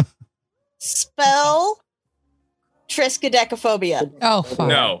this. Spell triskaidekaphobia. Oh, fuck.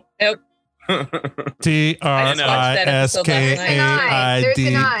 No. Nope.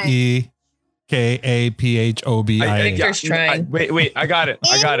 TRISKAIDEKAPHOBIA. First try. Wait, I got it. In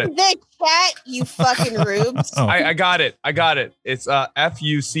the chat, you fucking rubes. Oh. I got it. It's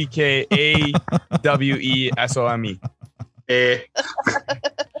FUCKAWESOME. There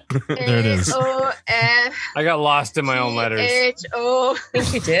it is. I got lost in my own letters. I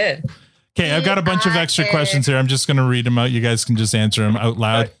think you did. Okay, I've got a bunch of extra questions here. I'm just going to read them out. You guys can just answer them out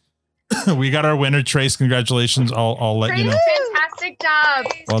loud. We got our winner, Trace. Congratulations. I'll let you know. Fantastic job.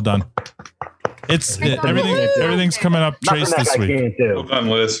 Well done. Everything's coming up, Trace, this week. Well done,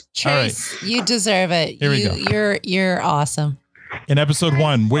 Liz. Trace, you deserve it. Here we go. You're awesome. In episode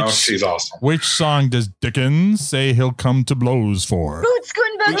 1, she's awesome. Which song does Dickens say he'll come to blows for? Boots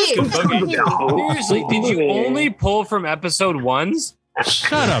Goon Buggy. Seriously, did you only pull from episode 1s?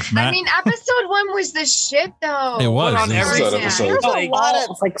 Shut up, Matt. I mean, episode 1 was the shit, though. It was. On every There's a lot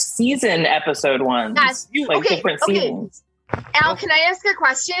of It's like season episode ones. Yes. Like different seasons. Al, can I ask a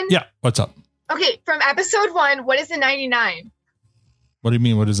question? Yeah, what's up? Okay, from episode 1, what is a 99? What do you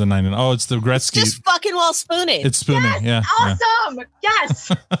mean? What is a 9? Oh, it's the Gretzky. just fucking while spooning. It's spooning. Yeah. Awesome.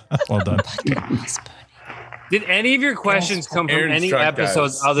 Yes. Well done. Did any of your questions come from Aaron's any drunk,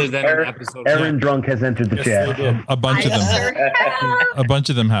 episodes guys. other than an episode? Aaron Drunk has entered the chat. A bunch of them. A bunch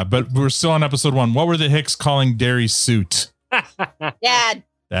of them have, but we're still on episode 1. What were the Hicks calling Derry's suit? Dad.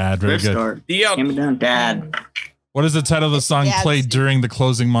 Dad, very good. Dad. What is the title of the song Dad's played during the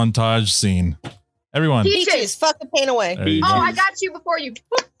closing montage scene? Everyone. Peaches, fuck the pain away. There you Oh, go. I got you before you.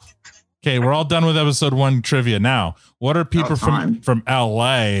 Okay, we're all done with episode 1 trivia. Now, what are people from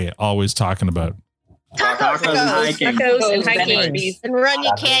LA always talking about? Tacos. Tacos and hiking. And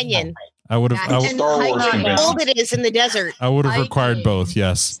Runyon Canyon. I would have. And hiking. How cold it is in the desert. I would have required both.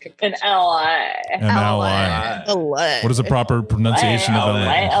 Yes. In LA. And LA. LA. What is the proper pronunciation of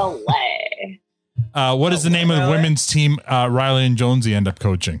LA? What is the name of the women's team Riley and Jonesy end up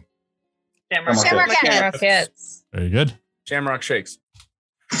coaching? Shamrockettes. Very good. Shamrock Shakes.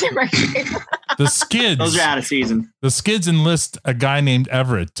 The Skids. Those are out of season. The Skids enlist a guy named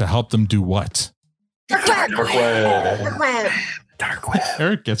Everett to help them do what? Dark web.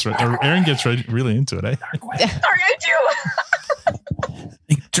 Aaron gets really into it, eh? Sorry, I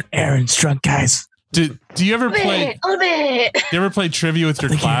do. Aaron's drunk, guys. Do you ever play? A little bit. Do you ever play trivia with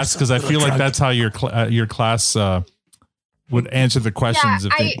your class? Because I feel like that's how your class would answer the questions.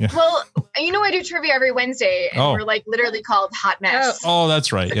 Well, you know, I do trivia every Wednesday, and Oh. we're like literally called Hot Mess. Oh,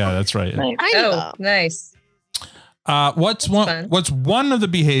 that's right. Yeah, that's right. Oh, nice. What's one of the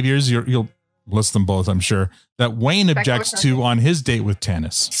behaviors you'll list them both, I'm sure, that Wayne objects to on his date with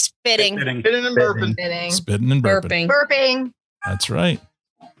Tanis? Spitting. Spitting and burping. Spitting and burping. Burping. That's right.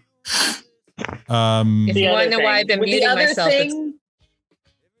 If you want to know why I've been muting myself,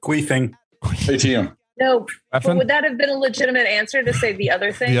 Queefing. ATM. No, Effing? but would that have been a legitimate answer to say the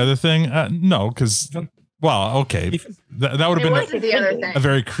other thing? The other thing? No, because, well, okay. That would have What's been the other thing? a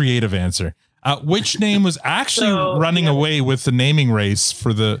very creative answer. Which name was actually running away with the naming race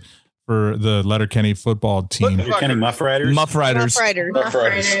for the Letterkenny football team? Letterkenny Muff Riders. Muff Riders. Muff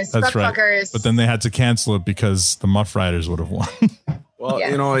Riders. That's right. Fuckers. But then they had to cancel it because the Muff Riders would have won. Well,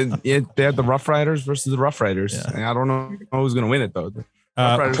 you know, they had the Rough Riders versus the Rough Riders. And I don't know who's going to win it, though.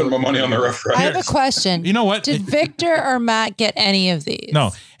 Put my money on the Rough Riders. I have a question. You know what? Did Victor or Matt get any of these?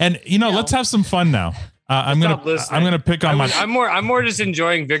 No. And let's have some fun now. I'm gonna pick on I'm more just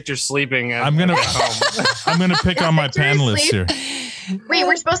enjoying Victor sleeping. I'm gonna pick on my panelists here. Wait,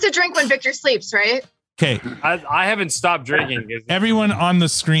 we're supposed to drink when Victor sleeps, right? Okay. I haven't stopped drinking. Everyone on the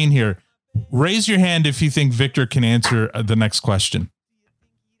screen here, raise your hand if you think Victor can answer the next question.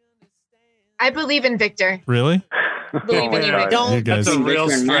 I believe in Victor. Really? Believe in you, Victor. You guys, That's a real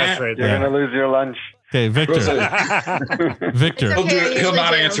stress right You're there. gonna lose your lunch. Okay, Victor. Victor. He'll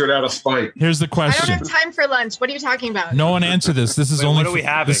not answer it out of spite. Here's the I don't question. have time for lunch. What are you talking about? No one answer this. This is Wait, only what are we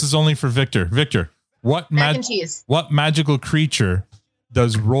having? this is only for Victor. Victor, what Mac and cheese. what magical creature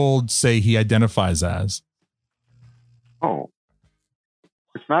does Rold say he identifies as? Oh,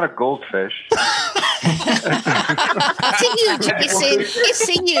 it's not a goldfish. It's you, Jason.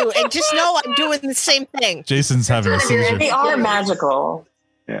 It's you. And just know I'm doing the same thing. Jason's having a seizure. They are magical.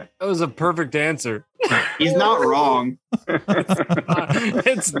 Yeah, that was a perfect answer. He's not wrong.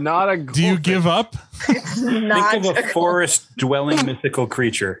 It's not a. Do you give up? Think of a forest-dwelling mythical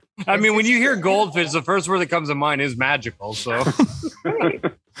creature. I mean, when you hear goldfish, the first word that comes to mind is magical. So,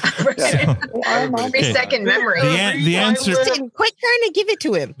 Every second memory. The answer. Listen, quit trying to give it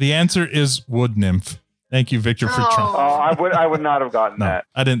to him. The answer is wood nymph. Thank you, Victor, for trying. Oh, I would not have gotten that.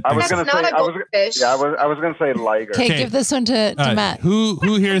 I didn't. I was think gonna so. say. I was gonna say liger. Okay, give this one to Matt. Who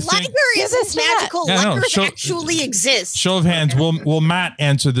here Liger thinks? isn't magical. Yeah, no, Liger show- actually exists. Show of hands. Will Matt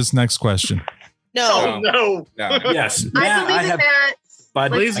answer this next question? No. No. Yes. I believe in that.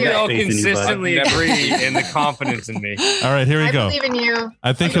 Bud, please, I we got all faith in you, bud. consistently agree in the confidence in me. All right, here we I go. believe in you.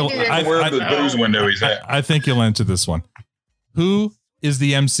 I think he'll. Where the booze window he's at. I think you'll answer this one. Who is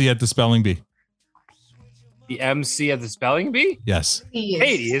the MC at the spelling bee? The MC at the spelling bee? Yes.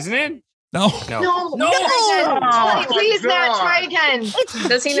 Katie, isn't it? No. Please, Matt, try again.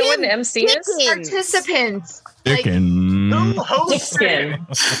 Does he know what an MC is? Participants. Dickin. Dickskin.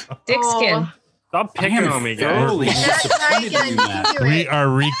 Dickskin. Stop picking on me, guys. We are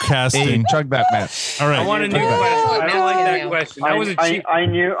recasting. Hey, chug that, Matt. All right. I want a new question. I don't like that question. That was a cheap. I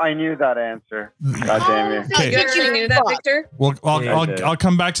knew that answer. God damn you. Okay. Did you knew that, Victor? Well, I'll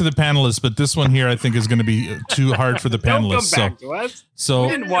come back to the panelists, but this one here I think is going to be too hard for the Don't come panelists. back to us. So We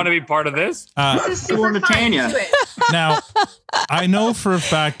didn't want to be part of this. This is super fun. Now, I know for a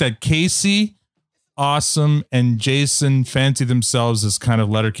fact that Casey, Awesome, and Jason fancy themselves as kind of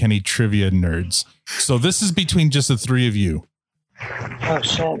Letterkenny trivia nerds. So this is between just the three of you. Oh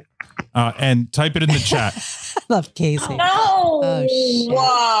shit! And type it in the chat. I love Casey. No. Oh, shit.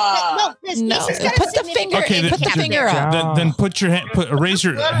 Wow. No. Put the finger. Okay, Put the finger up. Then put your hand. Raise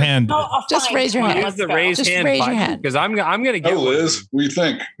your hand. Just raise your hand. Use the raise Just hand raise your button, hand. because I'm gonna get Oh, Liz, what do you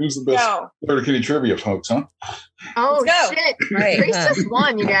think? Who's the best Letterkenny trivia folks, huh? Oh, Let's go. shit. Right, Grace huh. just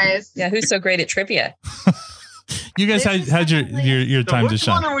won, you guys. Yeah, who's so great at trivia? You guys had your time to Which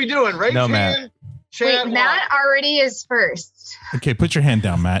one shine. are we doing? Raise No, hand, Matt. chat, Wait, Matt already is first. Okay, put your hand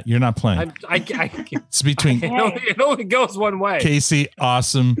down, Matt. You're not playing. It's between it only goes one way. Casey,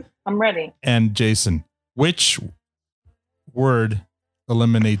 Awesome, I'm ready. and Jason. Which word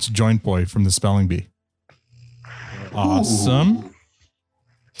eliminates joint boy from the spelling bee? Awesome.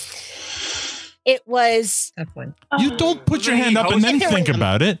 It was. You don't put your hand up and then think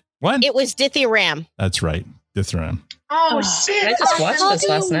about it. What? It was Dithyram. That's right. Dithram. Oh, shit. I just watched this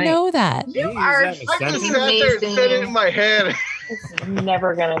last night. Know that? You are I just fucking sat there and said it in amazing. my head. I'm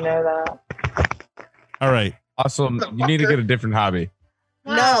never gonna know that. All right. Awesome. You need to get a different hobby.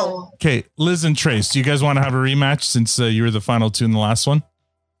 No. Okay, Liz and Trace, do you guys want to have a rematch since you were the final two in the last one?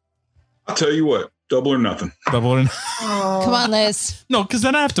 I'll tell you what, double or nothing. Double or Come on, Liz. No, because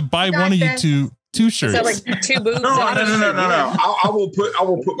then I have to buy one of you two shirts. Is that like two boobs? No. I will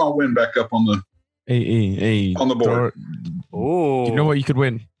put my win back up on the on the board. Oh, you know what you could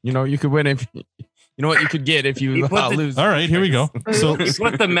win? You know you could win if you know what you could get if you lose. All right, here we go. So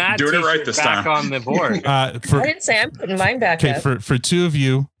put the Matt Doing it right t-shirt this back time. on the board. I didn't say I'm putting mine back Okay, up. for two of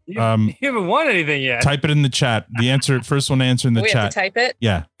you, You haven't won anything yet. type it in the chat. The first one to answer in the we chat. have to type it?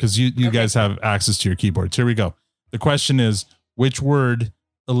 Yeah, because you guys have access to your keyboards. Here we go. The question is, which word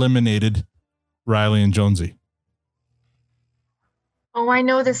eliminated Riley and Jonesy? Oh, I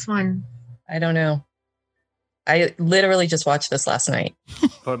know this one. I don't know. I literally just watched this last night.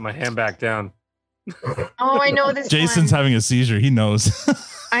 Put my hand back down. Oh, I know this Jason's one. having a seizure. He knows.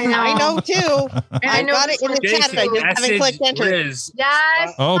 I I know too. And I got it in the chat. I just haven't clicked enter. Yes.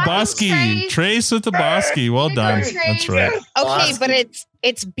 Oh, Bosky. Trace with the Bosky. Well done. That's right. Okay, but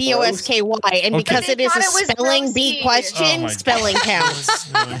it's BOSKY, and because it is a spelling bee question, spelling counts.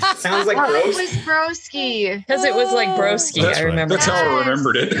 Sounds like It gross. was broski. Because it was like broski. That's I right. remember. That's how I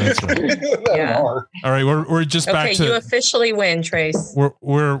remembered it. That's right. Yeah. All right, we're just Okay, back to you officially win, Trace.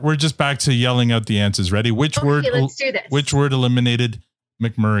 we're just back to yelling out the answers. Ready? Which word? let's do this. Which word eliminated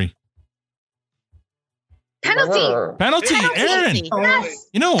McMurray? Penalty. Penalty, Aaron. Yes.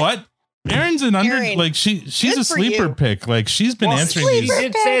 You know what? Aaron's an under Aaron, like she's good a for sleeper you. pick. Like she's been answering She these.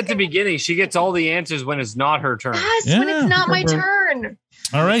 did say at the beginning she gets all the answers when it's not her turn. Yes, when it's not my turn.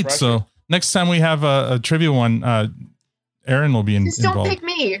 All right, so next time we have a trivia one, Aaron will be Just don't involved. pick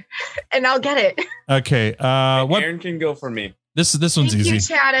me, and I'll get it. Okay, what? Aaron can go for me. This one's Thank easy. you,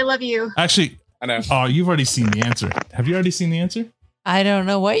 Chad. I love you. Actually, I know. oh, you've already seen the answer. Have you already seen the answer? I don't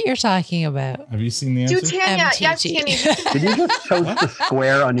know what you're talking about. Have you seen the Do answer? Tanya. Yes, MTG. Tanya. Did you just toast the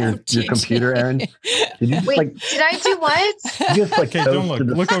square on your computer, Aaron? Did you just Wait, did I do what? you just Okay, don't toasted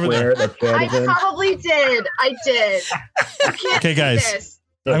the look over square there. that Chad I is in? probably did. I did. You can't Okay, do guys. this.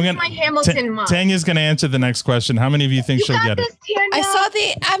 I'm This is gonna. my Hamilton mug. Tanya's gonna answer the next question. How many of you think You she'll got get this, it? Tanya. I saw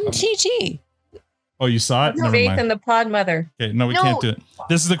the MTG. Oh, you saw it? Never Faith mind. in the pod mother. Okay, no, we No. can't do it.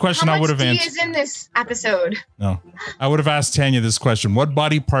 This is the question How I would much have D answered. is in this episode? No, I would have asked Tanya this question. What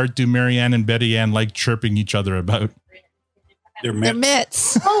body part do Marianne and Betty Ann like chirping each other about? They're Their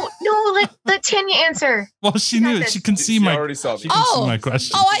mitts. Oh no! Let Tanya answer. Well, she knew it. She can see She my. already saw me. She can see Oh. my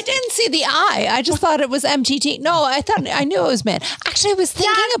question. Oh, I didn't see the eye. I just thought it was MTT. No, I knew it was mitt. Actually, I was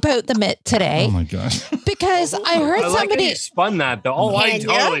thinking about the mitt today Oh my gosh. because I heard I like how somebody. you spun that though. Oh, I Tanya?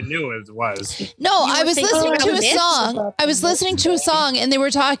 totally knew it was. No, I were was thinking listening about to a mitts? song. I was listening to a song and they were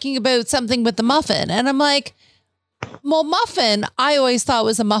talking about something with the muffin. And I'm like, well, muffin, I always thought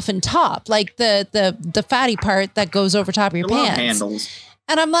was a muffin top, like the fatty part that goes over top of your I love pants. handles.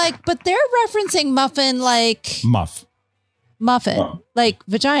 And I'm like, but they're referencing muffin like muffin, like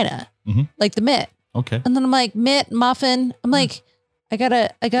vagina, Mhm. like the mitt. Okay. And then I'm like, mitt, muffin. I'm like, I gotta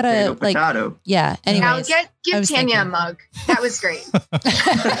Potato, like, potato. yeah. Now Anyways, I give was Tanya a thinking. mug. That was great.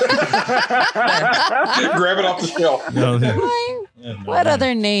 Grab it off the shelf. No, yeah. What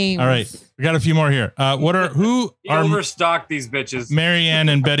other name? All right, we got a few more here. Who You are overstocked these bitches. Marianne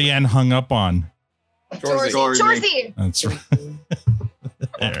and Betty Ann hung up on? Shorzy. That's right.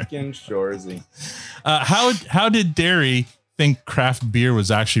 There. Fucking Shorzy. How did Derry think craft beer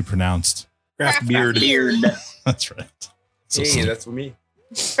was actually pronounced? Craft beard. That's right. So Hey, sorry. that's me.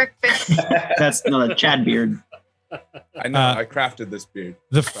 That's not a Chad beard. I know. I crafted this beard.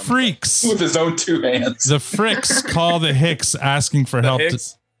 The freaks with his own two hands. The fricks call the Hicks asking for help.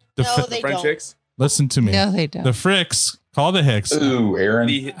 Hicks? The No, they French don't. Hicks? Listen to me. No, they don't. The fricks call the Hicks. Ooh, Aaron.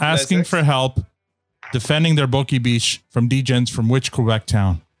 Asking for help defending their Bokeh Beach from D-Gens from which Quebec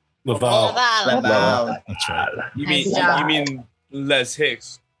town? Laval. That's right. You mean Les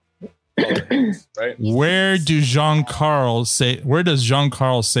Hicks? Right? Where does Jean Carl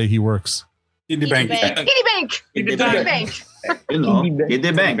say he works? Kitty Bank. Kitty Bank. Kitty Kitty Bank. Bank. You know, get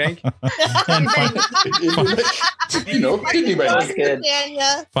the bank. You know, Kitty Bank.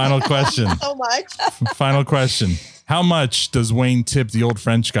 Tanya. Final question. So much. Final question. How much does Wayne tip the old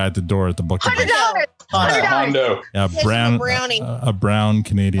French guy at the door at the Bokeh Beach? $100. Hondo. Yeah, Yes, brown, a brownie. a brown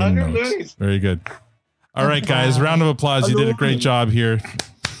Canadian note. Very good. All right, guys. Round of applause. You did a great job here.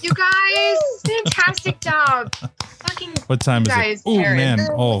 You guys, fantastic job. Fucking What time is it? guys, Oh Aaron. man! With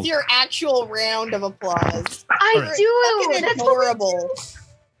Oh, your actual round of applause. I do. Fucking That's adorable.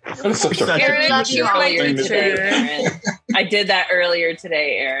 That's such a Aaron, Love you you are my earlier teacher. today, Aaron. I did that earlier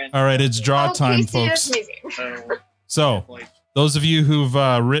today, Aaron. all right. It's draw time, Casey, folks. that's amazing. So, those of you who've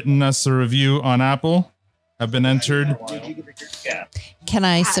written us a review on Apple have been entered. Can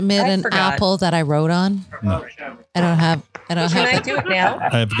I submit an forgot. apple that I wrote on? No, I don't have. Can I do it now?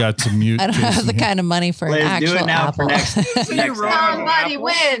 I've got to mute. I don't have Jason the here. kind of money for an Let's do actual it now apple. for next time. Somebody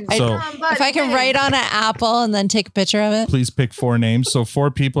wins. So- Somebody If I can wins. write on an apple and then take a picture of it. Please pick 4 names. So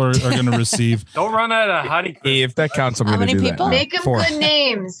 4 people are going to receive. Don't run out of honey. Hey, if that counts, I'm How going to many do people? that. Make them 4. good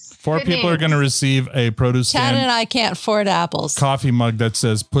names. 4 Good people are names. going to receive a produce Chad and stand I can't afford apples. coffee mug that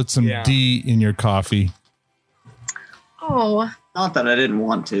says "Put some Yeah. D in your coffee." Oh, Not that I didn't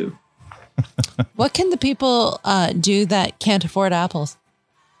want to. What can the people do that can't afford apples?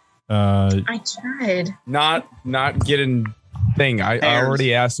 I tried. Not getting thing. I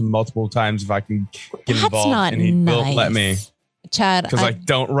already asked him multiple times if I can get That's involved, not and he won't let nice. me Chad, because I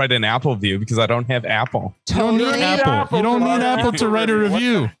don't write an Apple review because I don't have Apple. You don't need Apple. You don't need Apple to write a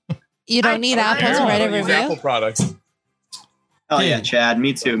review. you don't need Apple to write a Use review. Apple products. Oh yeah, Chad.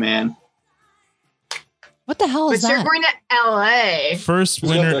 Me too, man. What the hell is But you're that? going to LA. First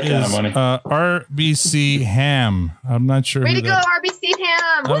winner is RBC Ham. I'm not sure. Way who to go, that, RBC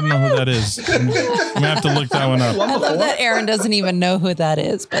Ham. I don't know who that is. I'm gonna have to look that one up. I love that Aaron doesn't even know who that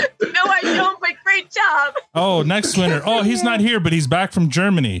is. But No, I don't, but great job. Oh, next winner. Oh, he's not here, but he's back from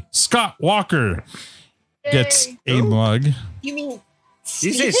Germany. Scott Walker gets a mug. You mean Did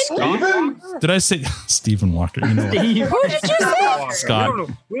you say Scott? Did I say Stephen Walker? You know what? Steve. Who did you say? Scott.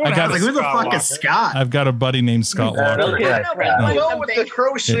 I got who the fuck is Scott? I've got a buddy named Scott Walker. Go with the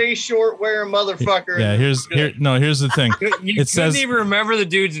crochet short wearing motherfucker. Yeah, here's the thing. You It says couldn't even remember the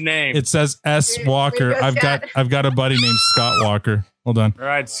dude's name. it says S Walker. I've got a buddy named Scott Walker. Hold on. All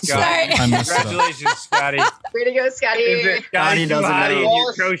right, Scott. Sorry. I messed it up. Congratulations, Scotty. Way to go, Scotty. Scotty doesn't Scotty know.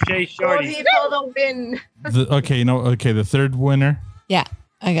 and your crochet More shorty. people to win. The third winner. Yeah,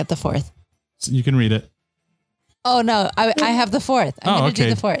 I got the fourth. So you can read it. Oh no, I have the fourth. I'm gonna do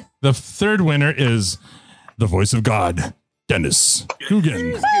the fourth. The third winner is the voice of God, Dennis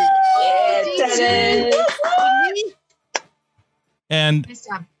Coogan. And Nice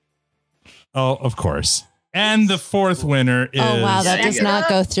job. oh, of course. And the fourth winner is Oh wow, that does not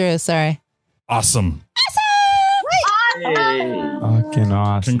go through. Sorry. awesome. Fucking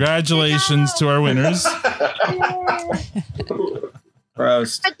awesome. Congratulations to our winners.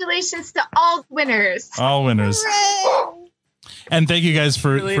 Gross. Congratulations to all winners. All winners. And thank you guys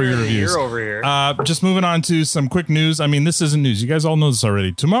for your reviews. Over here. Just moving on to some quick news. I mean, this isn't news. You guys all know this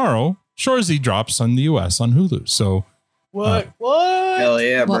already. Tomorrow, Shoresy drops on the US on Hulu. So What? Hell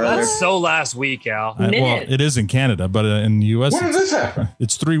yeah, brother. That's so last week, Al. well, it is in Canada, but in the US, When does this happen?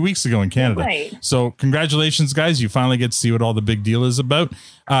 it's 3 weeks ago in Canada. Right. So congratulations, guys. You finally get to see what all the big deal is about.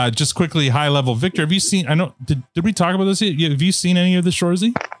 Just quickly, high level. Victor, have you seen, I know, did we talk about this yet? Have you seen any of the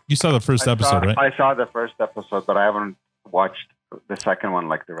Shoresy? You saw the first episode, right? I saw the first episode, but I haven't watched the second one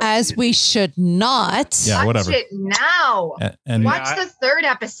like the rest. As we should not. Yeah, whatever. Watch it now. And Watch the third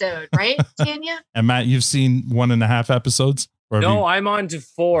episode, right, Tanya? And Matt, you've seen 1.5 episodes? Or have No, you- I'm on to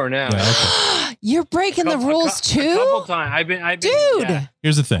 4 now. Yeah, okay. You're breaking the rules A too? couple times. I've been. Dude. Yeah.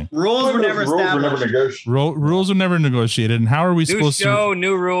 Here's the thing. Rules were never established. negotiated. Rules were never negotiated. And how are we New supposed show,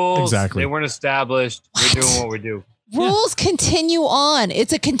 new rules. Exactly. They weren't established. We're doing what we do. Rules continue on.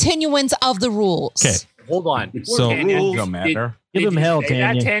 It's a continuance of the rules. Okay. Hold on. So- Tanya, Rules don't matter. Give did them you hell, say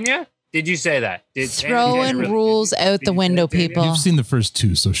that, Tanya. Tanya? Did you say that? Did Throwing Tanya really- rules out the window, people. You've seen the first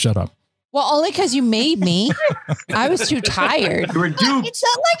 2, so shut up. Well, only because you made me. I was too tired. You were duped. It's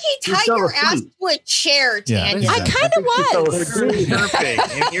not like he tied your ass to a chair, Yeah. Tanya. I kind of was.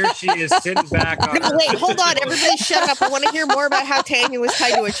 Perfect. And here she is sitting back on. No, wait, hold on. Everybody shut up. I want to hear more about how Tanya was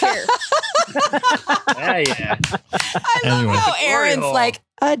tied to a chair. Yeah. Anyway, Oh, Aaron's Glory hole. like,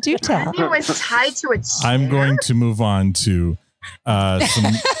 do tell. He was tied to a chair. I'm going to move on to some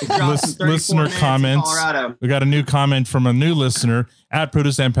Dropped 34 listener minutes in comments. Colorado. We got a new comment from a new listener at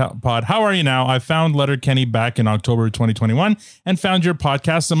Produce and Pod. How are you now? I found Letterkenny back in October 2021 and found your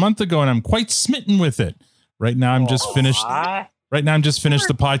podcast a month ago, and I'm quite smitten with it. Right now, I'm just finished. Right now, I'm just finished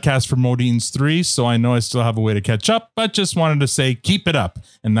the podcast for Modine's 3, so I know I still have a way to catch up, but just wanted to say keep it up.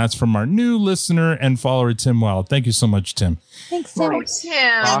 And that's from our new listener and follower, Tim Wild. Thank you so much, Tim. Thanks, Oh, Tim.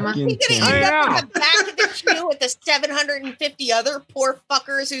 Tim. You're going to end up in the back of the queue with the 750 other poor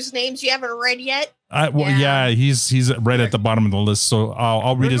fuckers whose names you haven't read yet. Yeah, he's right at the bottom of the list, so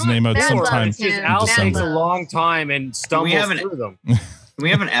I'll read his name out Bad luck, sometime Tim. in Al takes a December. long time and stumbles have an- through them. Can we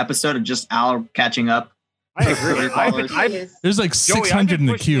have an episode of just Al catching up? I agree. There's like Joey, I've 600 in been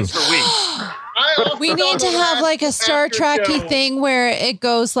the pushing queue. this for weeks. We need to have like a Star Trek-y thing where it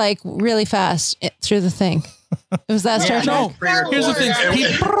goes like really fast through the thing. It was that Star Trek? No, here's the thing.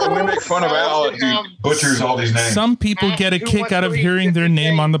 And we make fun of Al, he butchers all these names. Some people get a kick out of hearing their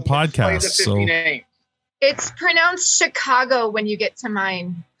name on the podcast. So It's pronounced Chicago when you get to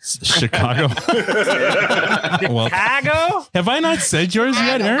mine. Chicago. Well, Chicago? have I not said yours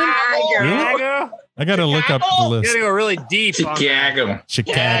yet, Aaron? Really? Chicago? I got to look up the You list. gotta go really deep. Chicago.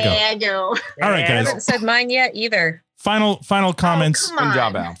 Chicago. Chicago. All right, I guys. haven't said mine yet either. Final comments Come on. Good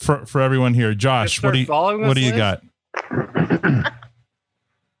job, Al. for everyone here. Josh, Start following what do this you got?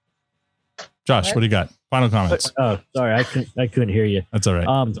 Josh, what do you got? Final comments. Oh, sorry, I couldn't hear you. That's all right.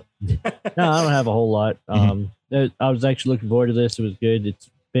 No, I don't have a whole lot. I was actually looking forward to this. It was good. It's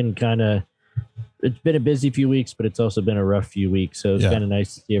been a busy few weeks, but it's also been a rough few weeks. So it's kind of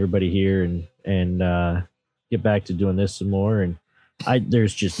nice to see everybody here and get back to doing this some more. And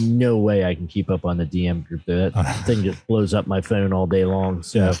there's just no way I can keep up on the DM group. That thing just blows up my phone all day long.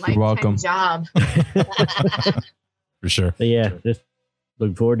 So Lifetime welcome. job. For sure. but yeah, just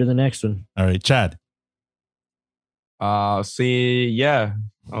looking forward to the next one. All right, Chad. See, yeah.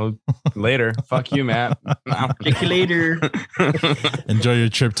 Oh, later. Fuck you, Matt. Kick you later. Enjoy your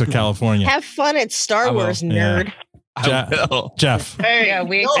trip to California. Have fun at Star Wars, nerd. Jeff. Hey, Yeah,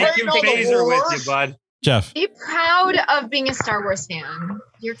 we don't take hate on the Phaser with wars. you, bud. Jeff. Be proud of being a Star Wars fan.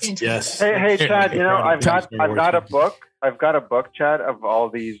 You're fantastic. Yes. Hey, Chad. You know, I've got a book. I've got a book, Chad, of all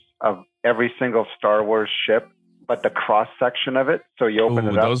these of every single Star Wars ship, but the cross section of it. So you open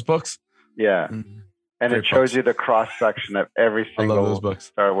it up. Those books. Yeah. And it shows you the cross section of every single those books.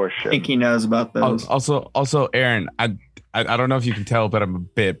 Star Wars ship. I think he knows about those. Also, Aaron, I don't know if you can tell, but I'm a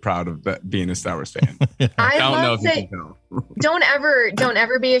bit proud of being a Star Wars fan. I don't know love if you that. can tell. Don't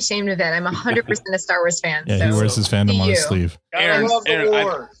ever be ashamed of that. I'm 100% a Star Wars fan. Yeah, so he wears his fandom on his you. sleeve. Aaron,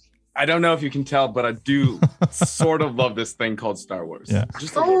 I don't know if you can tell, but I do sort of love this thing called Star Wars. Yeah.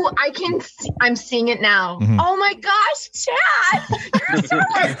 Oh, I can. I'm seeing it now. Mhm. Oh my gosh, Chad! You're a Star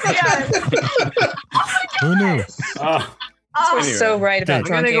Wars fan. Who knew? You're so right about I'm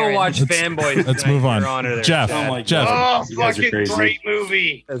gonna Drunk go Aaron. watch Fanboys. Let's tonight, move on. Your Honor there, Jeff. Chad. Oh my Jeff. God. Oh, You guys are fucking crazy. great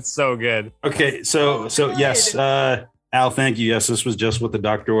movie. That's so good. Okay, so yes, Al, thank you. Yes, this was just what the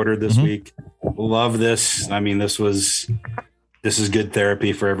doctor ordered this week. Love this. I mean, this is good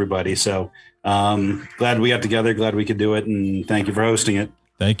therapy for everybody. So glad we got together. Glad we could do it, and thank you for hosting it.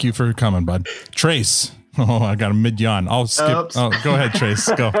 Thank you for coming, bud. Trace. Oh, I got a mid yawn. I'll skip. Oops. Oh, go ahead, Trace.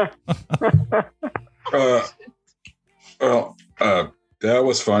 Go. That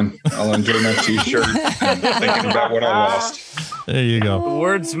was fun. I'll enjoy my t-shirt and thinking about what I lost. There you go.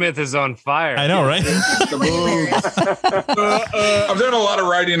 Wordsmith is on fire. I know, right? I've done a lot of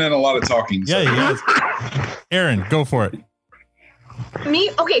writing and a lot of talking. So. Yeah, you guys. Aaron, go for it. Me?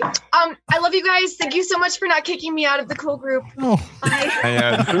 Okay. I love you guys. Thank you so much for not kicking me out of the cool group. Oh.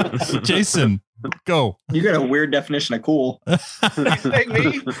 Bye. Jason, go. You got a weird definition of cool. Hey,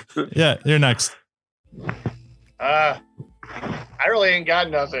 me? Yeah, you're next. I really ain't got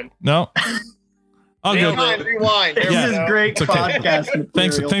nothing. No. I'll go. Rewind. There Yeah. we This go. is great It's okay. podcast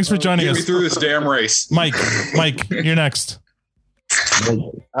material. Thanks for joining Get me us. through this damn race. Mike, you're next.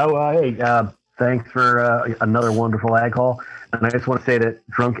 Thanks for another wonderful ag call. And I just want to say that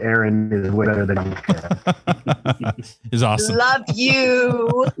drunk Aaron is way better than you. Is awesome. Love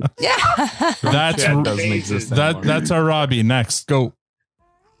you. Yeah. That's That doesn't exist anymore. that's our Robbie. Next, go.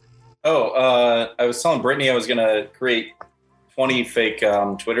 Oh, I was telling Brittany I was going to create 20 fake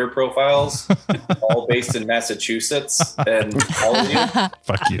Twitter profiles, all based in Massachusetts, and all of you.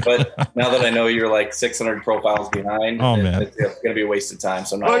 Fuck you. But now that I know you're like 600 profiles behind, Oh, man. it's going to be a waste of time.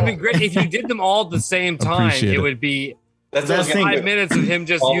 So I'm Oh, it'd not. be great if you did them all at the same time. Appreciate It it. would be That's what I was gonna 5 do. minutes of him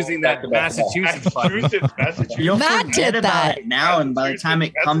just All using back that to back. Massachusetts button. Massachusetts. You'll Matt forget did about that. it now, and by the time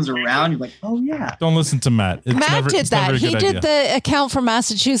it comes around, you're like, oh yeah. Don't listen to Matt. It's Matt never, did it's never that. a He good did idea. the account for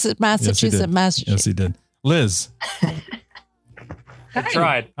Massachusetts. Yes, he Massachusetts. did. Liz. I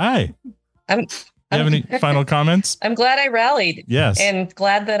tried. Hi. I'm You have any final comments? I'm glad I rallied. Yes. And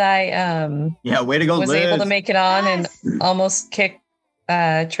glad that I Yeah, way to go, was Liz. able to make it on and almost kick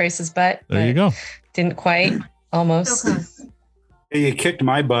Trace's butt. There you but go. Didn't quite. Almost. Hey, you kicked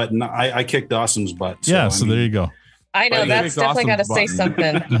my butt, and I kicked Awesome's butt. Yeah, so there you go. I know Well, that's definitely got to say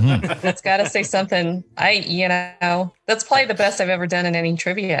something. Mhm. That's got to say something. That's probably the best I've ever done in any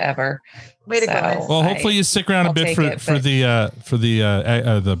trivia ever. Way to go, Liz. Well, hopefully you stick around a I'll bit take for, it, for but-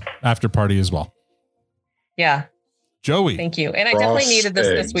 the after party as well. Yeah. Joey. Thank you. And I definitely needed this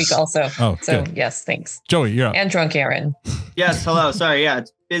this week also. Oh, so good. yes, thanks. Joey, you're up. And drunk Aaron. Yes, hello. Sorry, yeah,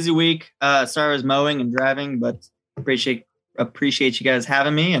 it's a busy week. Sorry I was mowing and driving, but appreciate you guys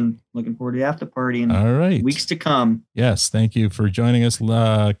having me, and looking forward to the after party and All right. weeks to come. Yes, thank you for joining us,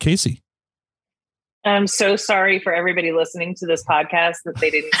 Casey. I'm so sorry for everybody listening to this podcast that they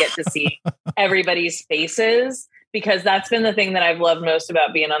didn't get to see everybody's faces, because that's been the thing that I've loved most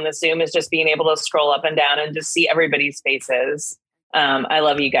about being on the Zoom, is just being able to scroll up and down and just see everybody's faces. I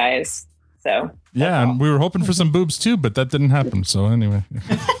love you guys. So Yeah, and we were hoping for some boobs too, but that didn't happen. So anyway,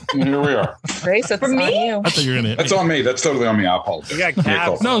 Here we are. Grace, it's on you. I thought you were gonna. That's on me. That's totally on me. I apologize. You got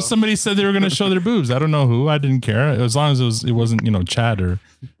calves. No, somebody said they were going to show their boobs. I don't know who. I didn't care as long as it wasn't Chad or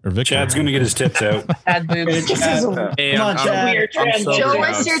Victor. Chad's going to get his tits out. Chad boobs. Hey, Come on, Chad. weird trend. sober Show now,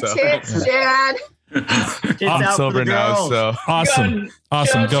 us your so- tits, Chad. Tits I'm out for sober the now, girls. so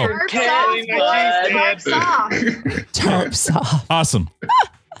Awesome, go. Tarps off. Tarps off. Awesome.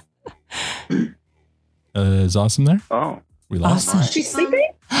 Is awesome there? Oh, we lost. Awesome. She's sleeping?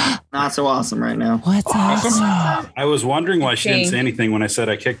 Not so awesome right now. What's awesome? I was wondering why she didn't King. say anything when I said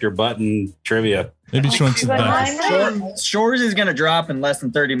I kicked her butt in trivia. Maybe she wants it back. Shores is going to drop in less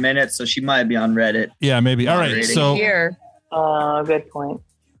than 30 minutes, so she might be on Reddit. Yeah, maybe. All right. So, Here. Good point.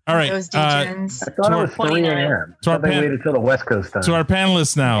 All right. Those degens. I thought it was 3 a.m. So they waited till the West Coast time. So our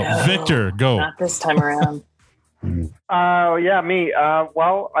panelists now, No, Victor, go. Not this time around. Yeah, me.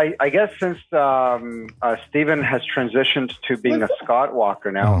 Well, I guess since Steven has transitioned to being a Scott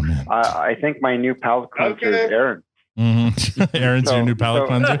Walker now, I think my new palate cleanser is Aaron. Mm-hmm. Aaron's your new palate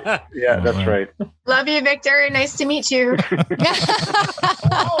cleanser? Yeah, that's right. Love you, Victor. Nice to meet you.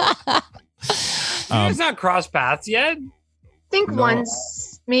 It's not cross paths yet. I think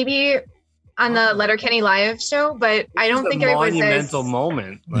once, maybe on the Letterkenny Live show, but I don't think I was as monumental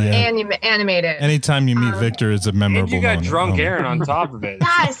moment. animated. Anytime you meet Victor, it's a memorable And you got moment. drunk Aaron on top of it.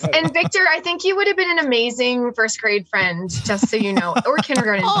 Yes, and Victor, I think you would have been an amazing first grade friend, just so you know, or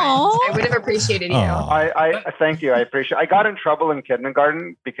kindergarten friend. I would have appreciated you. I thank you. I appreciate. I got in trouble in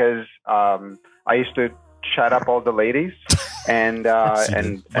kindergarten because I used to chat up all the ladies, and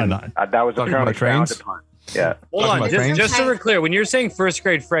that was apparently frowned upon. Yeah. Hold on, just so we're clear, when you're saying first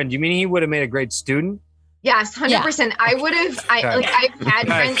grade friend, you mean he would have made a great student? Yes, 100%. I would have. I've had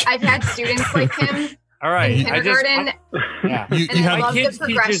friends. I've had students like him. All right. In kindergarten. Yeah. And I have love the Kids'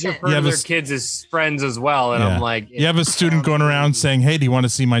 teachers progression. refer to their kids as friends as well, and Yeah. I'm like, You have a student going around saying, "Hey, do you want to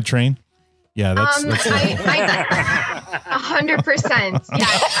see my train?" Yeah, that's 100%. Yes,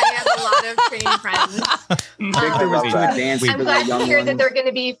 I have a lot of training friends. Victor was too advanced I'm for the glad to young hear that ones. they're going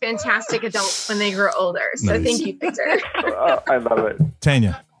to be fantastic adults when they grow older. So Nice. thank you, Victor. I love it.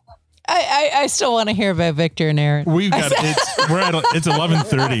 Tanya. I still want to hear about Victor and Aaron. We've got it's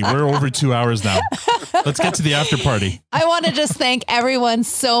 11:30. We're over 2 hours now. Let's get to the after party. I want to just thank everyone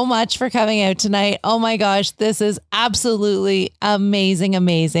so much for coming out tonight. Oh my gosh, this is absolutely amazing.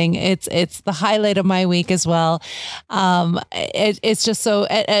 It's the highlight of my week as well. It's just so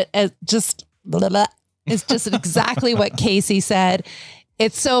just blah, blah. It's just exactly what Casey said.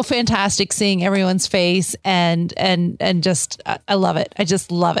 It's so fantastic seeing everyone's face and just I love it. I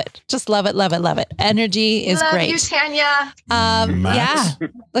just love it. Just love it. Energy is Love great. you, Tanya. Yeah.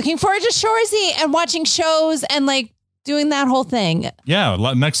 Looking forward to Shoresy and watching shows and like doing that whole thing. Yeah,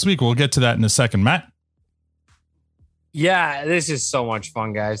 next week we'll get to that in a second. Matt. yeah, this is so much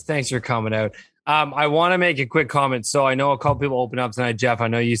fun, guys. Thanks for coming out. I want to make a quick comment. So I know a couple people open up tonight. Jeff, I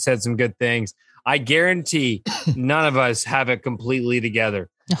know you said some good things. I guarantee none of us have it completely together,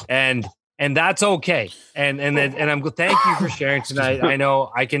 and that's okay. And I'm thank you for sharing tonight. I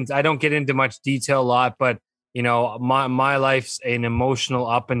know I don't get into much detail a lot, but you know my life's an emotional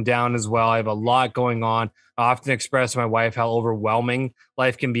up and down as well. I have a lot going on. I often express to my wife how overwhelming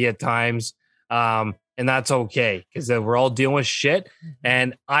life can be at times, and that's okay because we're all dealing with shit.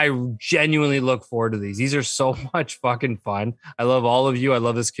 And I genuinely look forward to these. These are so much fucking fun. I love all of you. I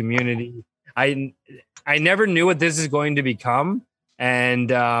love this community. I never knew what this is going to become.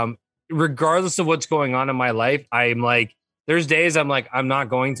 And regardless of what's going on in my life, I'm like, there's days I'm like, I'm not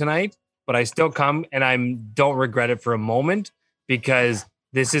going tonight, but I still come and I don't regret it for a moment because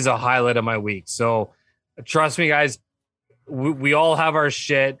this is a highlight of my week. So trust me, guys, we all have our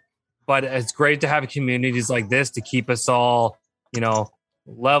shit, but it's great to have communities like this to keep us all,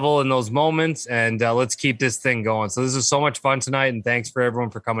 level in those moments. And let's keep this thing going. So this is so much fun tonight. And thanks for everyone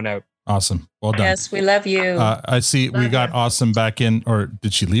for coming out. Awesome. Well done. Yes, we love you. I see we got Awesome back in, or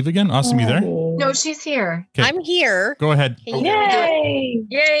did she leave again? Awesome, you there? No, she's here. Okay. I'm here. Go ahead. Yay!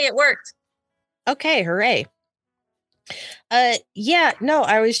 Yay! It worked. Okay, hooray. I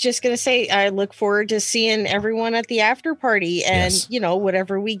was just going to say, I look forward to seeing everyone at the after party and,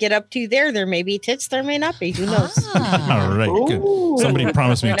 whatever we get up to there may be tits, there may not be, who knows? All right. Good. Somebody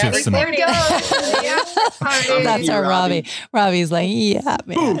promised me tits tonight. That's our Robbie. Robbie's like, yeah,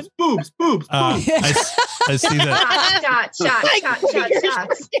 man. Boobs. I see that. Shot.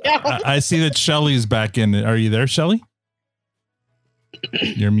 I see that Shelly's back in. Are you there, Shelly?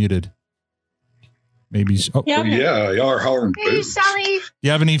 You're muted. Maybe. Yeah, y'all are hollering. Hey, Sally. Do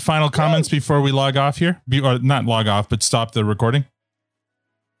you have any final comments before we log off here? Or not log off, but stop the recording?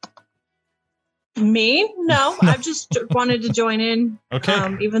 Me? No, I just wanted to join in.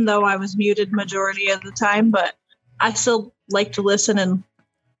 Okay. Even though I was muted majority of the time, but I still like to listen and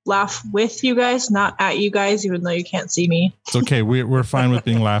laugh with you guys, not at you guys, even though you can't see me. It's okay. We're fine with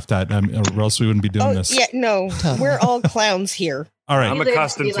being laughed at, or else we wouldn't be doing this. Yeah, no, we're all clowns here. All right. I'm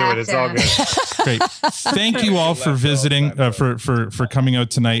accustomed to it. It's all good. Great. Thank you all for visiting, for coming out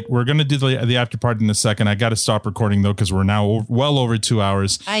tonight. We're going to do the after party in a second. I got to stop recording though, because we're now well over 2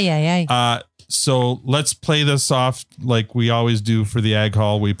 hours. Aye. So let's play this off like we always do for the Ag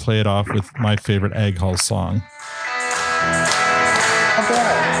Hall. We play it off with my favorite Ag Hall song. Don't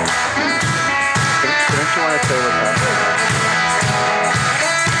you want to say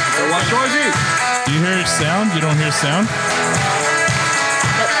what's Do you hear sound? You don't hear sound?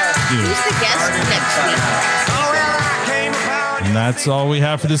 you. Who's the guest next week? And that's all we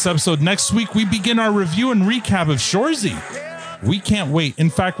have for this episode. Next week, we begin our review and recap of Shoresy. We can't wait. In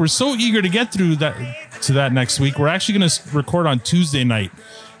fact, we're so eager to get through that next week. We're actually going to record on Tuesday night.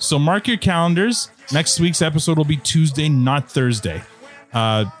 So mark your calendars. Next week's episode will be Tuesday, not Thursday.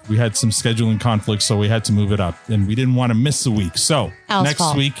 We had some scheduling conflicts, so we had to move it up, and we didn't want to miss a week. So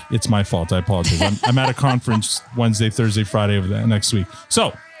next week, it's my fault. I apologize. I'm at a conference Wednesday, Thursday, Friday of the next week.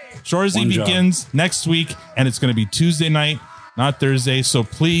 So Shoresy begins next week, and it's going to be Tuesday night, not Thursday. So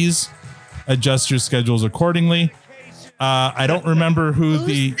please adjust your schedules accordingly. I don't remember who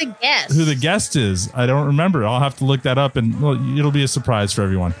the guest is. I don't remember. I'll have to look that up, and it'll be a surprise for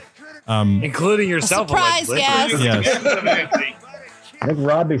everyone, including yourself. Surprise guest. Yes. I think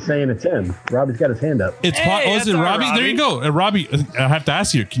Robbie's saying it's him. Robbie's got his hand up. Is it Robbie? There you go. Robbie, I have to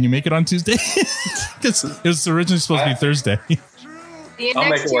ask you, can you make it on Tuesday? Because it was originally supposed to be Thursday. See you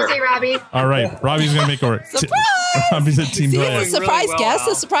next Tuesday, Robbie. All right. Robbie's going to make it work. Surprise! Robbie's a team player. It's a surprise guest,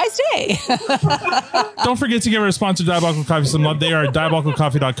 a surprise day. Don't forget to give our sponsor, Diabolical Coffee, some love. They are at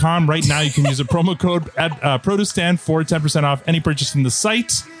diabolicalcoffee.com. Right now, you can use a promo code at Produce Stand for 10% off any purchase from the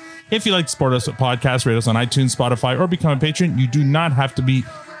site. If you'd like to support us with podcasts, rate us on iTunes, Spotify, or become a patron, you do not have to be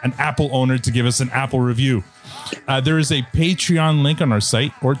an Apple owner to give us an Apple review. There is a Patreon link on our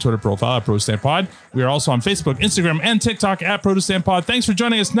site or Twitter profile at ProduceStandPod. We are also on Facebook, Instagram, and TikTok at ProduceStandPod. Thanks for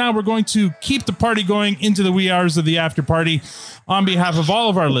joining us. Now we're going to keep the party going into the wee hours of the after party. On behalf of all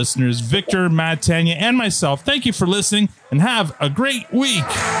of our listeners, Victor, Matt, Tanya, and myself, thank you for listening and have a great week.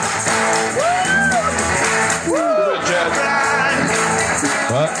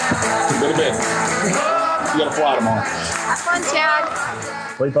 What? Go to bed. You got to fly tomorrow. Have fun,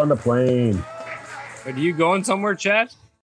 Chad. Sleep on the plane. Are you going somewhere, Chad?